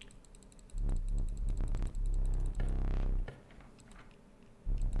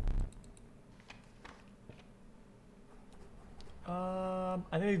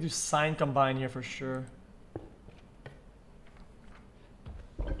 I think they do sign combine here for sure.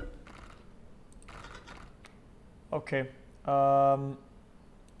 Okay.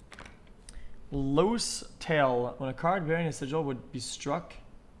 Loose tail. When a card bearing a sigil would be struck,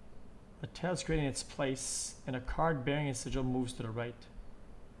 a tail is created in its place, and a card bearing a sigil moves to the right.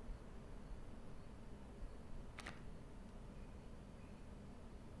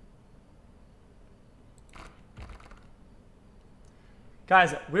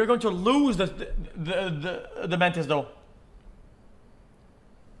 Guys, we're going to lose the Mantis though.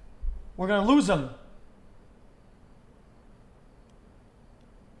 We're gonna lose them.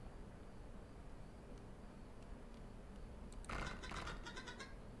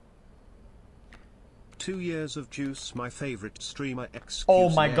 "2 years of juice, my favorite streamer XQC. Oh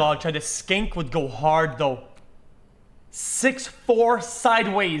my god, Chad, the skink would go hard though. 6-4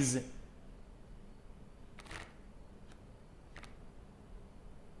 sideways.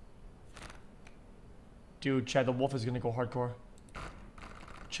 Dude, Chad, the wolf is gonna go hardcore.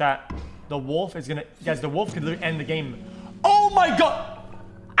 Chat, the wolf is gonna... Guys, the wolf could literally end the game. Oh my god!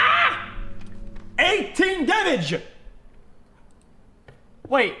 Ah! 18 damage!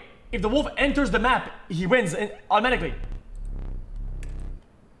 Wait, if the wolf enters the map, he wins automatically.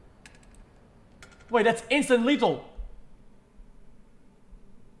 Wait, that's instant lethal.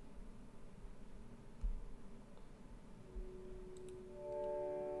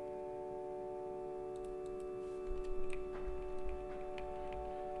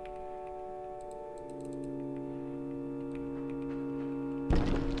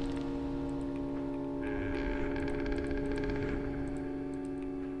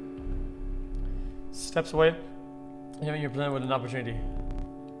 Steps away. You're presented with an opportunity.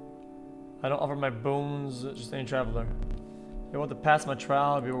 I don't offer my boons, just any traveler. If you want to pass my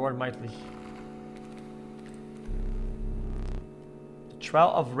trial, I'll be rewarded mightily. The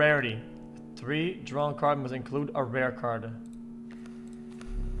trial of rarity. 3 drawn card must include a rare card.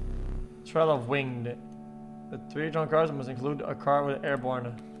 Trial of winged. The 3 drawn cards must include a card with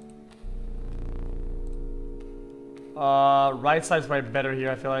airborne. Right side's probably better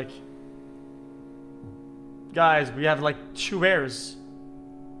here, I feel like. Guys, we have like 2 rares.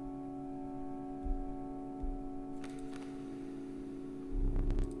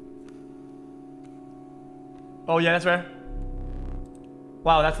 Oh yeah, that's rare.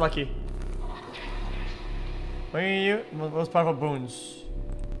 Wow, that's lucky. What are you? Most powerful boons.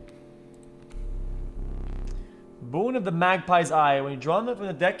 Boon of the Magpie's Eye. When you draw them from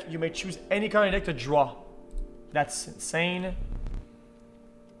the deck, you may choose any card in your deck to draw. That's insane.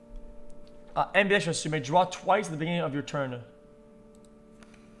 Ambitious, you may draw twice at the beginning of your turn. The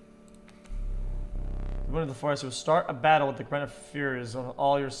Boon of the Forest will start a battle with the Grant of Fears on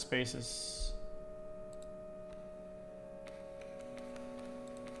all your spaces.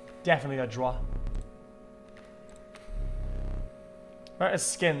 Definitely a draw. Alright,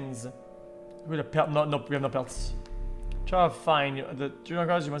 skins. We have a pelt. No, we have no pelts. Try to find the 2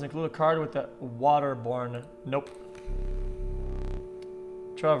 cards. You must include a card with the Waterborne. Nope.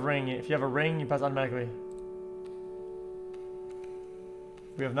 Try of ring. If you have a ring, you pass automatically.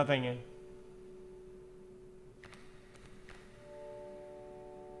 We have nothing.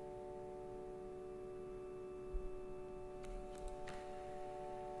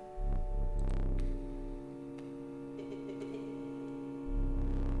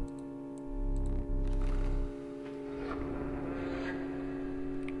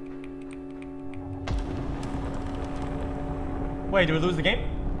 Wait, do we lose the game?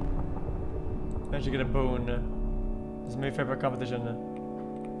 Then you get a boon. This is my favorite competition.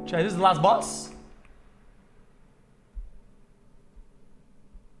 Check, this is the last boss.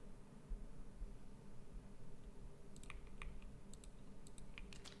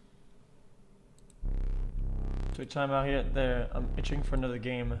 So time out here. There, I'm itching for another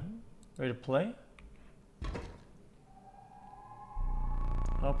game. Ready to play?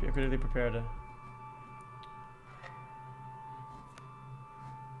 Hope you're critically prepared.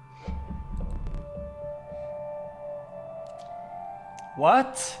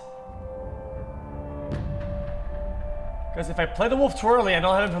 What? Because if I play the wolf too early, I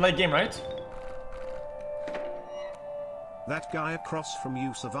don't have him for late game, right? That guy across from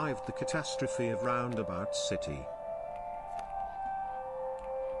you survived the catastrophe of Roundabout City.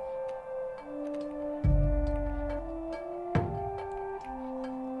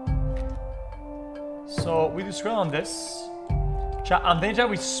 So we do scroll on this. Chat, I'm thinking that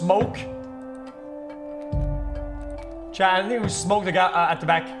we smoke. Chat, Chat, I think we smoked the guy at the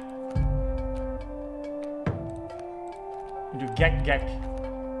back. We do Gek.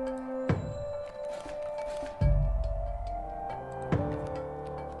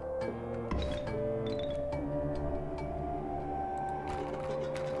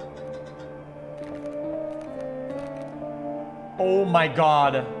 Oh my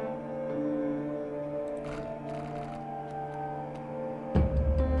god.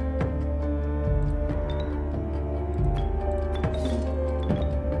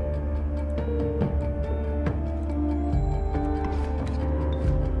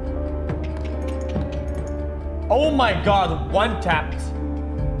 Oh my god, one tapped.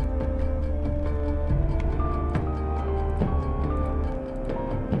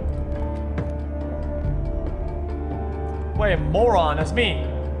 Wait, moron, that's me.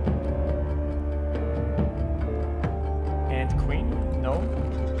 And queen? No.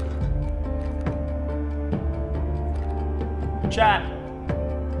 Chat.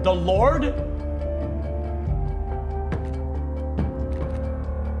 The Lord?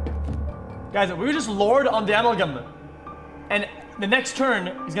 Guys, we just Lord on the amalgam. And the next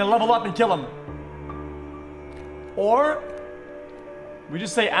turn, he's gonna level up and kill him. Or we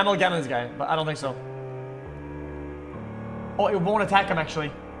just say amalgam this guy, but I don't think so. Oh, it won't attack him actually.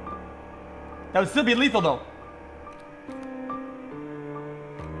 That would still be lethal though.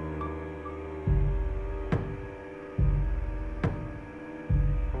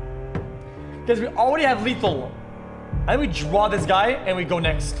 Because we already have lethal. And we draw this guy and we go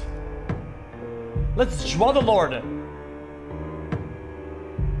next. Let's draw the Lord.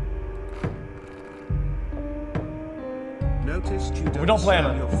 Noticed you We don't play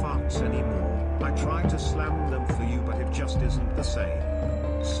slam him. your farts anymore. I try to slam them for you, but it just isn't the same.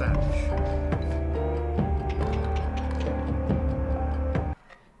 Satch.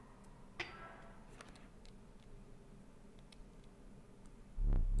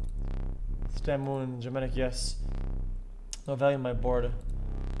 Stem wound, Germanic, yes. No value in my board.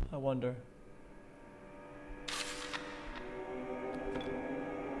 I wonder.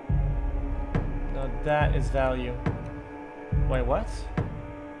 Now that is value. Wait, what?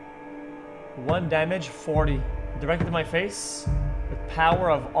 1 damage, 40. Directed to my face with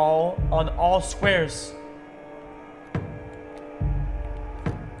power of all on all squares.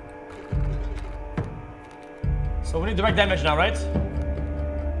 So we need direct damage now, right?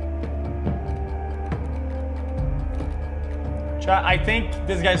 Chat, I think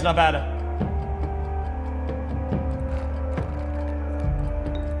this guy's not bad.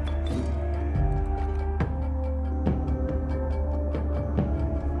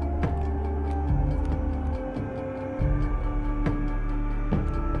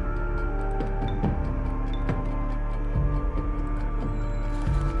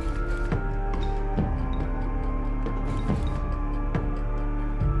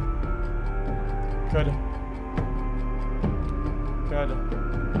 Good.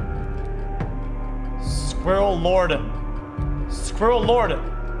 Squirrel Lord. Squirrel Lord.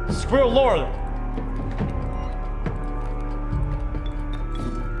 Squirrel Lord.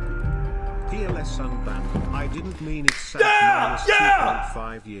 PLS unbanned. I didn't mean it's sad. Yeah!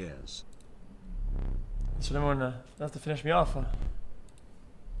 2.5 years. So everyone have to finish me off.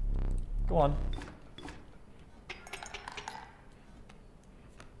 Go on.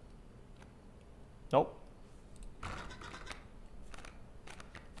 Nope.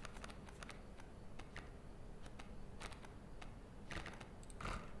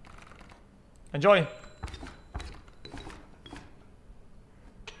 Enjoy.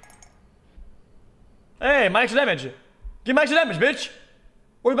 Hey, my extra damage. Give my extra damage, bitch.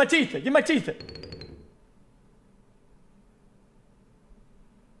 Where's my teeth? Give my teeth.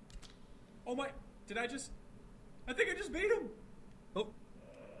 Oh my, did I think I just beat him. Oh.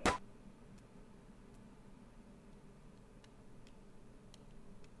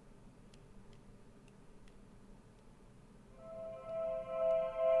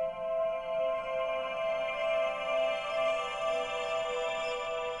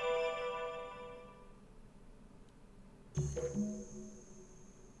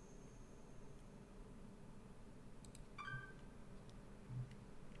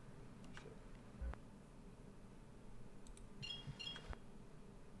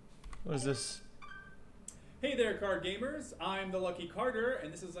 What is this? Hey there, card gamers. I'm the Lucky Carter,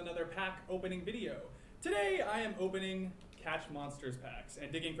 and this is another pack opening video. Today, I am opening Catch Monsters packs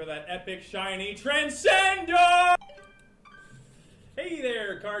and digging for that epic, shiny Transcender! Hey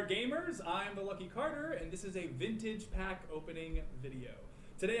there, card gamers. I'm the Lucky Carter, and this is a vintage pack opening video.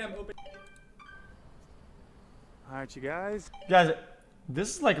 Today, I'm opening... Alright, you guys. Guys,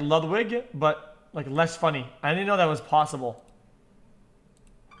 this is like Ludwig, but like less funny. I didn't know that was possible.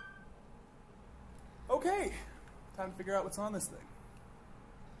 Okay, time to figure out what's on this thing.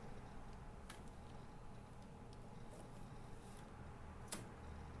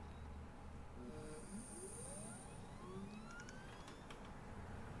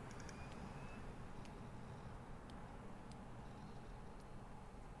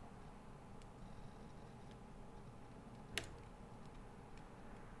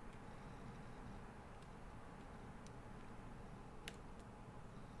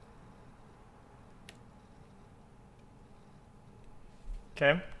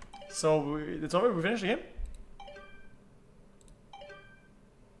 Okay, so it's over. We finished the game.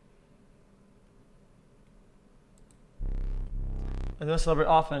 I don't celebrate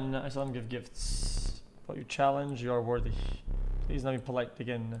often. I seldom give gifts. But you challenge, you are worthy. Please not be polite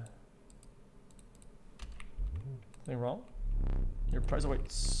again. Anything wrong? Your prize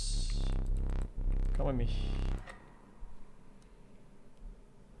awaits. Come with me.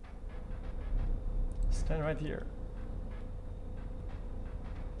 Stand right here.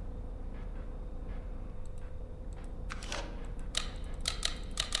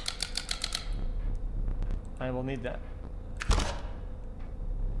 I will need that.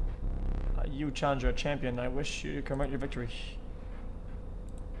 You challenger, a champion. I wish you to commemorate your victory.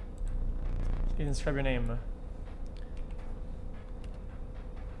 Please inscribe your name.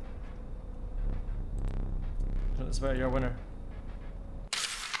 This way, you're a winner.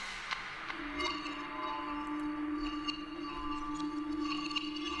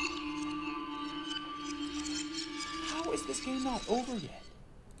 How is this game not over yet?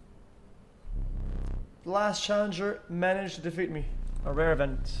 The last challenger managed to defeat me. A rare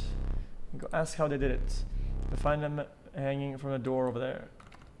event. Go ask how they did it. You'll find them hanging from the door over there.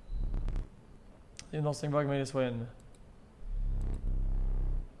 Even though Stingbug made his way in.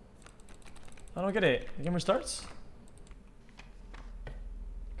 I don't get it. The game restarts?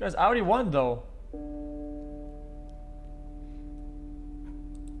 Guys, I already won though.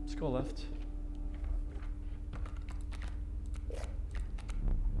 Let's go left.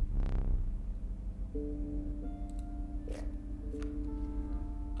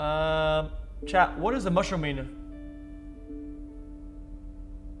 Chat, what does the mushroom mean?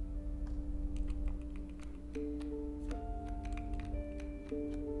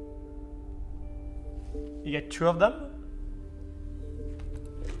 You get 2 of them?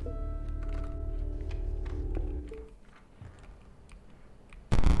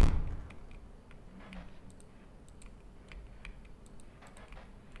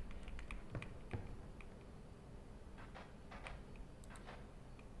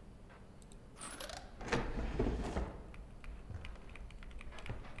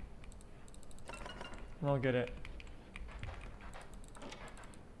 I don't get it.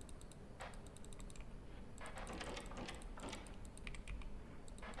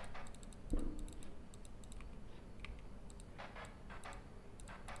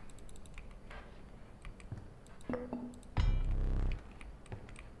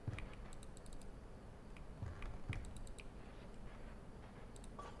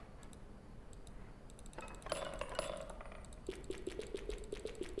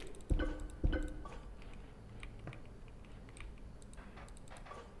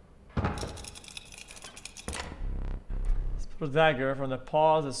 Dagger from the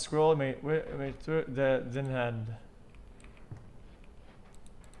paws, the scroll made through the Din hand.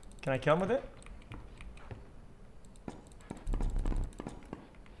 Can I kill him with it?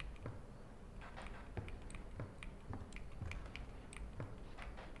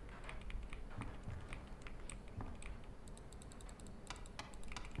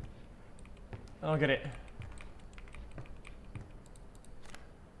 I don't get it.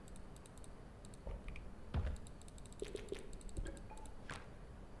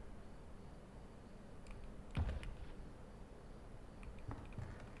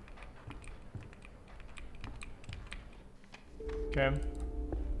 Okay.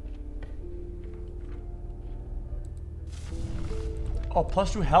 Oh,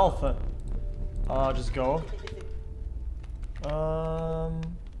 +2 health. I'll just go.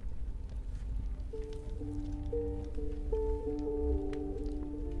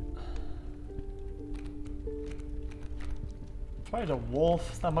 Probably the wolf.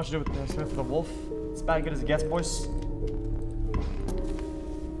 It's not much to do with the wolf. It's about as good as it gets, boys.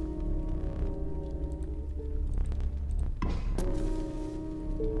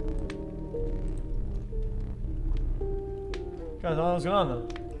 Guys, I don't know what's going on though.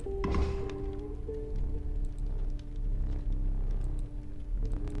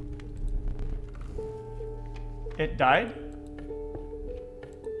 It died?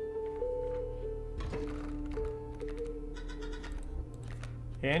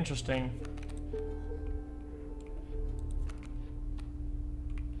 Interesting.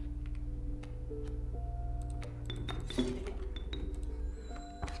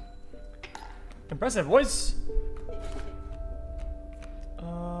 Impressive voice.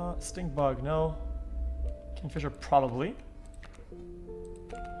 Stink bug, no. Kingfisher, probably.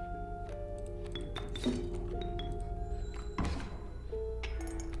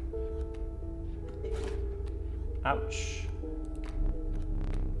 Ouch.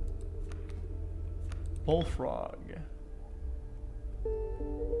 Bullfrog.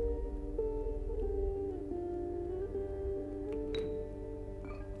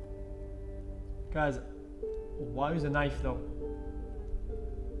 Guys, why use a knife though?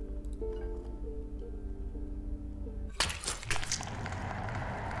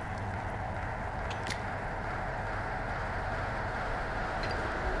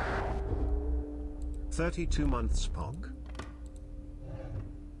 "32 months, Pog."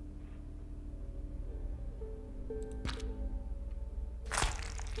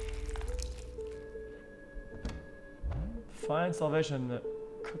 Find salvation.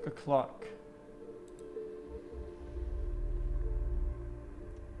 Cook a clock.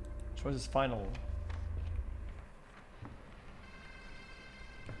 Choice is final.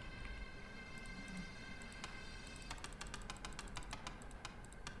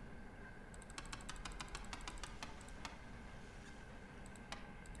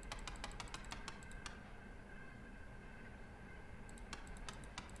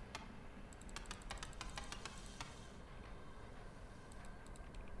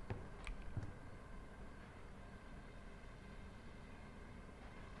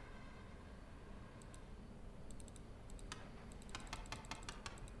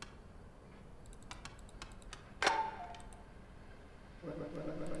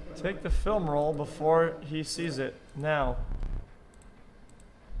 Take the film roll before he sees it. Now.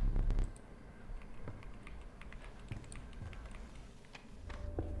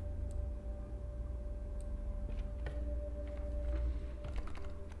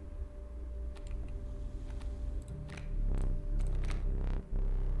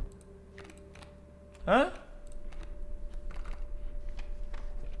 Huh?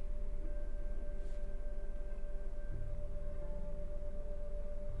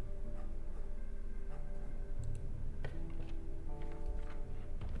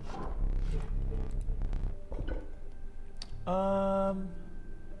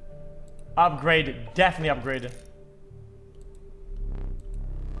 Upgrade. Definitely upgrade.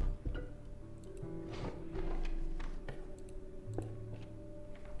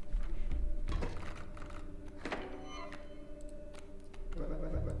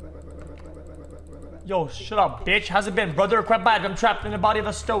 Yo, shut up, bitch. How's it been, brother? Quite bad. I'm trapped in the body of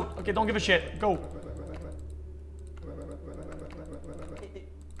a stoat. Okay, don't give a shit. Go.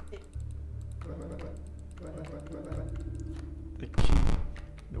 The key.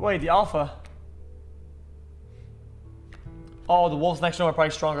 Wait, the alpha. Oh, the wolves next door are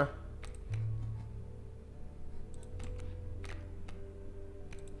probably stronger.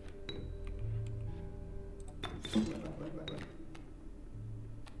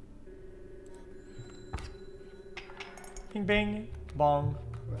 Bing bing bong.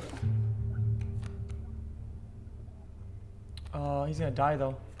 He's gonna die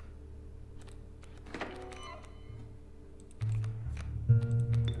though.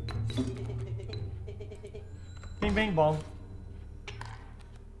 Bing bing bong.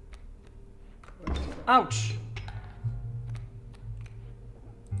 Ouch.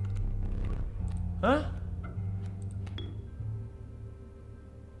 Huh?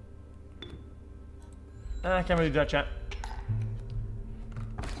 I can't really do that, chat.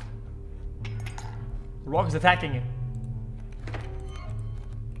 The rock is attacking you.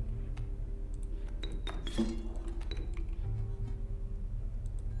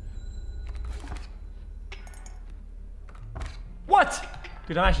 What?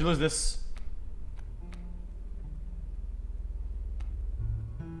 Dude, I actually lose this.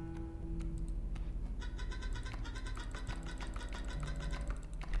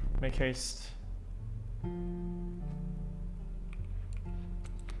 Make haste.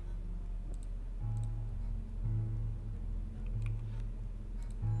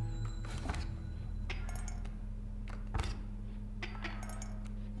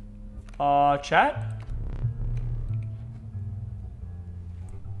 Chat?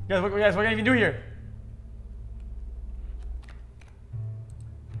 Guys, what can I even do here?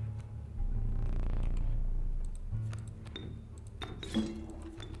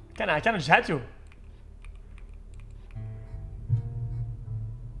 I kinda just had to.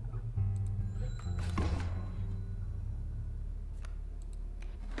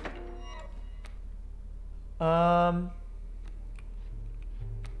 Why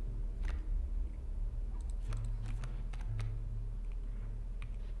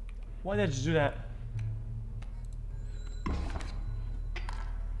did I just do that?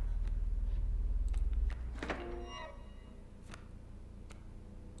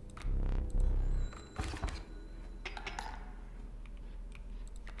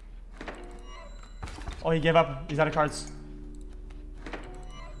 Oh, he gave up. He's out of cards.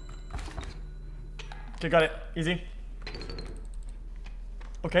 Okay, got it. Easy.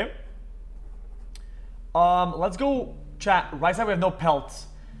 Okay. Let's go chat. Right side we have no pelts.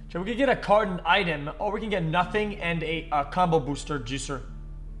 So we can get a card and item, or we can get nothing and a combo booster juicer.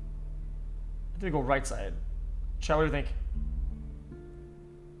 I think we go right side. Chat, what do you think?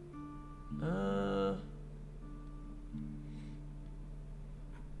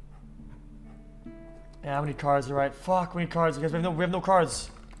 Yeah, how many cards are right? Fuck, how many cards? Because we have no cards.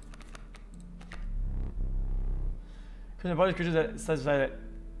 Because my body's creature that says that.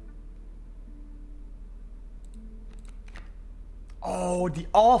 Oh, the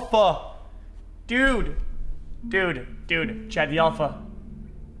alpha! Dude! Chad, the alpha.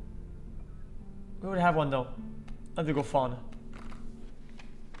 We would have one though. I have to go fawn.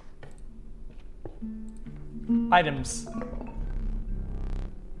 Items.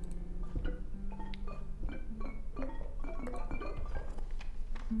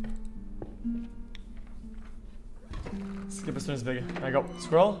 Skip as soon as big. There I go.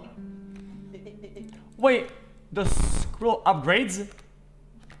 Scroll. Wait, the scroll upgrades?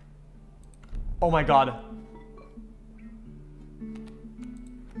 Oh my god.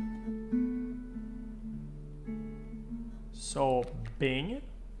 So, Bing.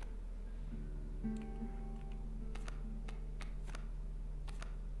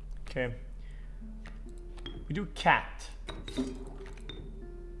 Okay. We do cat.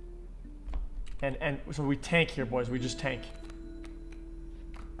 And so we tank here, boys. We just tank.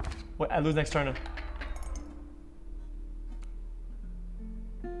 Wait, I lose next turn.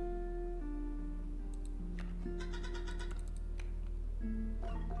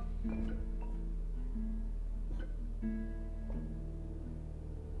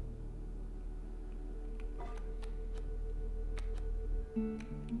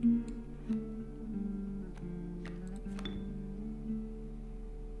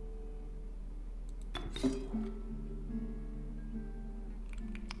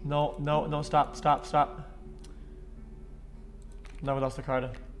 No, stop. No, we lost the card.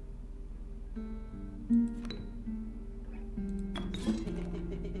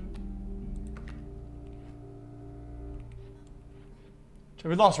 So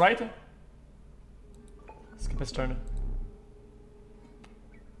we lost, right? Skip his turn.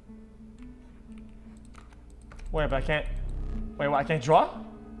 Wait, but I can't. Wait, what? I can't draw?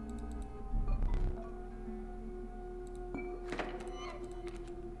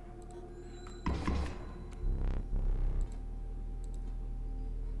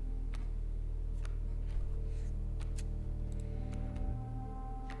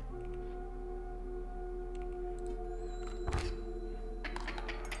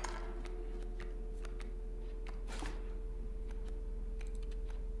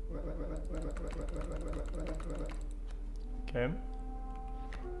 Okay.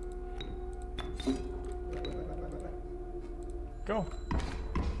 Go.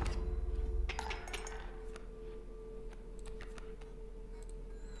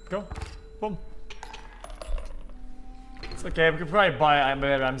 Go. Boom. It's okay, we could probably buy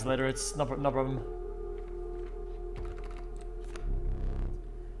Rams later, it's no problem.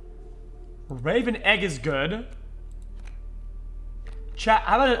 Raven egg is good. Chat,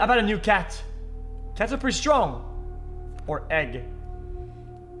 how about a new cat? Cats are pretty strong. Or egg.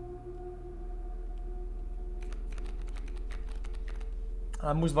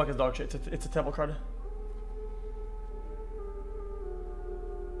 Moosebuck is dog shit. It's a table card.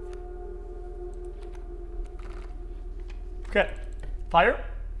 Okay. Fire.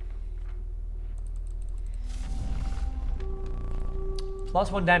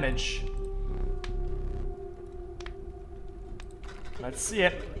 +1 damage. Let's see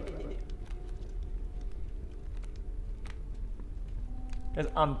it. Guys,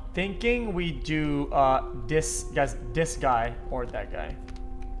 I'm thinking we do this guy or that guy.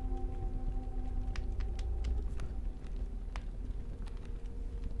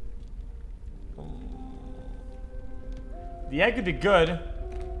 The egg could be good.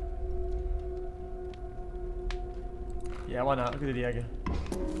 Yeah, why not? Look at the egg.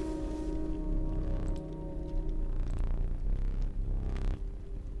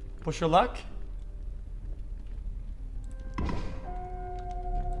 Push your luck.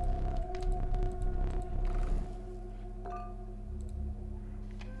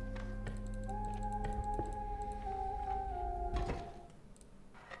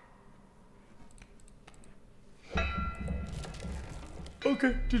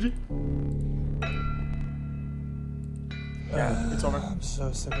 Okay, GG. Yeah, it's over. I'm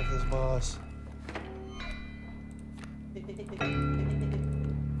so sick of this boss.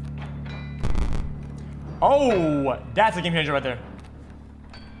 Oh, that's a game changer right there.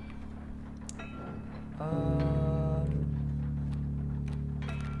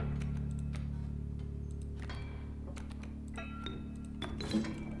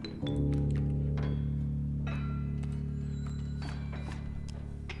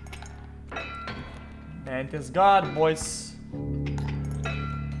 Mantis God, boys.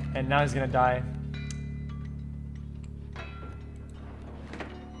 And now he's gonna die.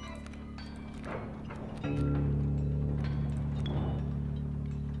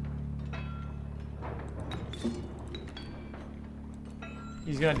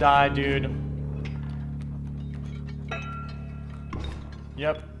 He's gonna die, dude.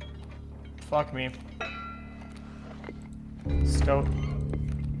 Yep. Fuck me. Scout.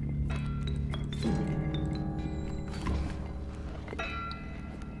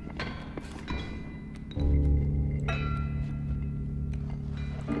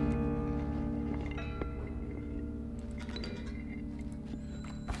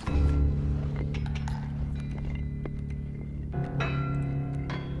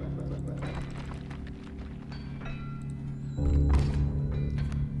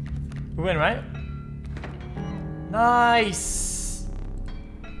 We win, right? Nice!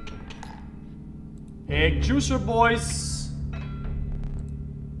 Egg juicer, boys!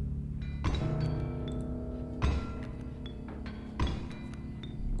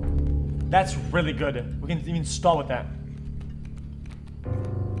 That's really good. We can even stall with that.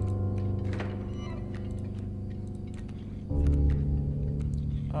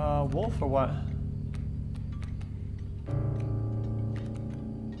 Wolf or what?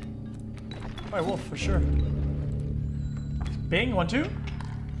 Alright, wolf for sure. Bing, 1, 2.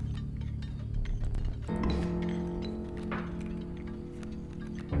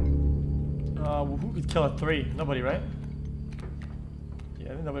 Who could kill a 3? Nobody, right?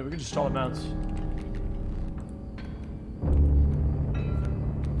 Yeah, nobody. We could just stall him out.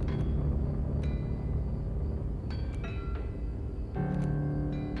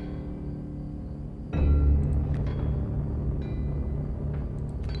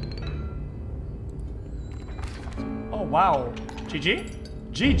 Oh, wow. GG?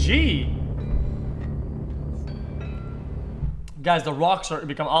 GG! Guys, the rocks are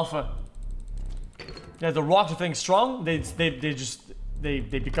become alpha. Yeah, the rocks are feeling strong. They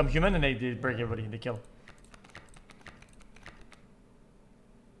become human and they break everybody. They kill.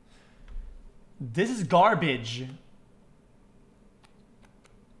 This is garbage.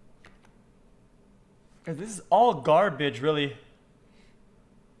 Guys, this is all garbage, really.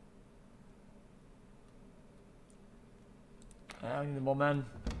 I need more man.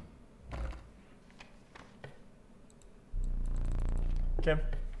 Okay.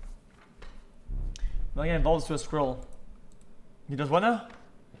 Now again, evolves to a scroll. He does what now?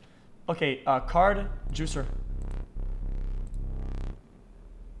 Okay, card juicer.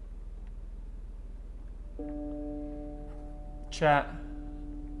 Chat.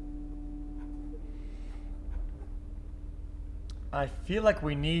 I feel like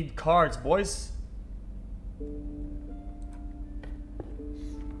we need cards, boys.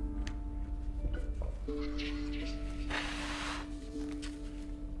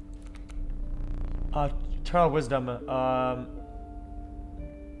 Terra Wisdom.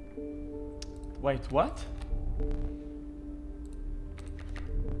 Wait, what?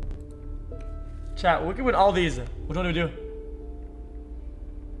 Chat, look at all these. What do we do?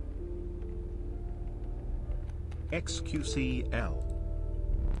 XQCL.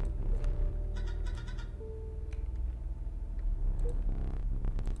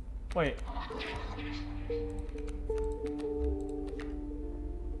 Wait.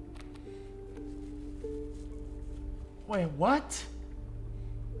 Wait, what?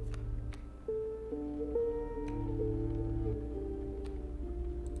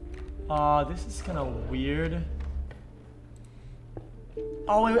 This is kind of weird.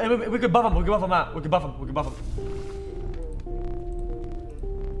 Oh, we could buff him. We could buff him out. We could buff him. We could buff him.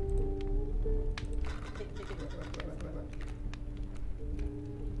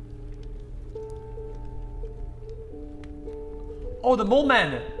 Oh, the mole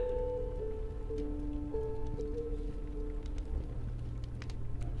man.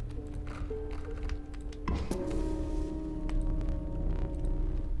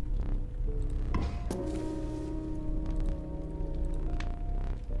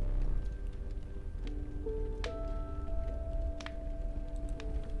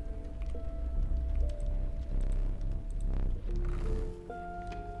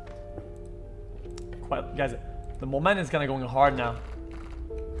 quiet. Guys, the momentum is kind of going hard now.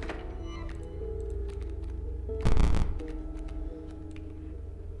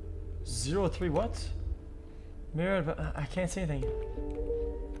 Zero 3 what? Mirror, but I can't say anything.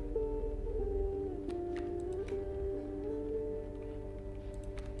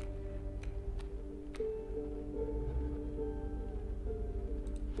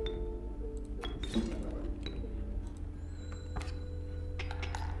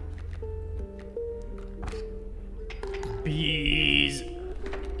 Bees.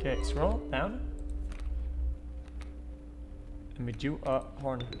 Okay, scroll down. And we do a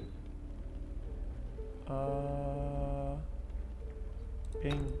horn.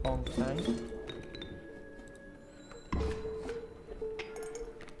 Bing bong bang.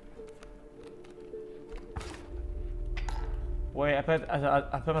 Wait, I put it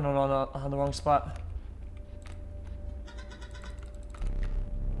on the wrong spot.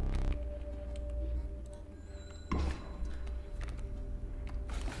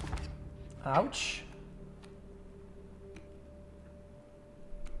 Ouch.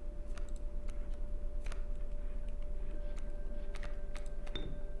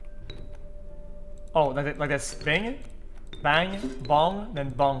 Oh, like this. Bang, bang, bong, then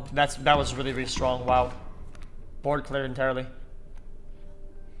bong. That was really, really strong. Wow. Board cleared entirely.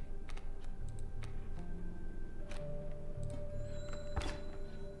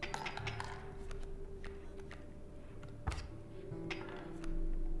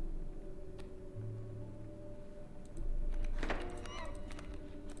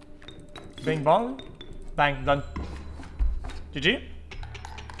 Bing bong, bang, done. GG.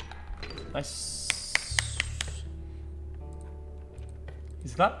 Nice.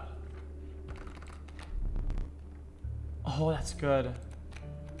 He's got. Oh, that's good.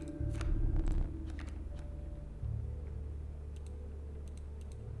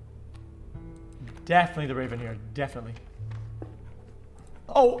 Definitely the Raven here. Definitely.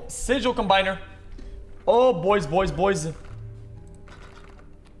 Oh, Sigil Combiner. Oh, boys, boys, boys.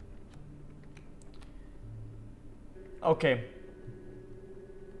 Okay.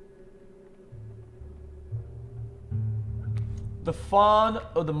 The Fawn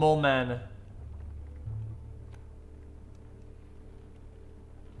of the Mole Man.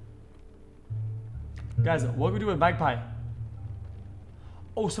 Guys, what do we do with Magpie?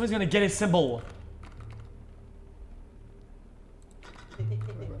 Oh, somebody's gonna get his symbol.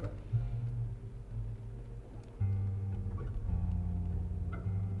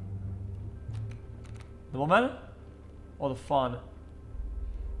 The Mole Man? Or the Fawn?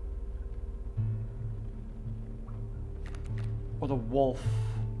 Or the wolf?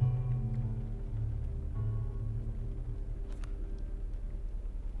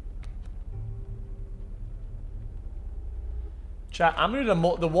 Chat, I'm gonna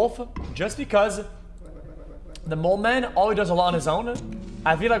do the wolf just because the mole man all he does a lot on his own.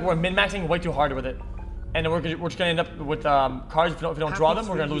 I feel like we're min-maxing way too hard with it, and we're just gonna end up with cards. If we don't draw them,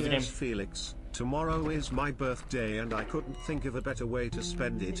 we're gonna lose the game. Felix, tomorrow is my birthday, and I couldn't think of a better way to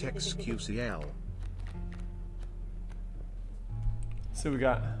spend it. XQCL. So we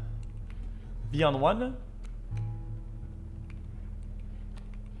got Beyond One.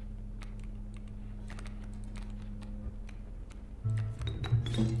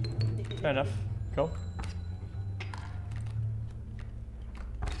 Fair enough. Go.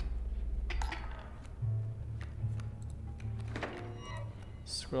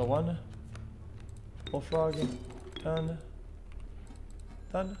 Squirrel 1. Bullfrog. Done.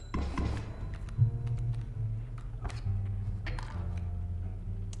 Done.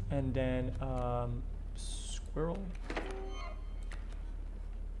 And then, squirrel.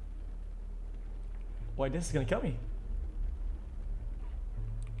 Wait, this is gonna kill me.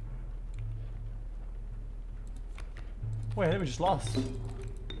 Wait, I think we just lost.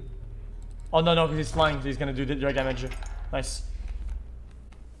 Oh, no, because he's flying, so he's gonna do direct damage. Nice.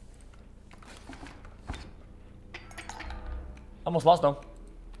 Almost lost, though.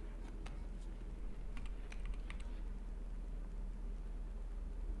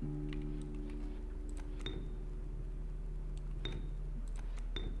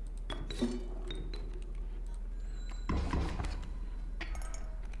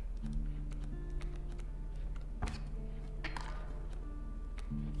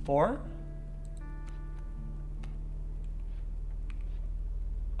 Four.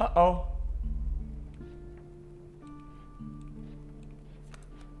 Uh-oh.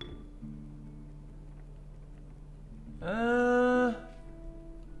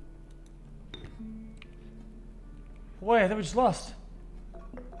 Wait, I think we just lost.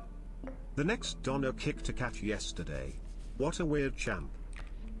 The next Donner kicked a cat yesterday. What a weird champ.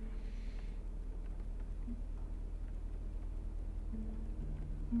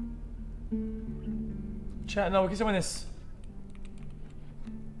 Chat, no, we can still win this.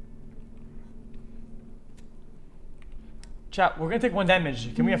 Chat, we're gonna take 1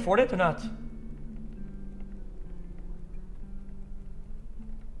 damage. Can we afford it or not?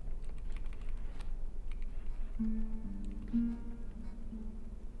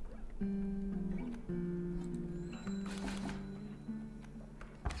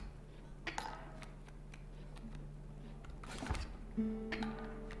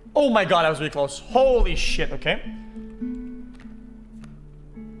 Oh my god, that was really close. Holy shit, okay.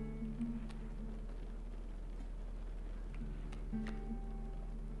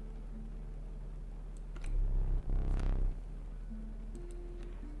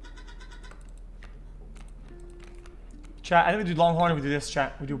 Chat, I think we do longhorn and we do this,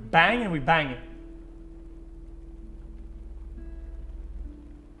 chat. We do bang and we bang it.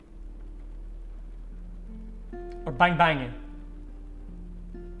 Or bang bang it.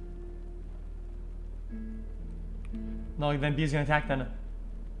 No, then B is gonna attack then.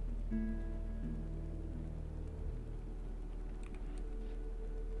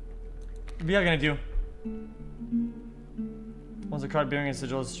 What are you gonna do? Once a card bearing a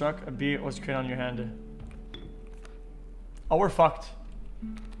sigil is struck, a B was created on your hand. Oh, we're fucked.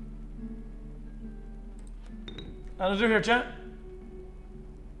 Let's do here, chat.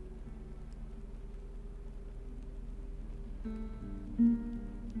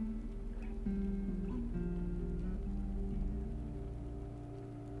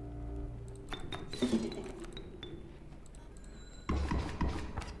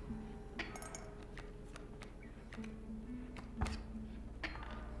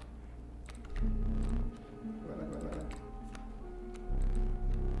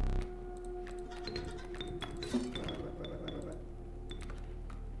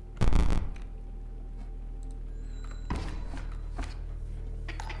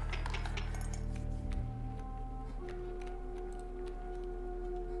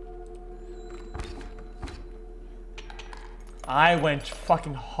 I went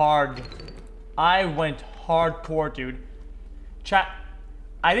fucking hard. I went hardcore, dude. Chat,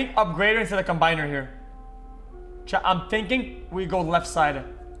 I think upgrader instead of combiner here. Chat, I'm thinking we go left side.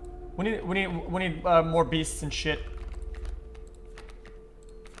 We need more beasts and shit.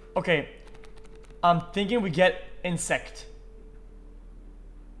 Okay, I'm thinking we get insect.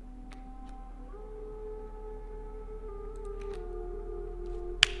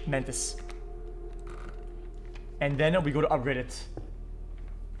 Mantis. And then we go to upgrade it.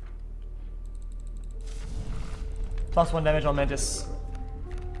 +1 damage on Mantis.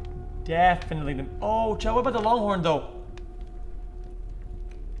 Definitely. Oh, chat, what about the Longhorn though?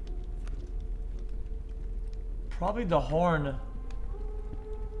 Probably the horn.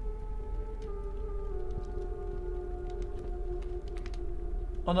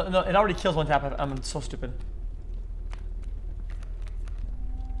 Oh no, no, it already kills 1 tap. I'm so stupid.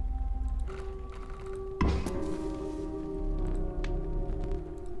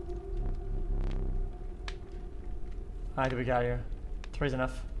 Alright, do we got here? 3's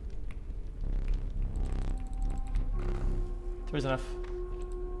enough. 3's enough.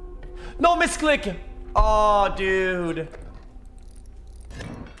 No, misclick! Oh, dude.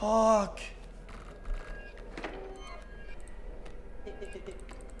 Fuck.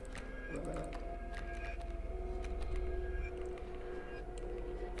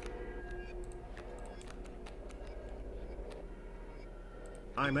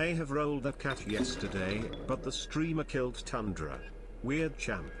 I may have rolled that cat yesterday, but the streamer killed Tundra. Weird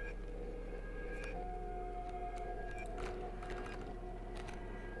champ.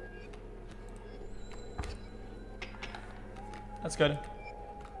 That's good.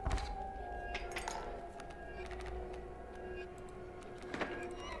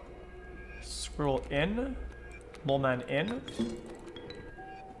 Squirrel in. Moleman in.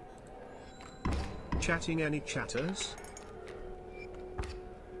 Chatting any chatters?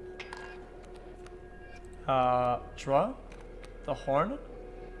 Draw. The horn.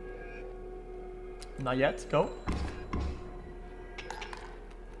 Not yet. Go.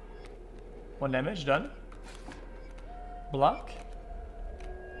 1 damage. Done. Block.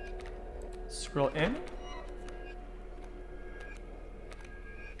 Scroll in.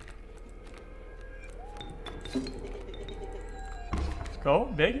 Go.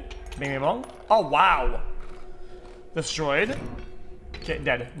 Big. Bing bing bong. Oh, wow. Destroyed. Okay,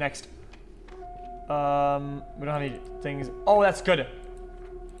 dead. Next. We don't have any things. Oh, that's good.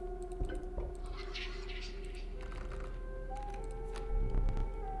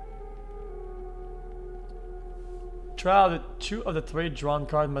 Draw the 2 of the 3 drawn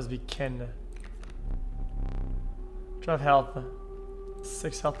cards must be kin. Draw health.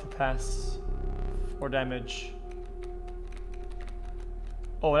 6 health to pass. or damage?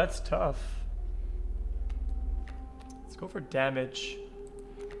 Oh, that's tough. Let's go for damage.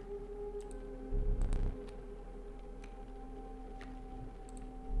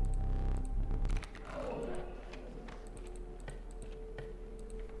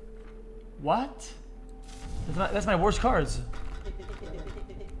 What? That's my worst cards.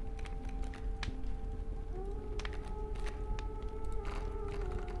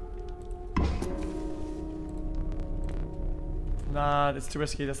 Nah, that's too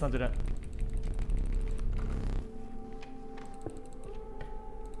risky. Let's not do that.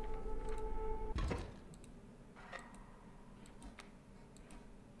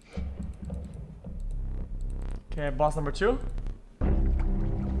 Okay, boss number 2.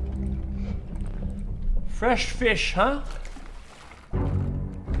 Fresh fish, huh?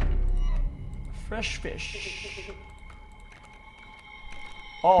 Fresh fish.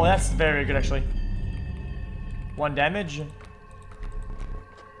 Oh, that's very good actually. 1 damage.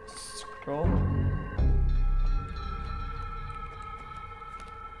 Scroll.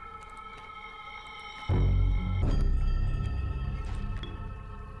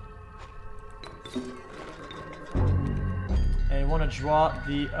 And you want to draw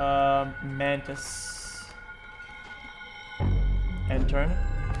the mantis. End turn.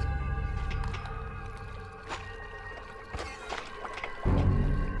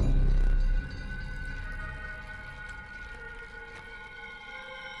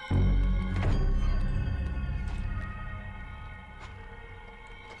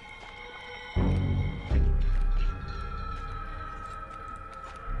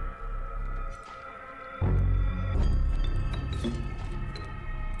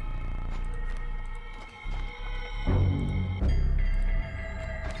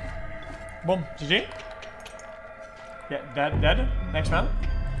 Boom, GG. Yeah, dead. Next round.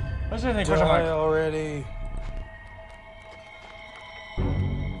 What's the question mark? Already.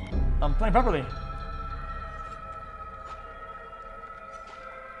 I'm playing properly.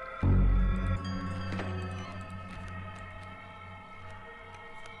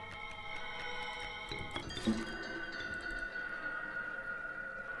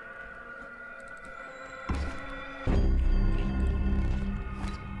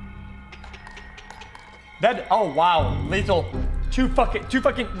 Dead. Oh wow, lethal. Two fucking,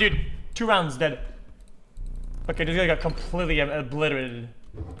 dude. 2 rounds dead. Okay, this guy got completely obliterated.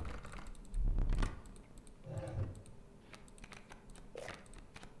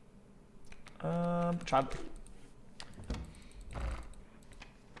 Try.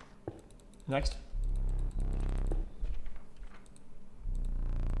 Next.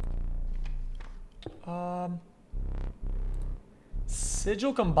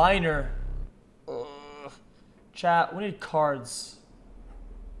 Sigil Combiner. Chat, we need cards.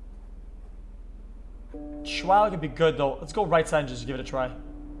 Shroud could be good though. Let's go right side and just give it a try.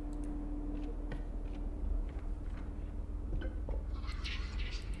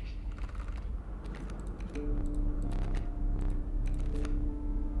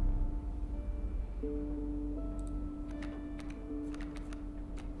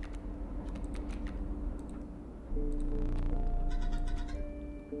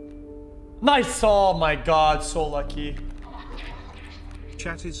 Nice! Oh my god, so lucky.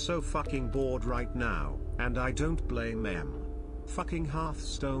 Chat is so fucking bored right now, and I don't blame them. Fucking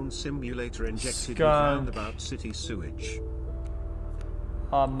Hearthstone simulator injected with roundabout city sewage.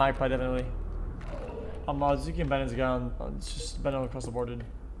 Magpie definitely. Zuki and Bennon's gone. It's just Bennon across the board, dude.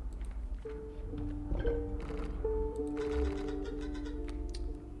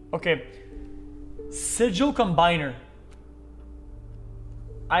 Okay. Sigil Combiner.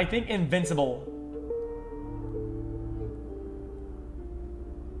 I think Invincible.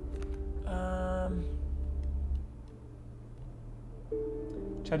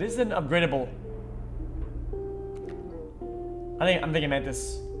 Chat, this is an upgradable. I'm thinking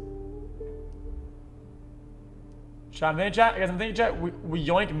Mantis. Chat, I'm thinking chat. We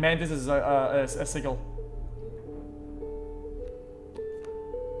yoink Mantis as a Sigil.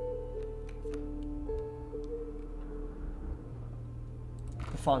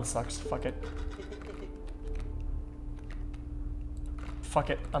 The font sucks. Fuck it. Fuck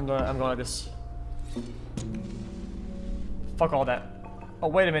it. I'm going like this. Fuck all that. Oh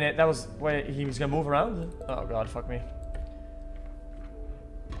wait a minute. That was wait. He was gonna move around. Oh god. Fuck me.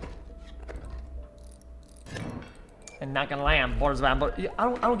 And not gonna lamb. Borders lamb. But I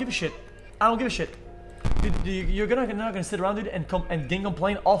don't give a shit. I don't give a shit. Dude, you're not gonna sit around, dude, and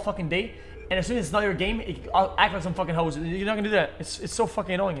complain all fucking day. And as soon as it's not your game, I'll act like some fucking hose. You're not gonna do that. It's so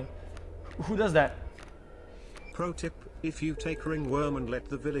fucking annoying. Who does that? Pro tip, if you take ringworm and let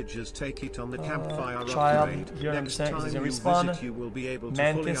the villagers take it on the campfire child, upgrade, you next understand, time you respawn. visit you will be able to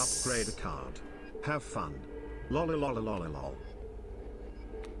fully Mantis. upgrade a card. Have fun. Lol.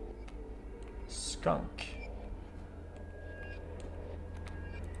 Skunk.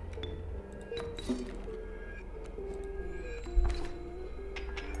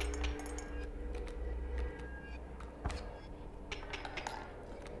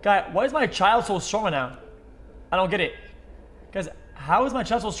 Guy, why is my child so strong now? I don't get it. Guys, how is my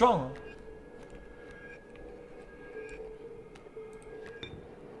child so strong?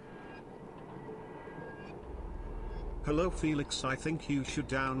 Hello Felix, I think you should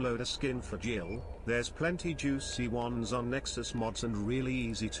download a skin for Jill. There's plenty juicy ones on Nexus mods and really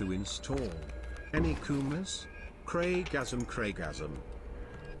easy to install. Any Kumas? Craigasm.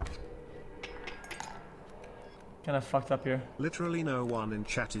 Kinda fucked up here. Literally no one in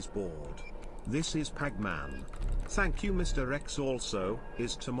chat is bored. This is Pagman. Thank you Mr. X also.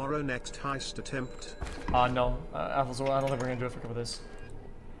 Is tomorrow next heist attempt? No. Apples, I don't think we're gonna do it for a couple of days.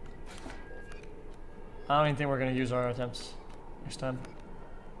 I don't even think we're gonna use our attempts next time.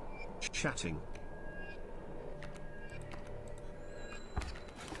 Chatting.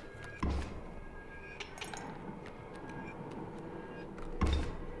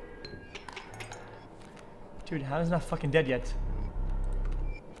 Dude, how is he not fucking dead yet?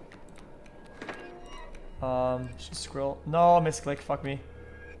 She's squirrel. No, misclick, fuck me.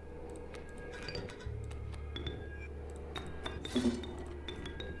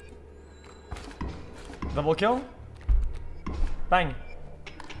 Double kill. Bang.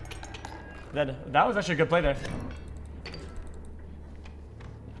 Dead. That was actually a good play there.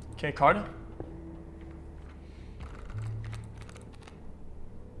 Okay, card.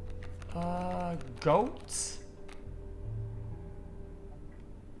 Goat.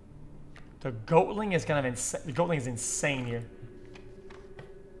 The goatling is kind of insane. The goatling is insane here.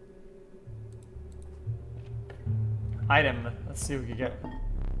 Item. Let's see what we can get.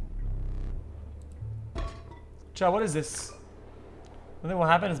 Chat, what is this? I think what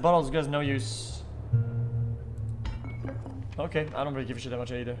happened is bottles has no use. Okay, I don't really give a shit that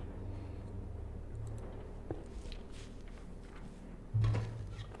much either.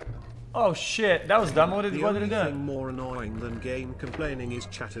 Oh shit, that was dumb. What did it do? The only thing more annoying than game complaining is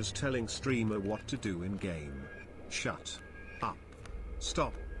chatters telling streamer what to do in game. Shut up.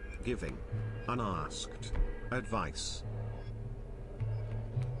 Stop giving unasked advice.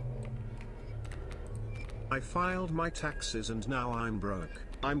 I filed my taxes and now I'm broke.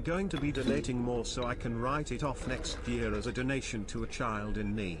 I'm going to be donating more so I can write it off next year as a donation to a child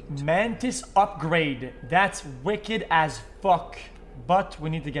in need. Mantis upgrade. That's wicked as fuck. But we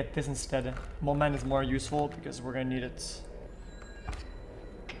need to get this instead. Moment is more useful because we're gonna need it.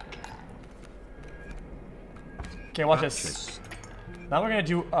 Okay, watch this. Now we're gonna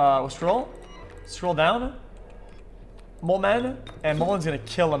do scroll down. Moment, and Moment's gonna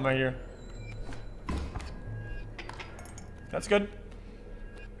kill him right here. That's good.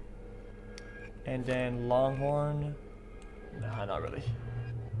 And then Longhorn. Nah, not really.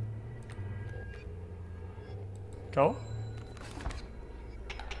 Go.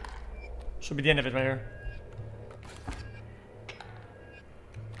 Should be the end of it right here.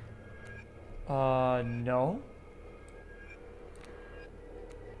 No.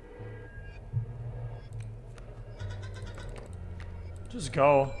 Just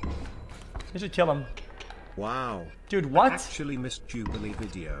go. They should kill him. Wow. Dude, what? I actually missed Jubilee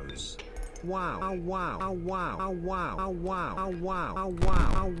videos. Wow. Wow.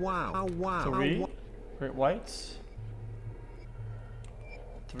 3. Great whites.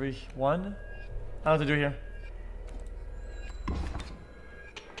 3, 1. I don't know what to do here.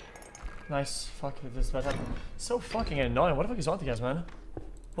 Nice. Fuck, this is bad. So fucking annoying. What the fuck is wrong with you guys, man?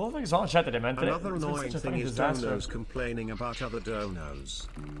 What the fuck is wrong with chat today, man? Another annoying thing is donos complaining about other donos.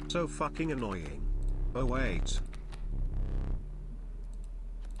 So fucking annoying. Oh wait.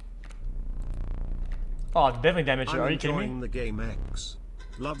 Oh, definitely damage. Are you kidding me? I'm enjoying the game X.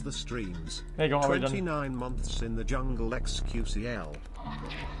 Love the streams. There you go, 29 months in the jungle XQCL.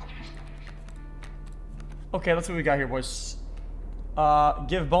 Okay, let's see what we got here, boys.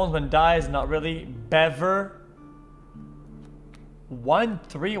 Give bones when dies, not really. Bever. 1,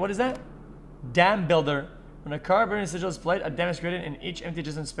 3, what is that? Dam builder. When a card burning sigil is played, a dam is created in each empty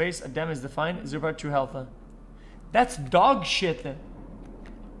adjacent space. A dam is defined, 0.2 health. That's dog shit.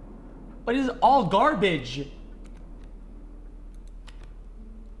 But this is all garbage.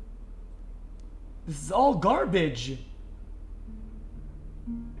 This is all garbage.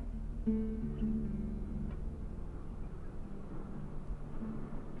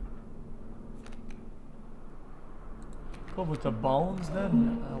 Go with the bones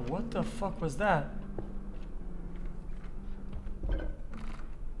then? What the fuck was that?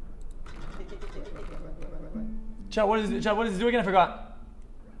 Chat, what does it do again? I forgot.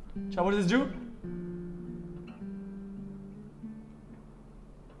 Chat, what does this do?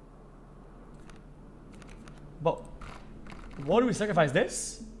 But what do we sacrifice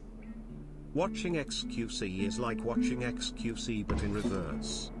this? Watching XQC is like watching XQC but in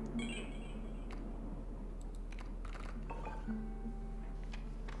reverse.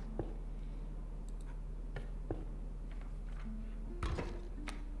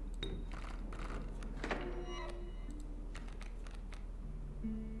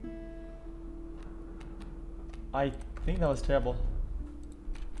 I think that was terrible.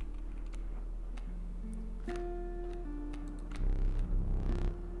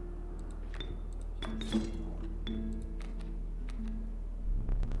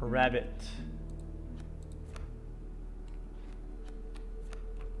 A rabbit.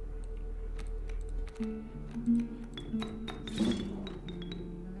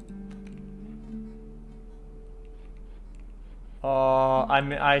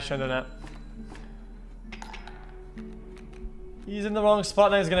 I shouldn't have done that. He's in the wrong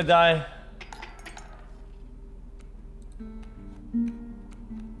spot now, he's gonna die.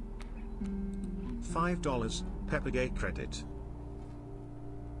 $5 Peppergate credit.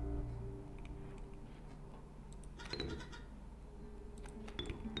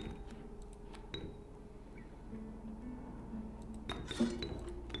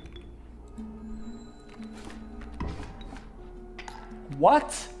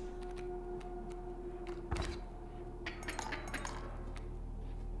 What?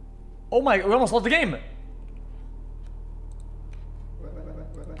 Oh my, we almost lost the game.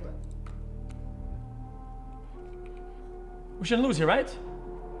 We shouldn't lose here, right?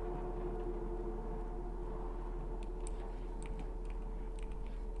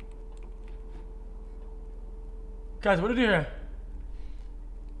 Guys, what do we do here?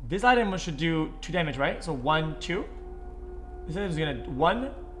 This item should do 2 damage, right? So 1, 2. This item is gonna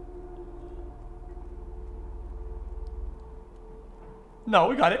 1. No,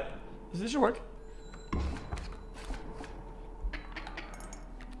 we got it. This should work.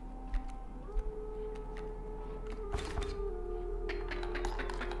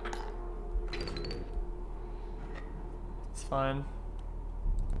 It's fine.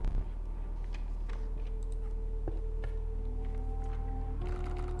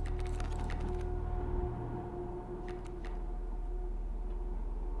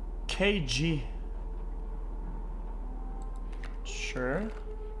 KG. Sure.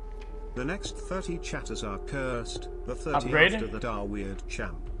 The next 30 chatters are cursed. The 30 Upgrade? after that are weird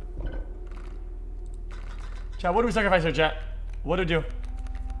champ. Chat, what do we sacrifice here, chat? What do we do?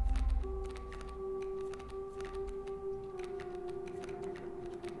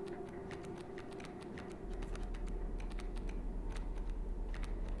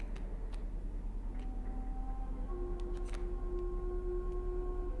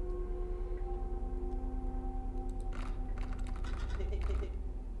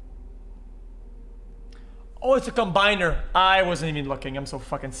 Oh, it's a combiner. I wasn't even looking. I'm so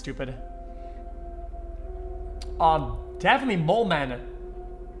fucking stupid. Definitely Mole Man.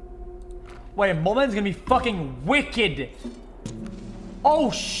 Wait, Mole Man's gonna be fucking wicked.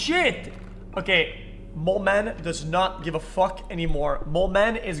 Oh shit. Okay, Mole Man does not give a fuck anymore. Mole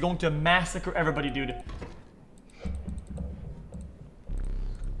Man is going to massacre everybody, dude.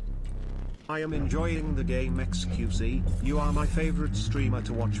 I am enjoying the game XQC. You are my favorite streamer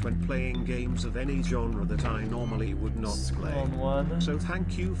to watch when playing games of any genre that I normally would not play. So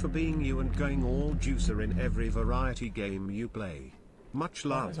thank you for being you and going all juicer in every variety game you play. Much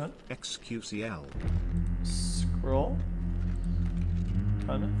love, XQCL. Scroll.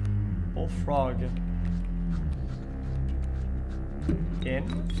 Done. Bullfrog.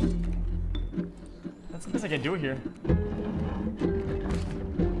 In. That's the best I can do here.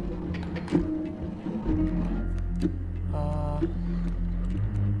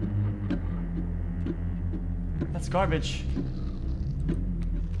 That's garbage.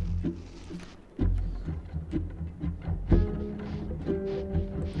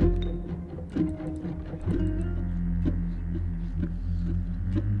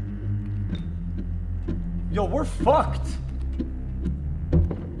 Yo, we're fucked.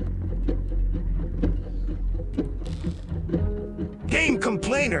 Game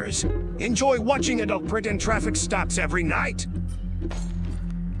complainers! Enjoy watching adult print and traffic stops every night.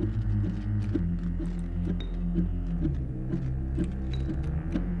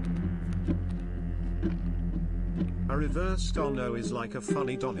 A reverse dono is like a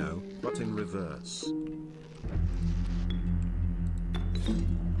funny dono, but in reverse.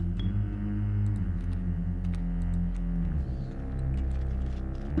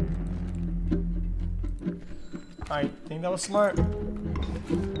 I think that was smart.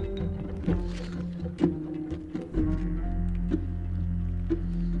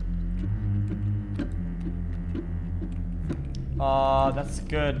 That's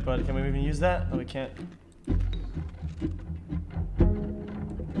good, but can we even use that? No, we can't.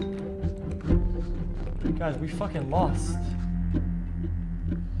 Guys, we fucking lost.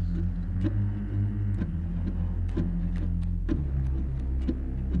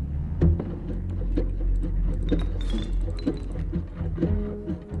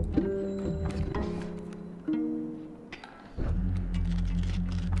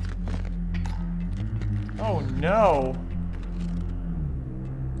 Oh no.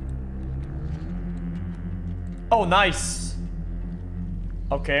 Oh, nice.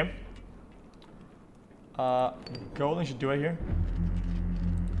 Okay. Golden should do it here.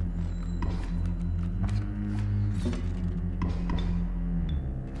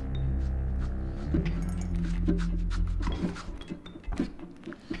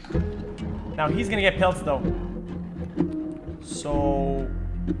 Now he's gonna get pelts though. So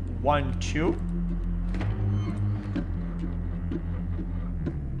 1, 2.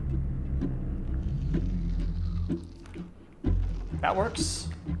 That works.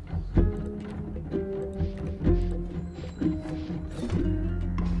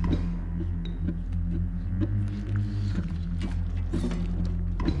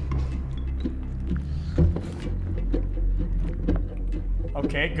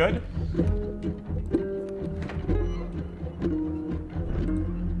 Okay, good.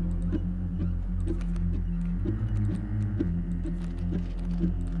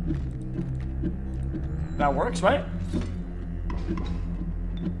 That works, right?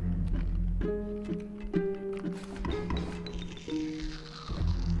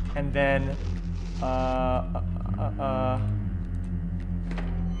 And then,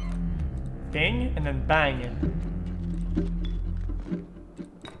 ding, and then bang.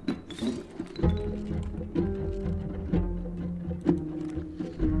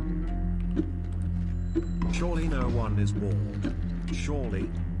 Surely no one is bored. Surely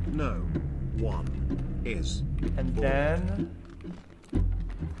no one is And bored. then,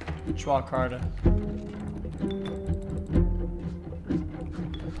 draw a card.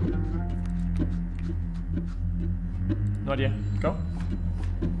 No idea. Go.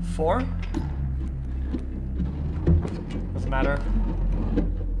 4. Doesn't matter.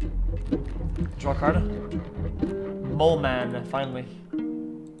 Draw a card. Mole Man, finally.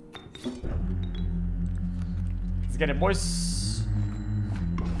 Let's get it, boys.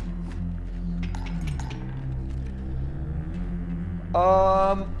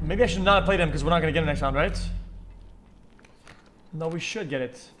 Maybe I should not have played him because we're not gonna get it next round, right? No, we should get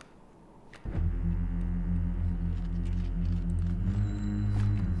it.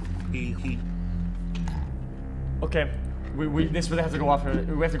 Okay, this really has to go off here.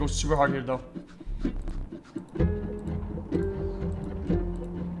 We have to go super hard here, though.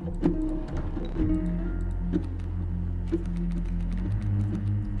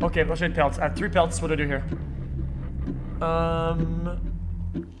 Okay, let's trade pelts. I have 3 pelts. What do I do here?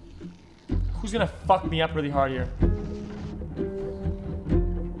 Who's gonna fuck me up really hard here?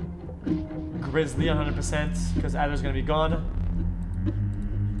 Grizzly 100%, because Adder's gonna be gone.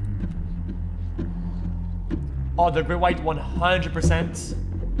 Oh, the Great White 100%.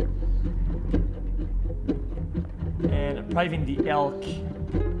 And probably even the Elk.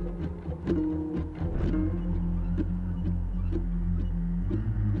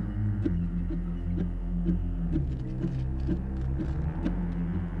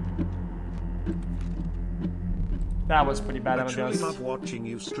 That was pretty bad, I I'm gonna be truly honest. love watching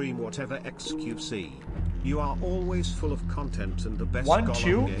you stream whatever XQC. You are always full of content and the best 1,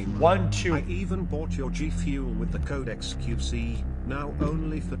 2, gamer. 1, 2. I even bought your G Fuel with the code XQC, now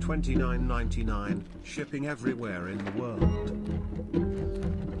only for $29.99, shipping everywhere in the world.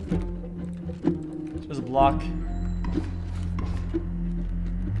 There's a block.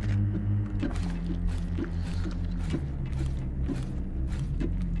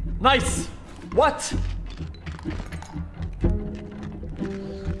 Nice! What?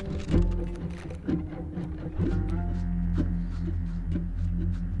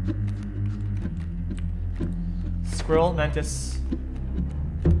 Squirrel, Mantis.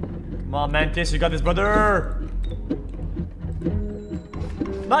 Come on, Mantis, you got this, brother!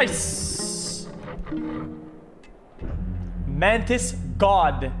 Nice! Mantis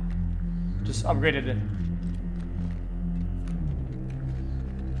God. Just upgraded it.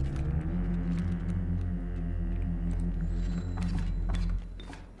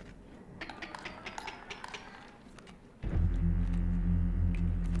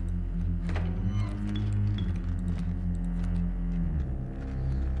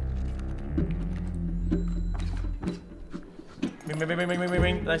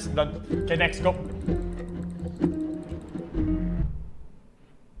 Bing. Nice, done. Okay, next, go.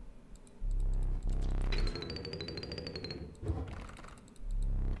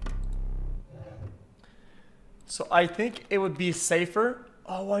 So I think it would be safer.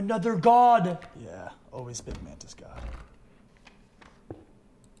 Oh, another god. Yeah, always been Mantis God.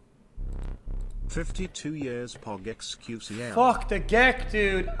 52 years Pog XQCL. Fuck the Gek,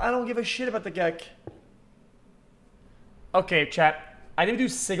 dude. I don't give a shit about the Gek. Okay, chat. I think we do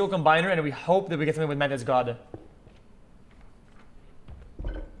Sigil Combiner and we hope that we get something with Mantis God.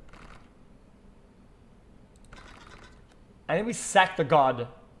 I think we sack the god.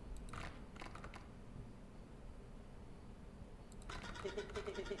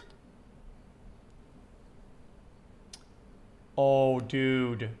 Oh,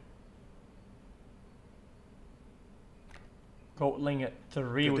 dude. Goatling at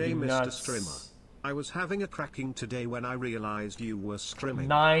 3 would be Mr. nuts. Streamer. I was having a cracking today when I realized you were streaming.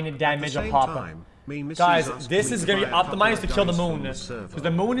 9 damage a pop. Guys, this is gonna be optimized to kill the moon. Because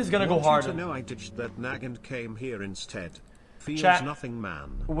the moon is gonna go hard. To know I ditched that nag and came here instead. Feels Chat, nothing,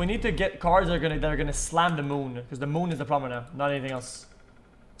 man. We need to get cards that are gonna slam the moon. Because the moon is the problem now, not anything else.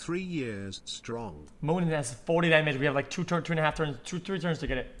 3 years strong. Moon has 40 damage. We have like 2.5 turns, 3 turns to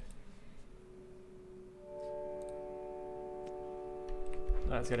get it.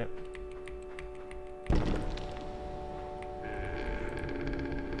 Let's get it.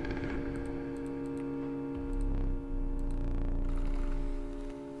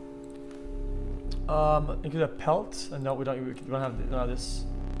 Include a pelt. No, we don't have this.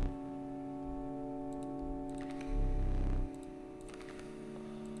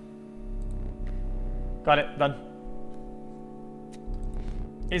 Got it. Done.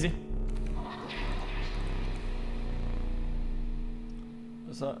 Easy.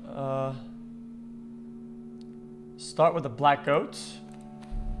 So, start with the black goat.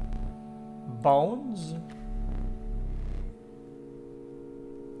 Bones.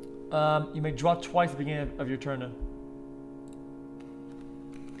 You may draw twice at the beginning of your turn.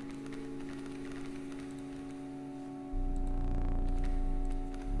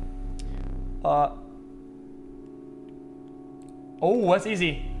 Oh, that's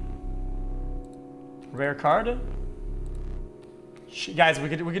easy. Rare card. Guys, we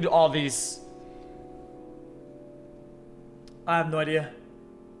could do all these. I have no idea.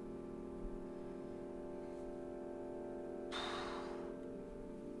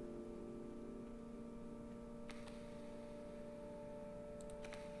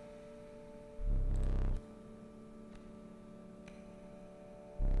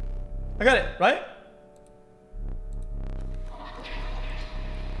 I got it, right?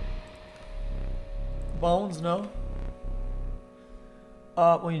 Bones, no.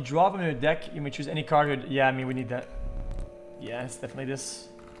 When you draw from your deck, you may choose any card. Yeah, I mean, we need that. Yeah, it's definitely this.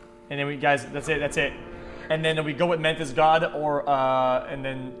 And then we, guys, that's it. And then we go with Mantis God or, and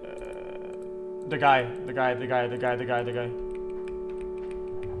then, the guy.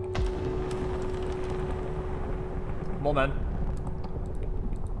 Come on, man.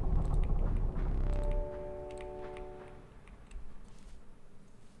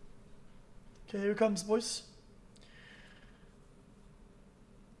 Okay, here it comes, boys.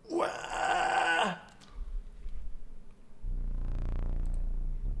 Wah!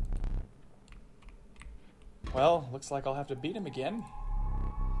 Well, looks like I'll have to beat him again.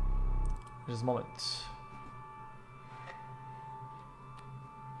 Just a moment.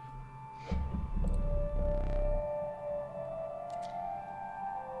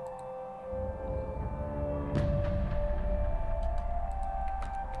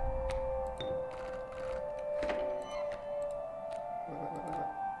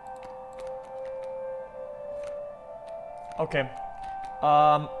 Okay.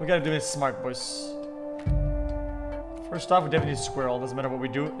 We gotta do this smart, boys. First off, we definitely need squirrel. Doesn't matter what we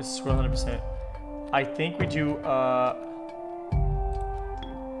do, it's squirrel 100%. I think we do,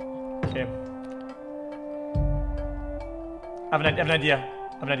 okay. I have an idea.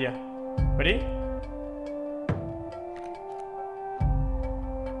 Ready?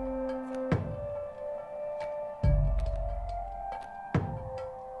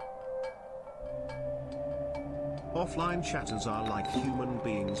 Offline chatters are like human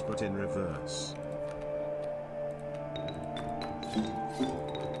beings but in reverse.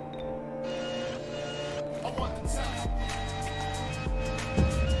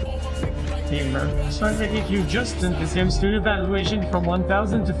 Gamer, sorry to give you Justin this game's studio valuation from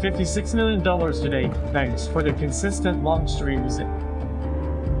 $1,000 to $56 million today. Thanks for the consistent long streams. Men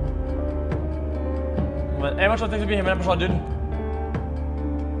en person tänkte bli hemma, en person död.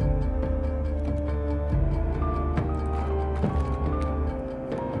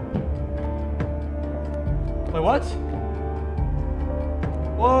 What?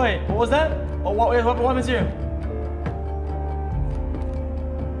 Wait, what was that? Oh, what happens here?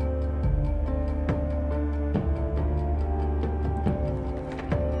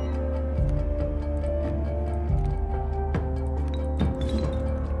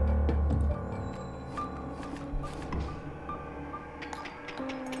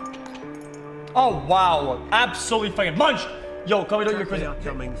 Oh wow, absolutely fucking munch! Yo, come on, you're crazy. They are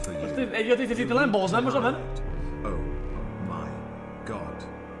coming for you. You think the lamp balls, man? What's up, man? Oh my god.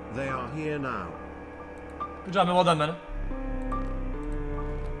 They are here now. Good job, man. Well done, man.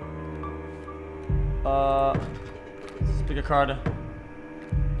 Let's pick a card.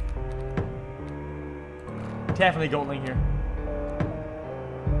 Definitely Goatling here.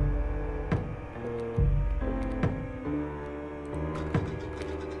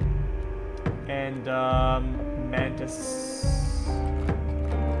 And Mantis.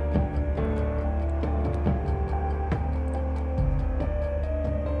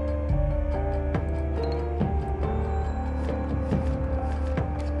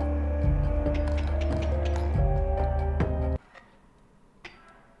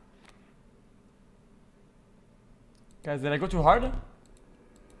 Guys, did I go too hard?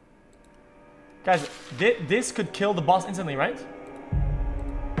 Guys, this could kill the boss instantly, right?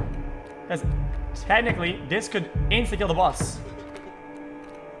 Guys, technically, this could instantly kill the boss.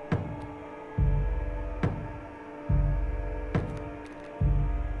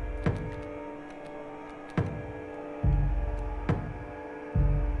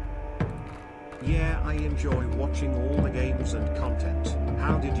 Yeah, I enjoy watching all the games and content.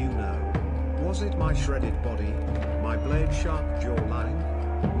 How did you know? Was it my shredded body? My blade sharp jawline?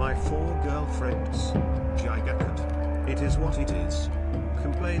 My 4 girlfriends? Gigacut? It is what it is.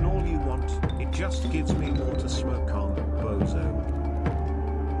 Complain all you want, it just gives me more to smoke on, bozo.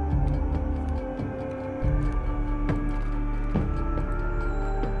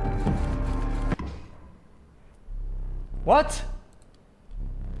 What?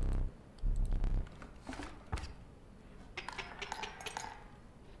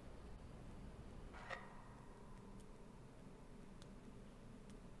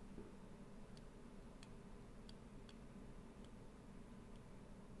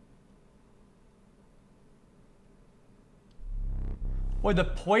 Wait, the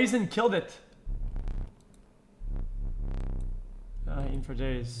poison killed it. In for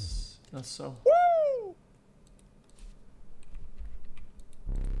days. Not so. Woo!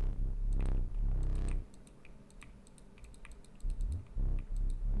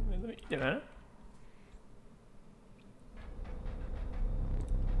 Let me eat it, man.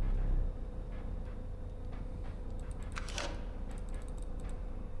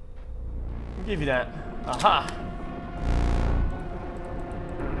 I'll give you that. Aha!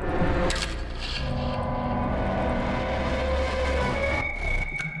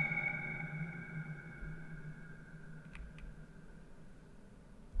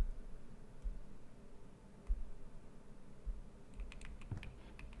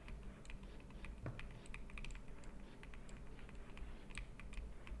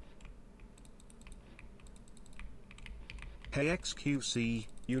 Hey XQC,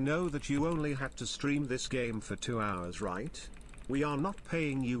 you know that you only had to stream this game for 2 hours, right? We are not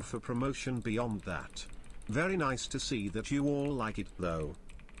paying you for promotion beyond that. Very nice to see that you all like it though.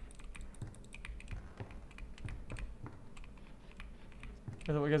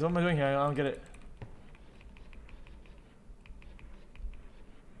 Guys, what am I doing here? I don't get it.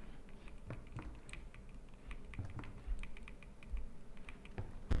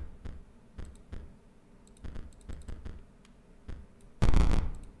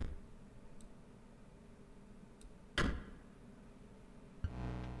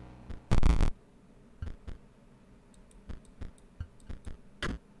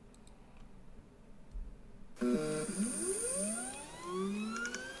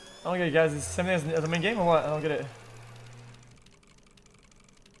 I don't get it, guys. Is it 7 as the main game or what? I don't get it.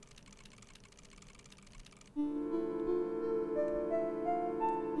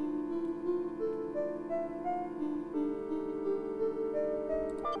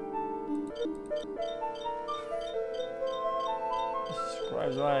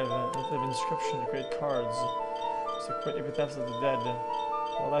 Scribes arrive. Method of inscription to create cards. To quit epitaphs of the dead.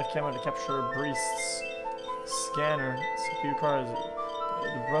 Wildlife camera to capture priests. Scanner. CPU cards.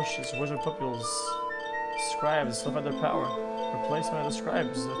 The brushes, wizard pupils, scribes, stuff at their power. Replacement of the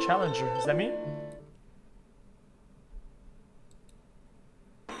scribes, a challenger. Is that me?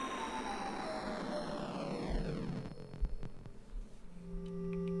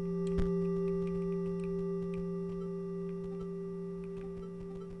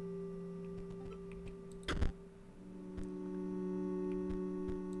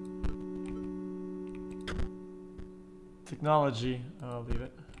 Technology. I'll leave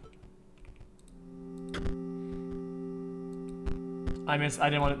it. I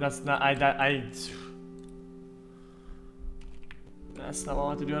didn't want it. That's not. That's not what I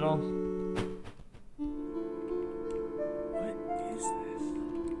want to do at all. What is this?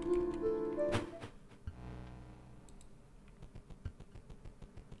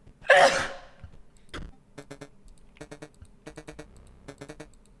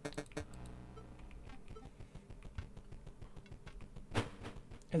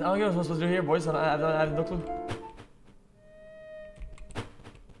 I don't know what I'm supposed to do here, boys. I have no clue.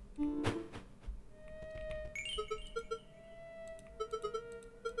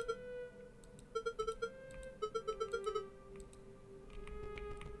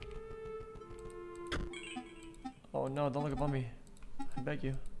 Oh no, don't look above me. I beg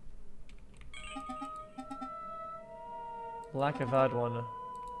you. Lack of had one.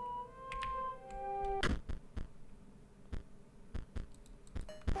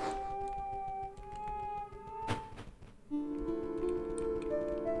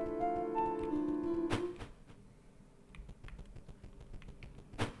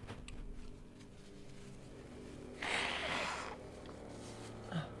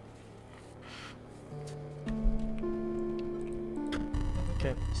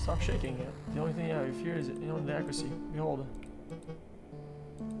 Okay, stop shaking it. The only thing I fear is the accuracy. Behold.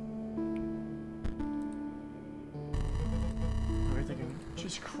 What are you thinking?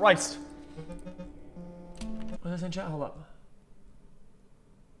 Jesus Christ! What is this in chat? Hold up.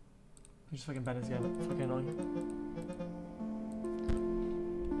 I'm just fucking bad at this game. Fucking annoying.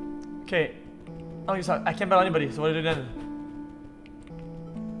 Okay. I can't bet on anybody, so what do I do then?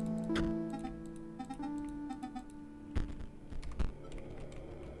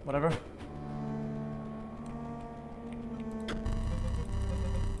 Whatever.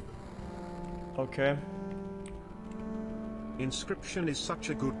 Okay. Inscryption is such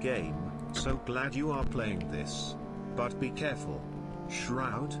a good game, so glad you are playing this. But be careful.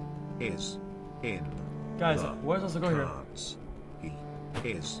 Shroud is in Guys, the where's supposed to go cards. He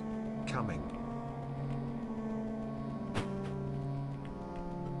is coming.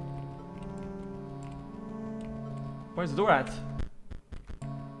 Where's the door at?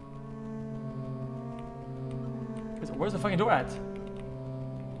 Where's the fucking door at?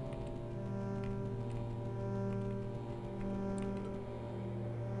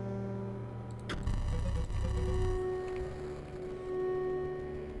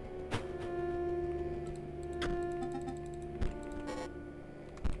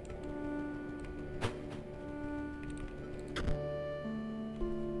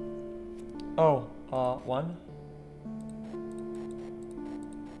 Oh, one.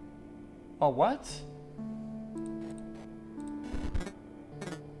 Oh, what?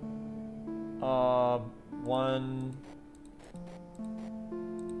 One.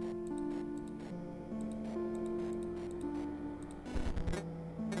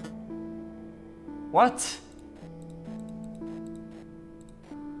 What?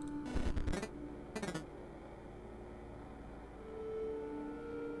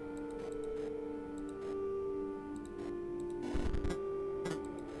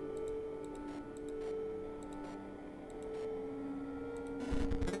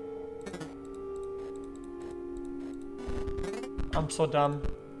 I'm so dumb.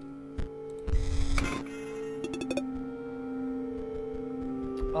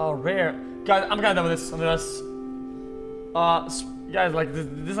 Oh, rare. Guys, I'm kinda done with this. Guys, like,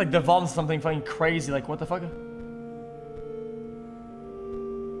 this like devolves something fucking crazy. Like, what the fuck?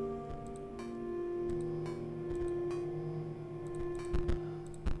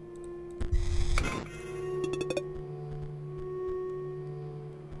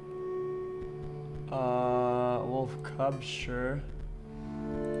 Wolf cub, sure.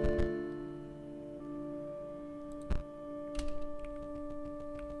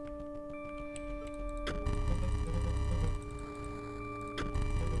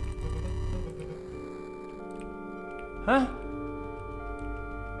 Huh?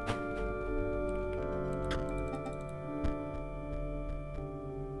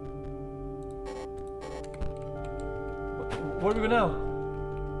 Where do we go now?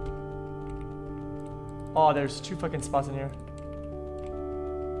 Oh, there's two fucking spots in here.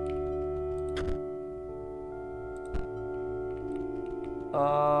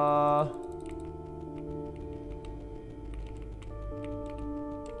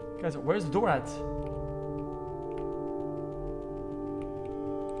 Guys, where's the door at?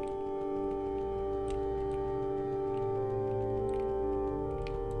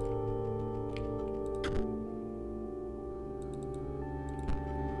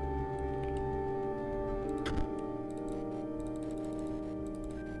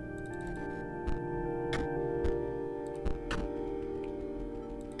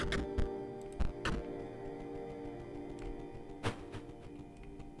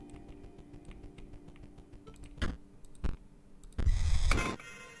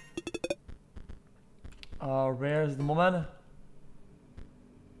 Where's the moment?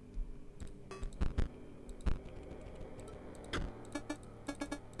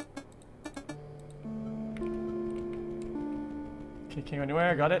 Okay, can't go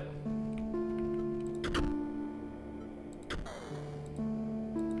anywhere, got it.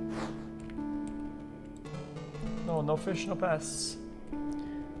 No, no fish, no pests.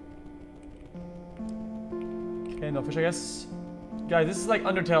 Okay, no fish, I guess. Guys, this is like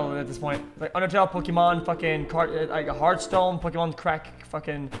Undertale at this point. Like Undertale, Pokemon, fucking card, like Hearthstone, Pokemon crack,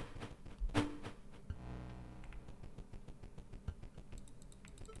 fucking.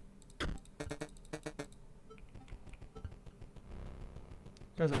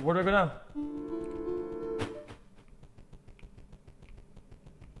 Guys, where do I go now?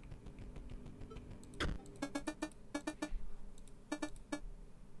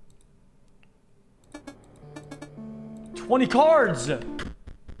 $20 cards!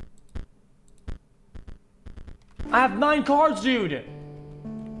 I have 9 cards, dude!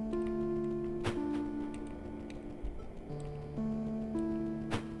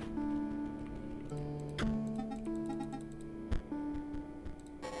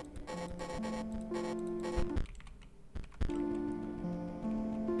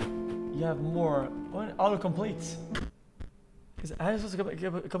 You have more. What? Auto completes. Is I supposed to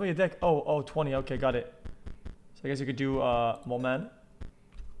complete a deck? Oh, 20. Okay, got it. So I guess you could do Moment,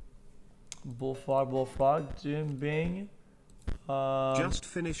 Bullfrog, Jim Bing. Just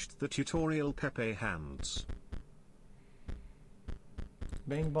finished the tutorial Pepe hands.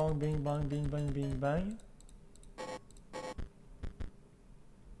 Bing bong, bing bong, bing bang, bing bang.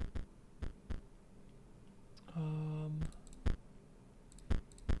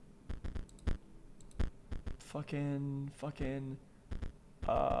 Fucking.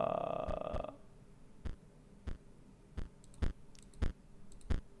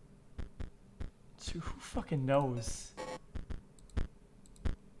 Who fucking knows?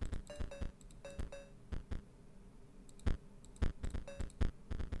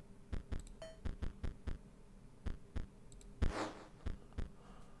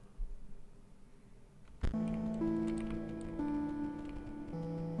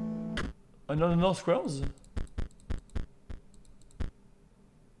 Another no squirrels?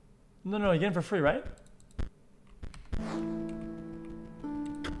 No, you get it for free, right?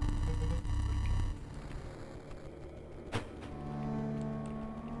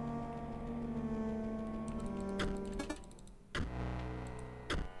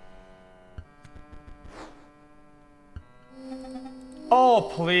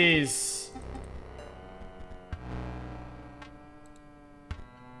 Oh, please.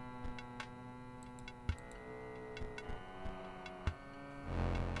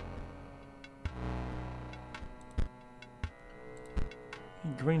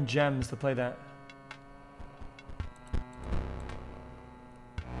 Green gems to play that.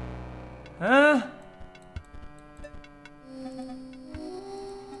 Huh?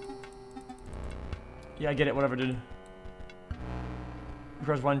 Yeah, I get it, whatever, dude.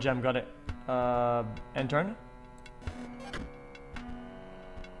 Requires 1 gem, got it. End turn.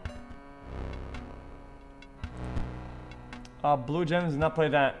 Blue gems, not play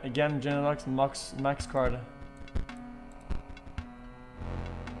that. Again, Genelux max card.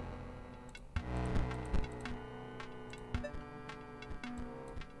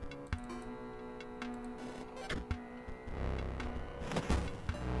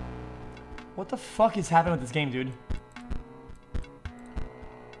 What the fuck is happening with this game, dude?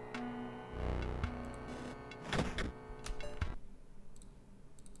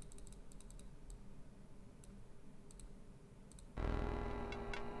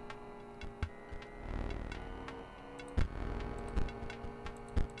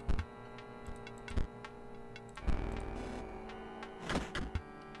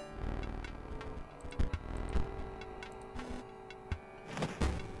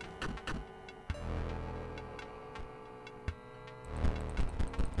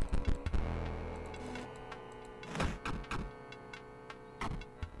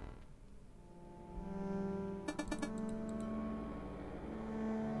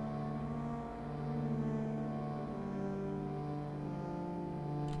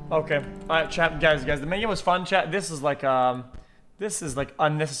 Okay, alright, chat, guys, the main game was fun, chat. This is like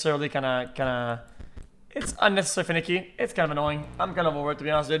unnecessarily kind of, it's unnecessarily finicky. It's kind of annoying. I'm kind of over it, to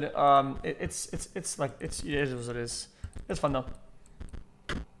be honest, dude. It is what it is. It's fun though.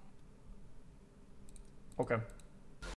 Okay.